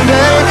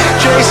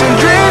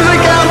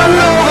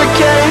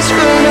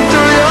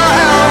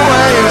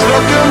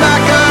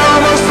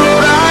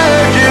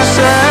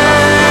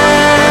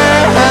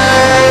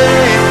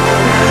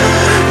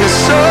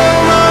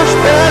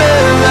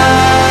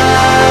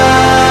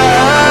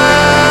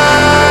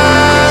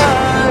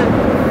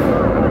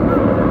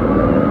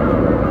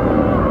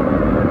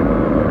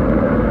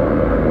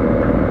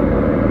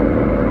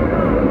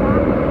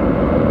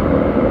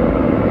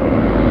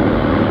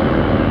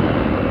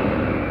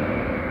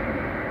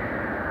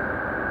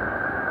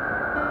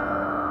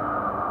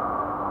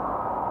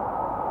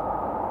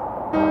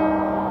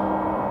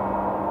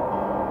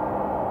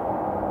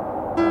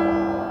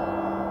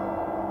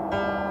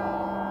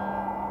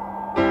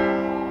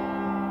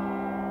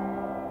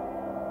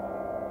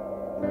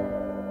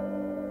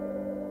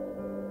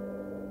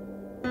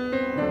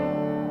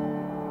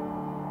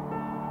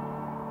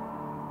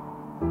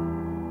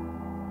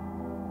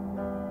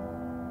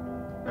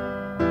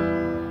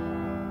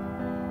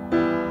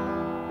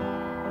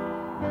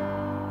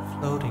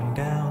 floating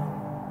down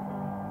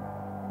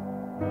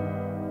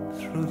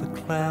through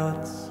the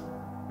clouds.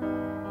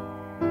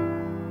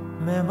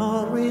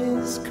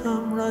 Memories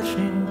come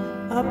rushing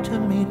up to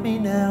meet me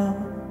now,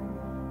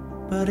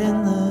 but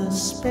in the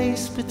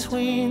space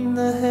between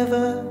the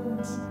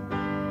heavens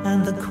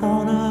and the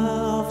corner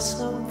of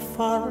some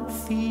foreign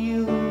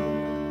field,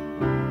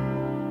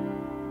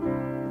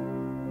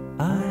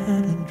 I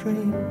had a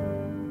dream.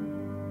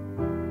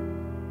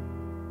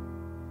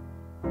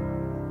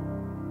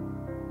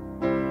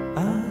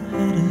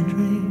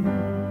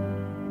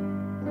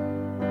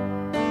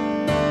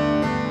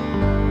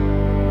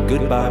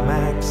 Goodbye,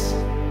 Max.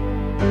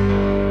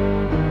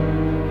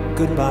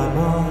 Goodbye,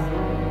 Ma.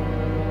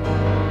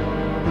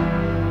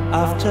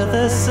 After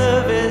the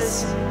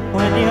service,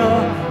 when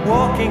you're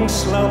walking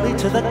slowly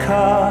to the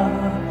car,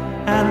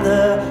 and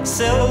the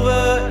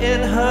silver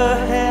in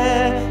her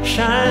hair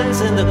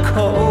shines in the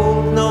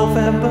cold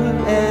November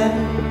air,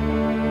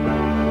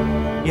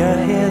 you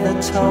hear the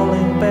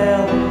tolling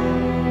bell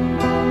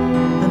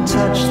and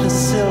touch the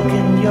silk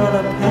in your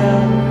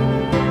lapel.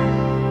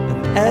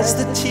 As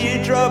the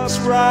teardrops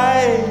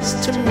rise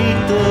to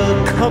meet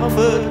the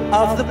comfort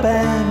of the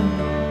band,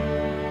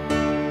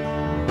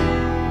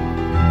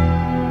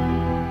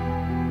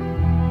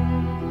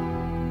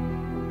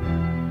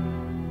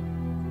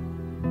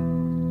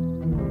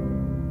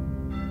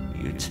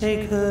 you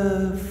take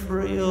her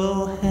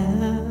frail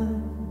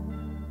hand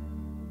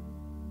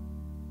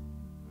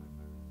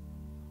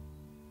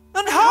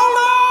and hold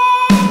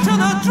on to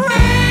the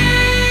dream.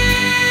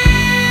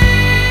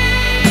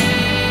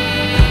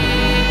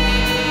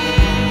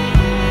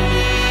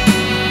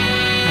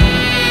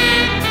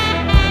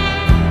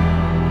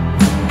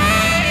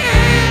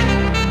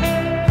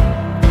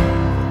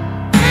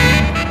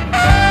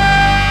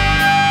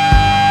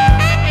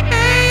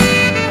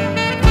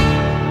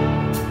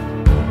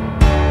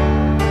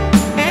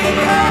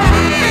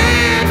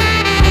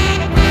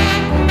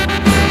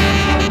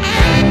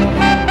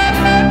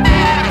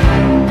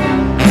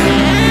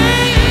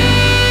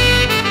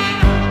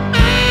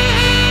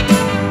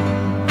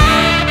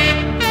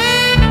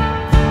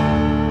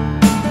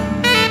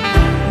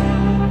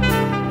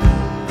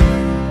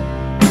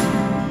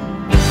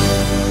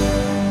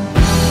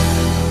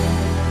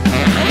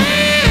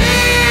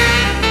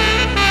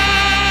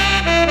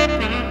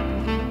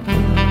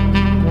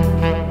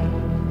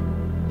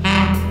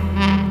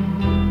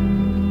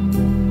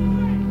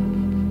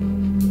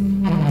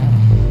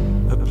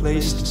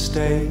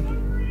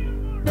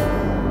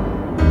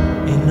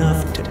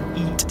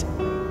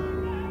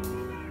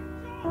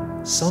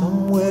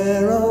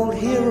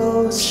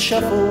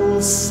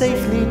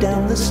 Safely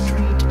down the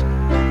street,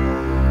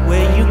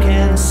 where you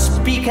can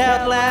speak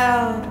out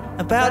loud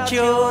about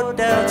your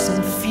doubts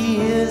and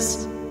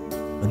fears.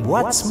 And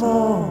what's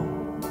more,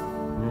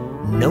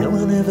 no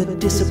one ever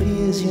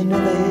disappears. You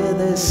never hear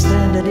the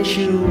standard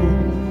issue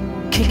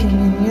kicking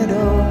in your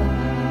door.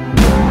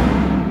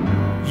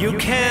 You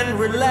can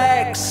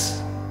relax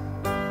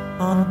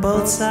on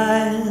both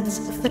sides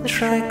of the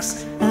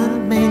tracks,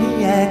 and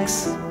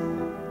maniacs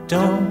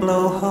don't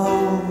blow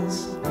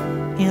holes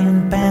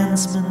in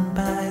bandsmen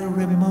by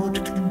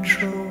remote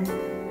control,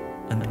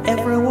 and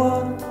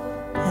everyone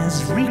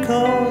has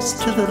recourse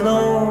to the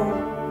law,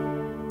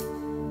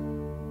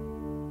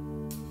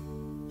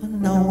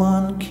 and no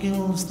one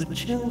kills the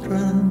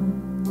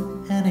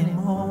children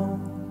anymore.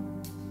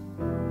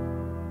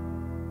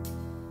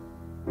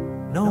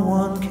 No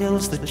one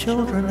kills the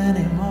children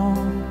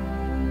anymore.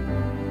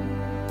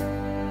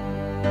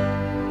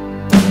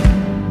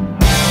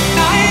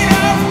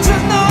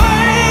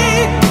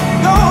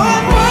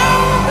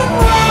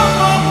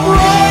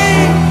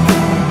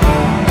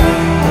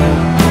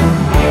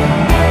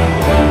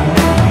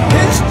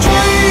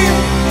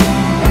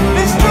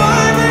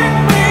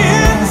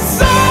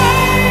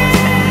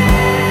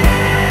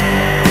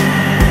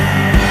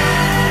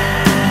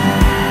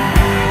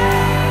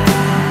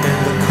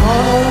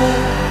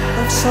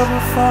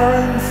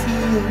 Foreign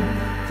field,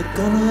 the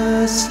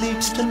gunner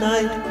sleeps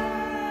tonight.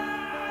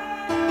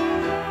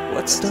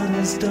 What's done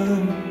is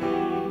done.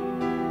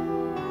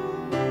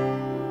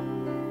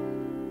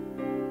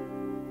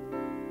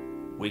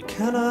 We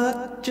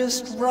cannot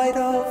just write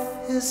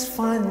off his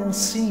final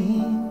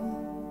scene.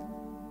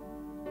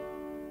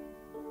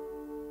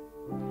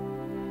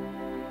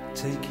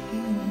 Take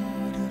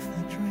heed of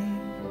the dream.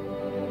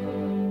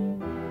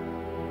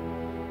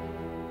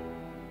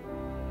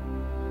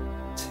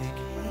 Take heed.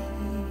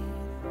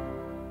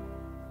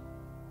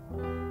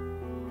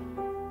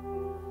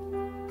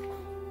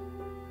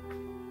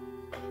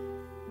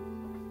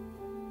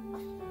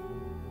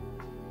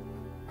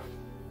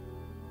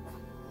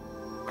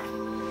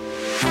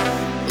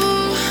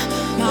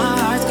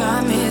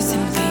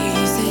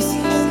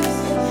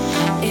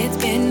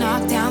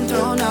 Down,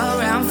 thrown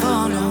around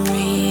for no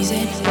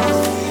reason.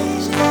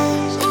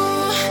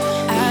 Ooh,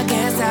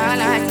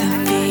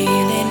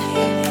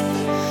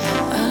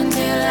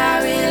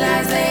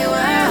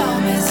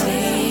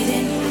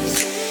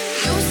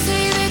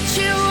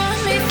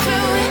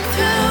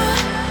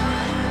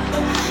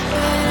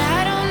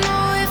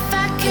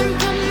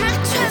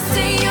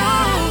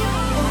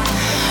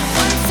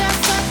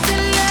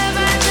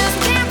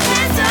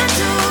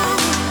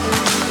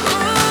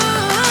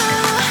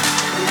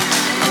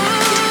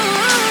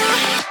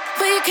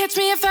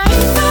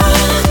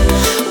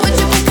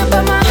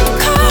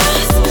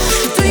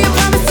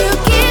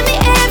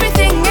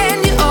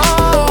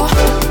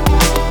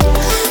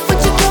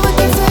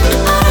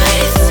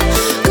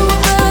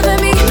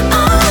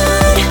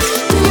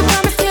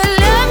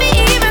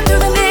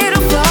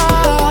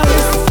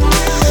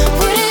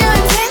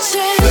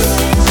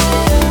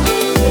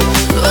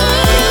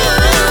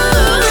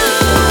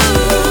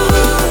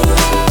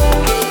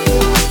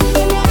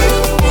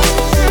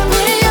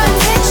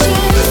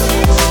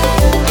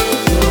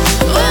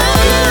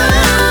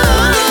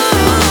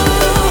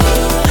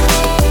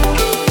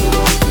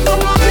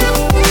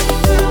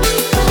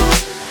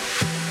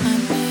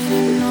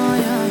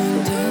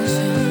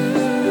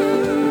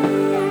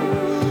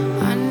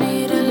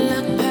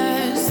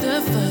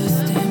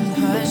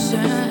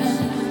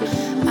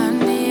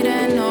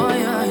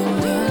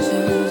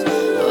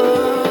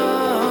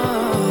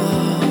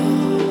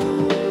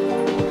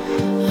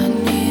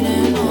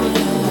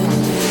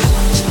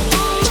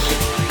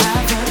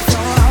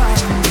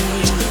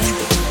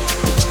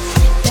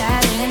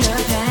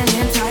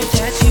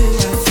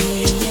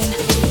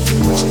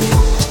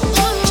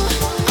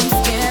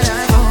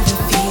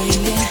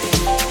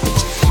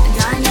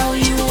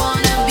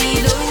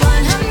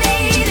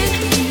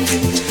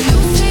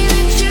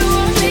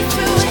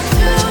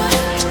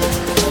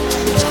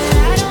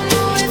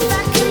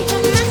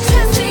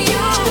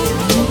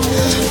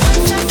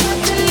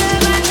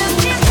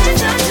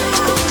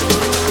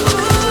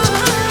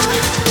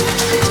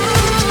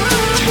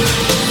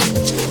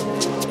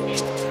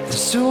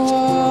 As I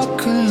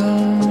walk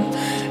alone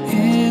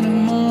in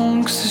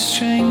amongst the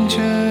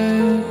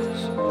strangers,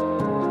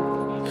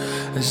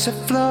 as I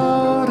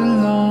float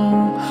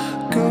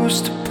along,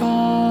 ghost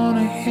upon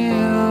a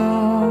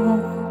hill.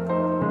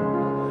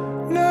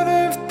 None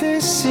of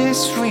this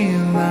is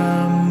real,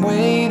 I'm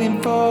waiting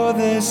for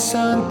the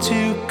sun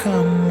to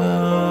come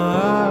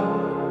up.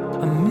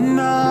 I'm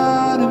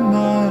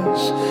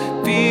anonymous,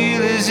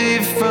 feel as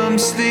if I'm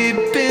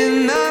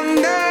sleeping under.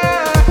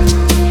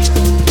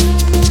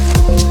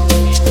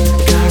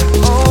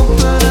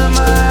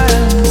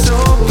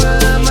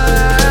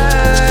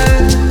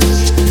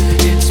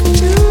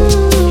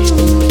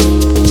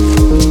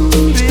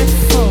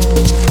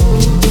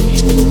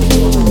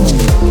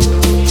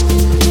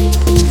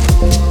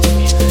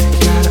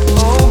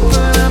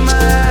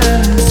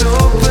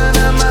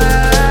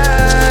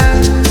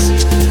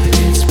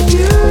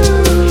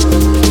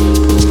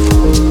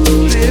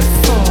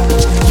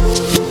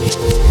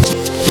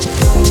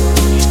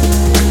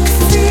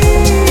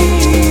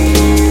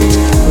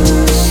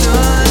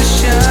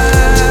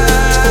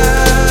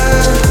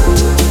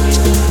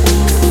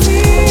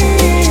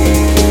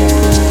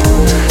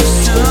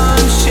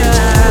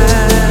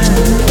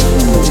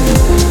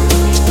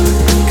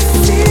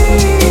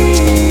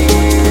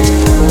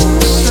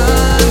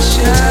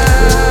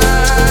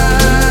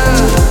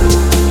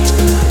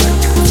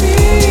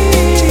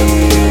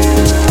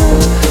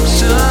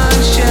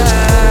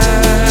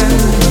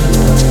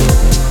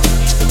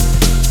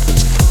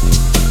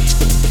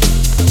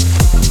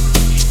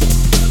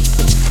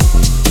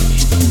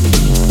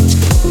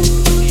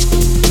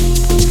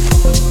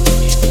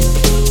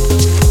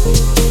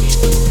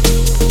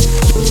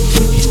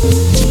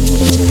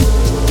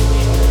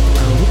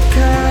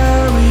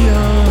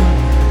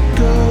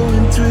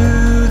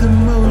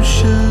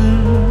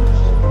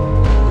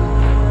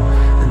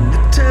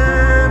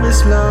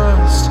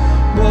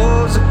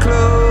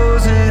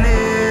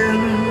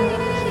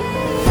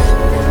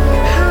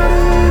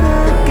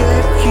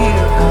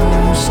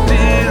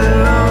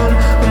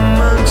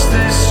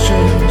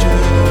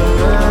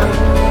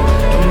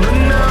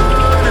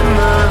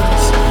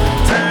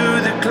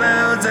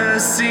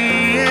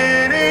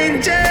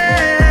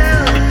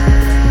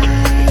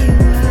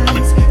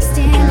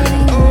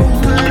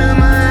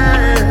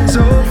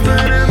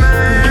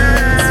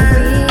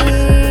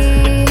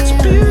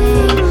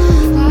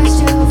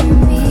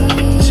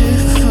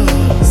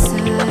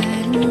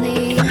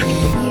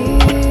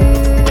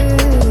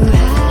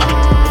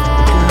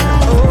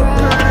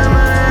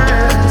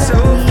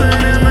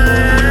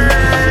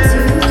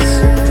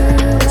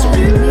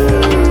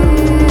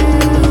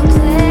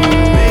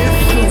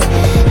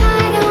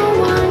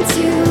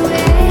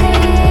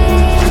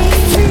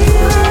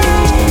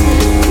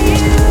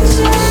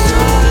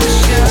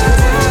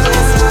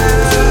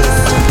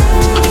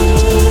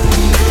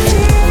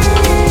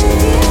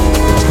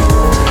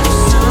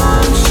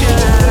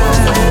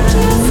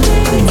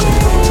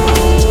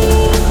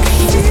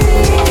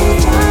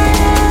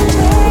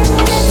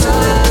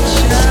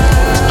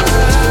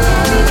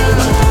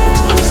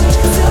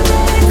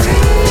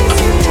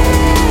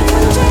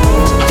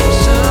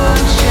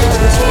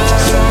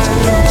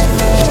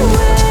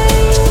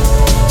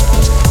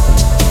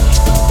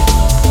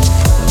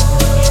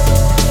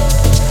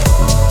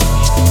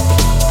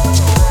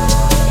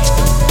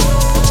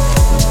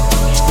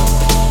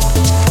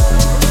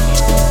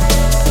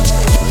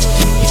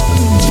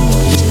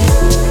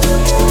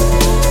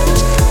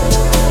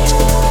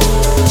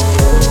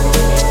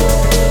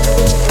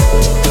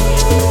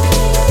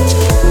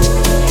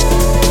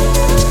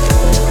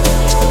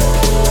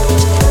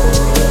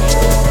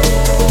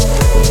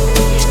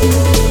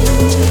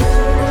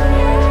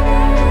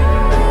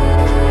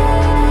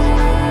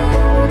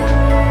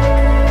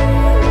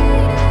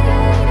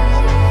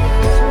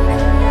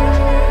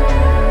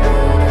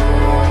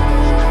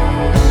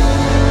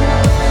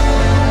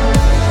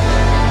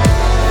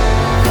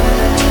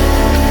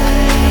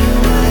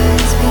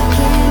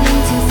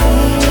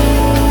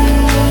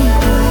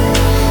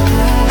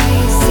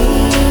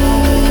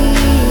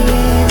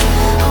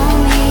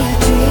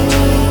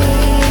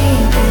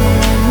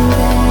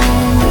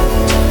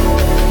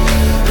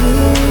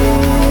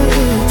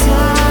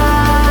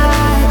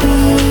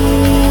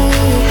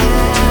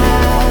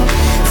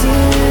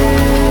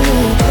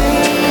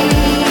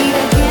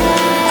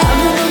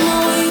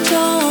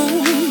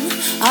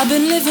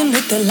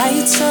 the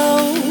lights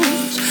out.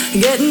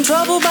 Get in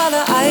trouble by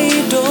the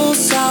idle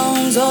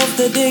sounds of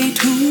the day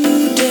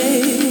to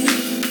day.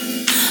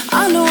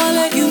 I know I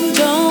let you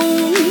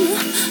down.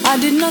 I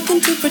did nothing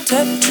to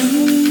protect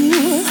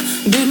you.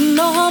 Didn't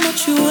know how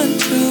much you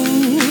went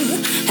through.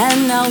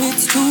 And now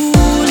it's too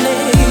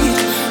late.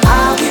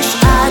 I wish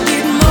I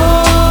did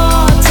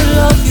more to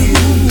love you.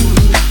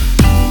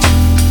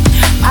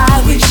 I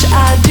wish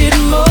I did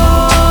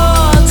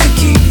more to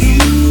keep you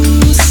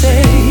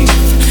safe.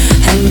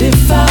 And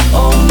if I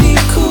only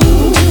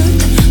could,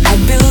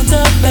 I'd build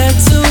a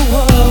better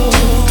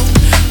world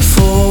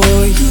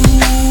for you.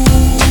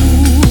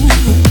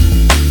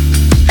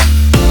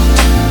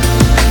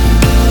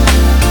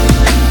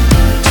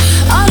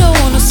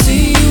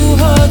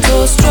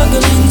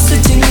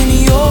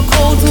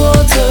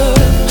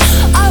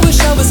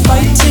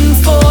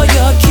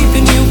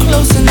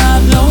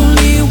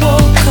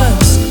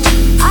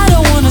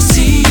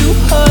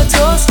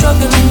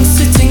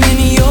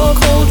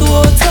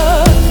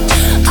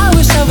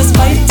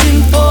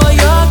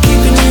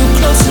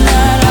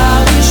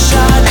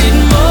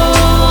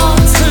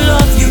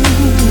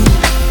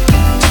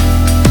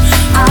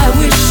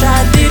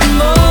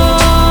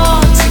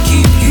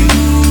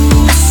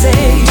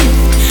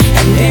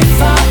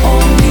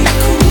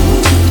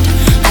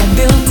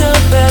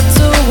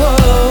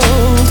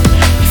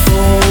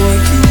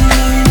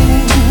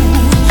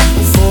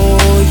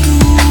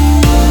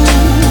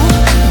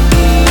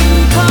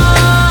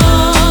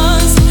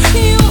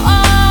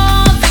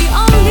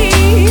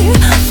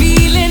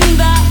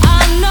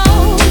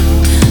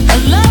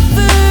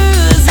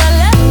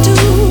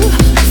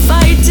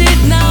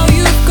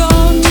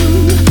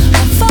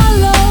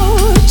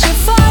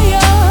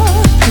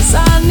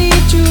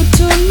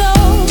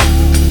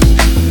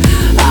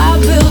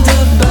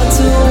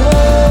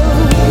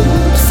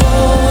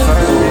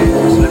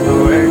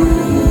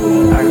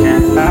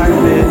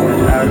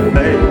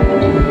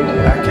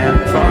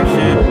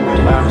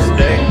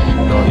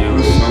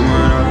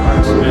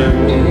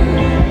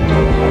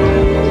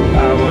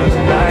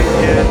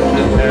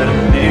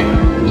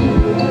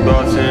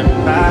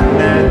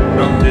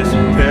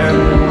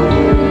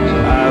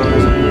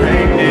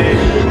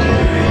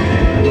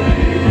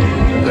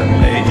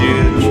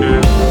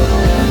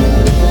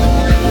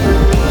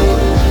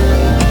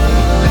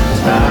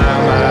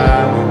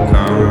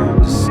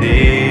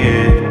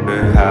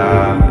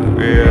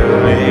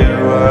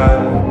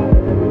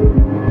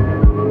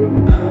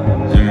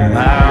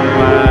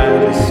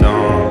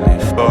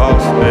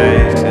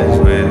 faces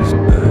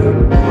whisper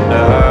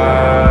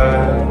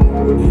love.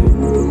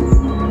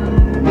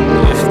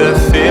 If the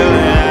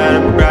feeling had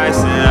a price,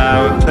 then I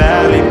would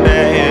gladly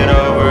pay it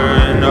over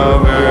and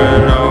over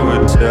and over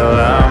till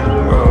I'm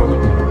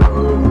broke.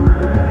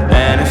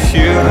 And if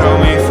you hold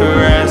me for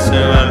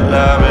ransom, I'd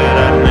love it,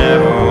 I'd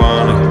never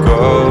wanna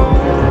go.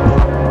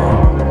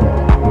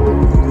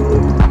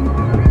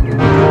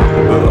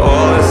 But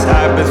all this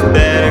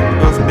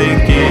hypothetical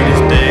thinking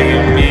is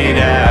digging me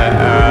down.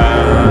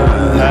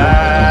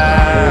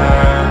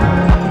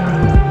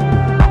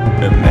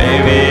 And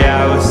maybe I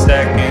was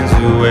seconds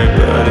away,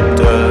 but it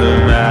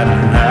doesn't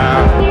matter now.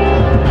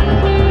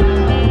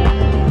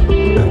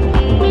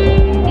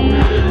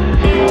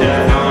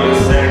 Death only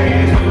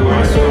seconds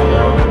away, so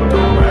long it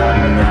don't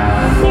matter now.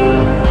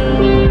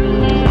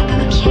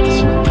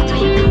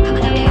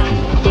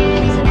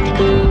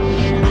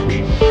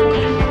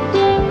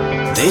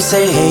 They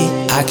say, hey,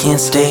 I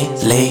can't stay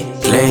late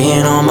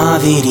playing on my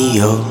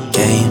video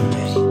games.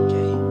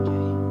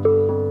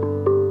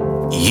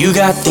 You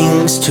got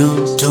things to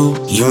do.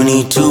 You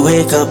need to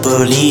wake up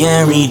early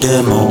and read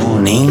the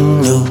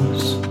morning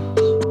news.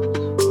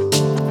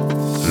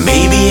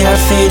 Maybe I'd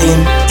fit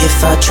in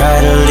if I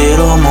tried a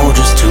little more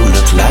just to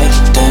look like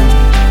them.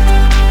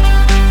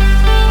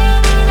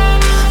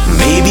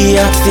 Maybe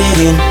I'd fit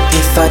in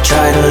if I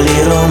tried a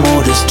little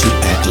more just to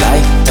act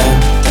like them.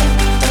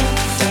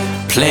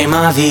 Play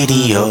my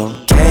video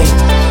game.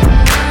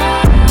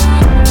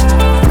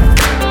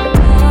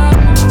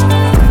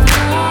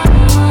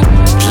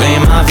 Play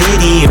my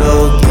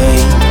video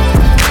game.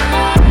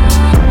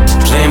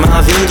 Play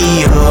my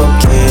video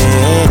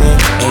game.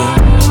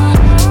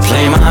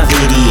 Play my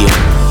video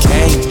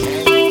game.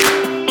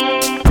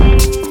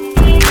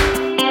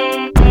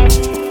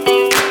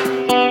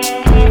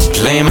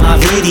 Play my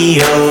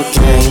video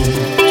game.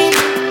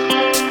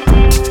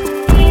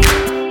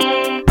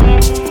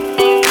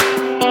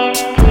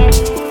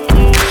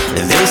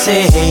 They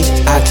say, hey,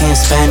 I can't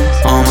spend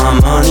all my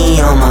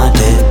money on my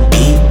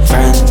deadbeat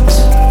friends.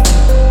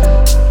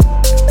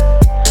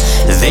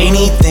 They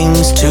need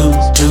things to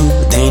do.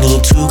 They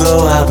need to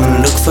go out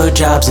and look for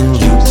jobs, and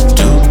you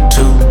do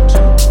too.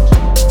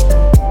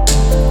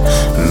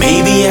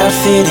 Maybe I'd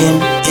fit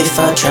in if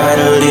I tried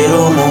a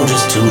little more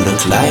just to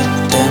look like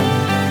them.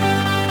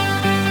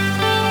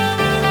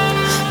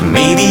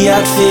 Maybe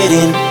I'd fit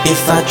in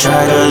if I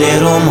tried a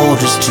little more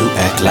just to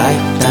act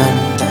like them.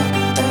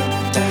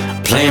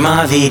 Play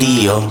my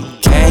video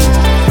game.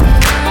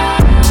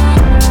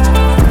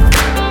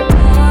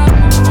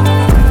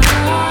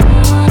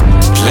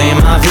 Play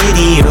my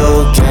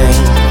video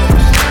game.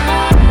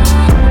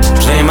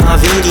 Play my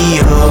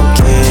video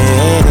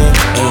game.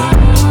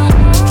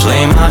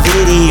 Play my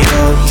video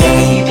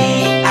game.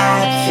 Maybe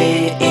I'd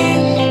fit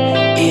in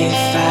if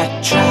I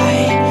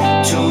tried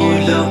to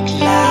look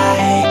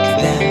like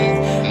them.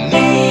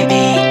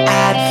 Maybe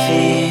I'd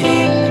fit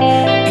in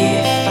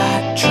if I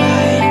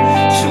tried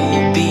to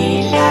be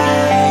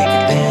like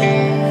them.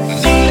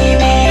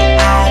 Maybe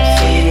I'd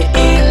fit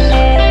in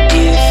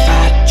if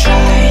I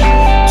tried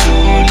to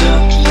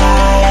look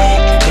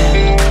like them.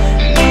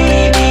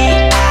 Maybe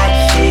I'd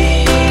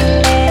fit in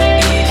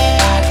if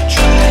I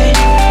tried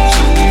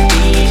to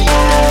be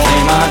like. Play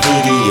my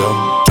video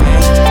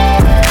game.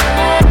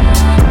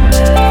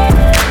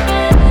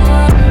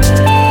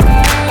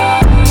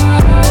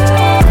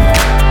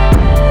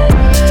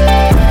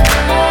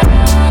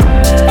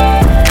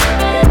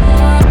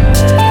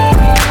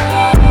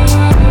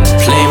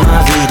 Play my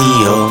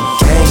video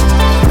game.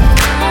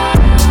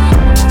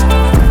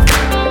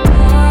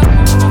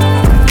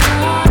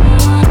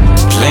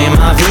 Play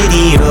my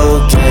video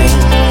game.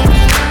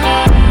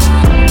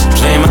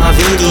 Play my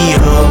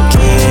video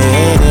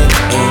game.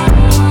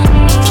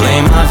 Play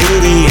my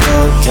video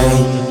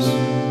games.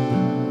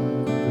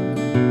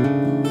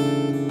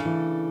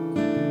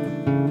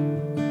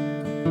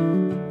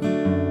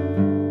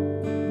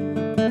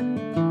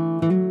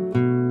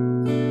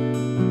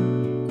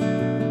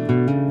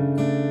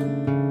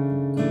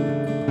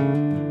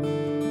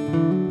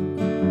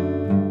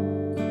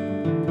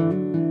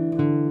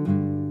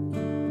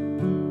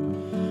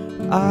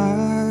 I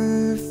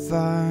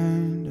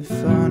find it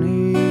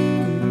funny,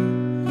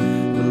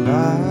 the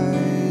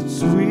lights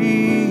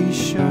we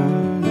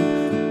shine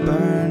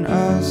burn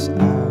us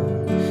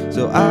out,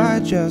 so I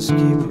just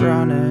keep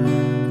running.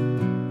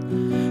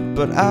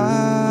 But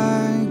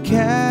I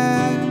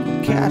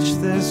can't catch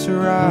this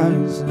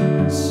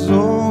horizon, it's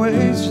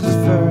always just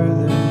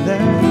further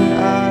than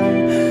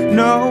I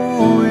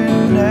know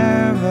it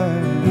never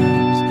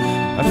ends.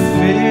 I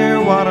fear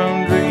what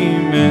I'm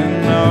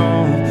dreaming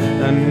of.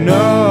 I know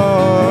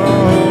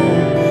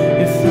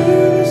it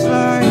feels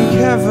like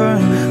heaven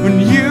when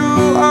you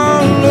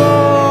are lost,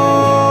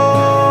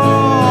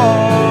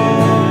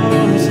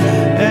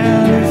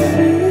 and it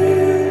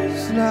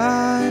feels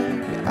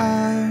like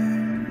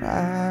I'm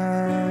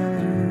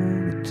out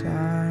of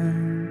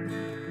time,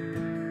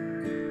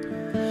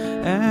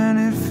 and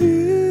it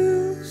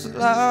feels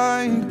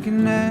like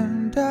an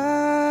end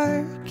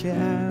I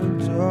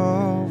can't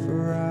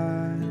override.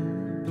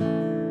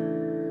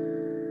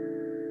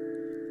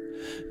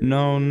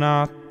 No,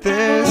 not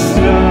this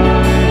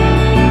time.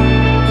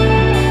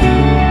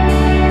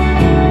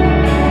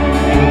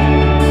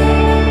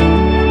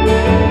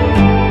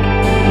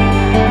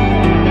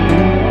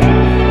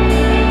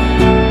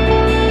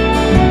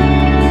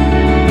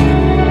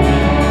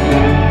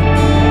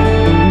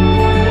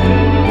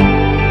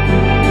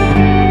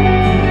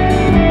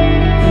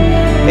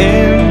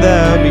 In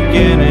the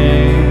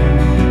beginning,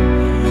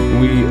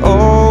 we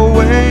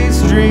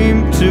always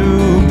dreamed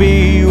to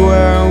be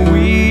where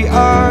we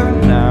are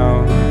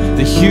now,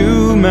 the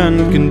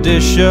human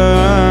condition.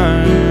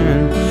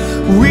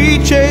 We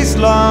chase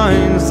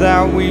lines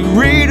that we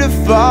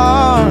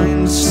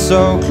redefine,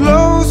 so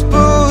close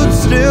but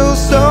still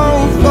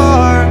so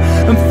far.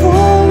 I'm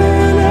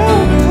falling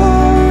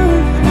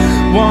apart,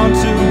 want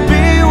to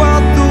be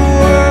what the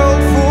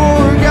world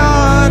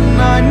forgot,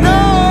 and I know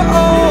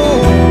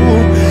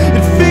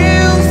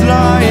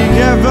like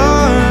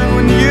heaven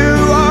when you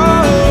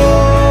are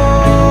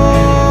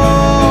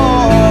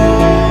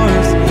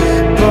lost,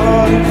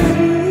 but it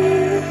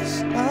feels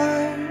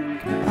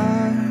like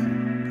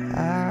I'm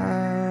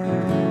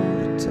out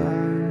of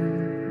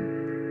time,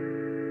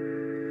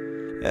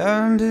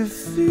 and it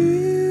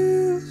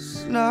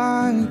feels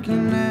like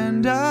an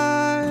end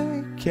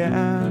I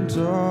can't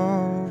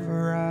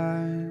override,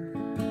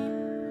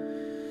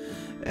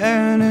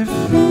 and it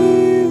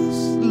feels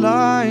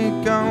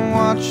like I'm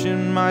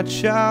watching my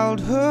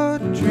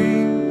childhood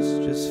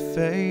dreams just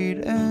fade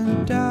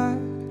and die.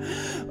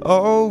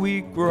 Oh,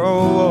 we grow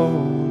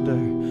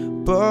older,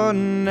 but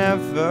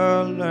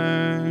never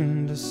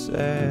learn to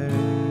say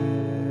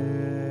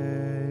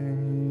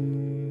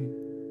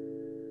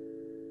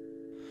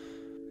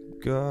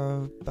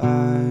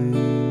goodbye.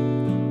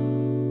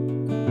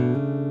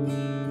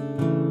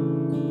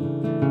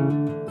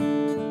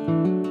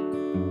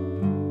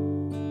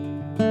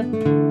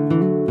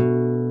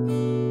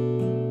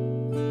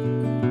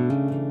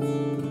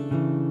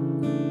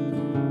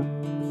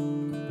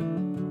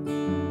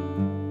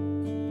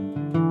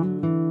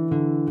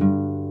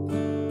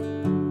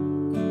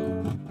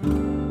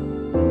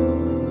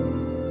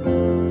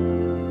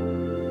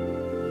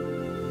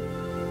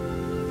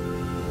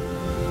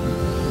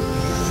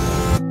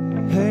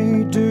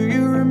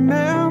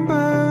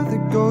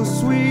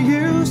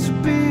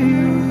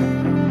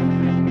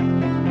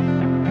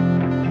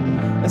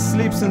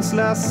 Since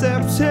last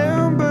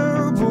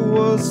September, but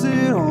was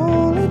it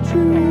all a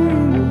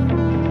dream?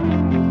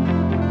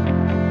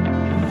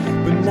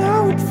 But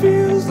now it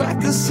feels like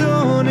the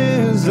sun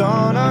is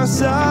on our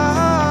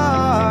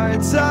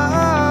side.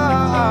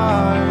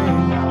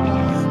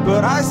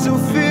 But I still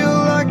feel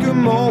like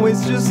I'm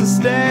always just a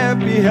step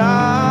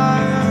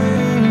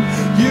behind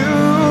you.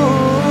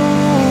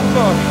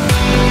 But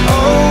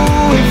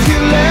oh, if you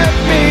let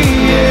me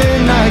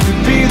in, I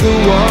could be the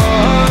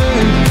one.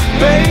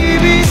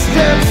 Baby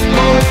steps,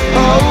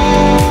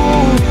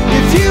 oh,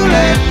 if you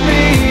let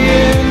me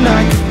in,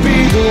 I could be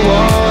the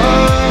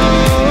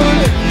one.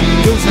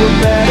 'Cause we're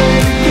better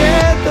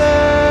together,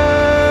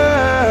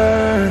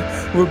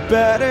 we're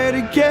better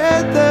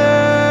together,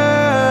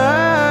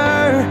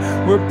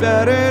 we're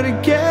better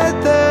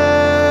together,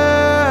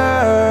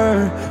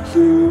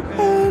 you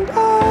and I.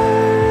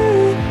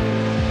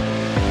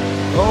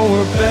 Oh,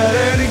 we're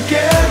better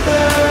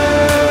together,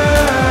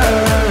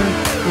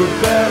 we're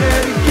better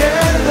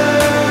together.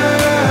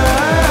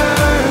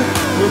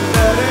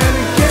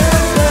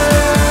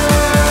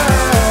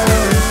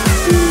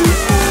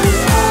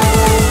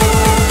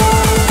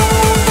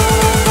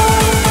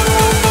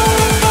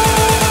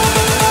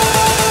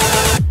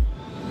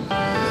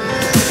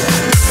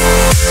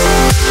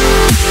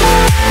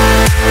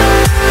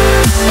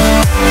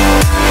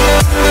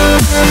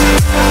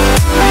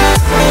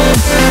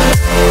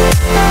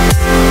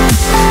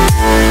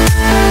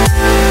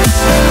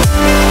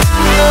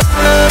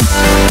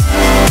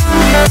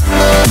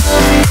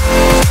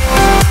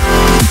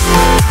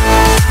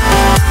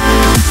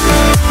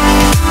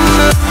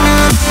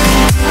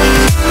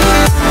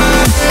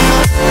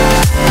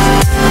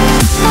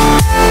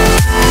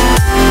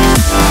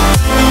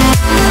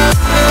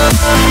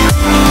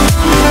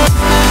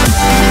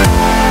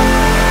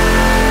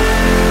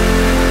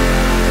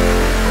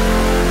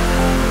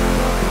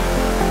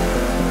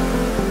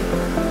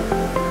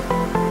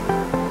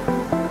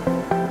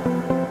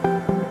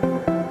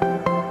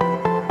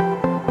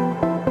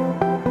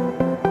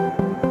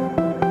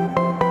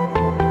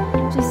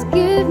 Just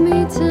give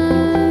me time.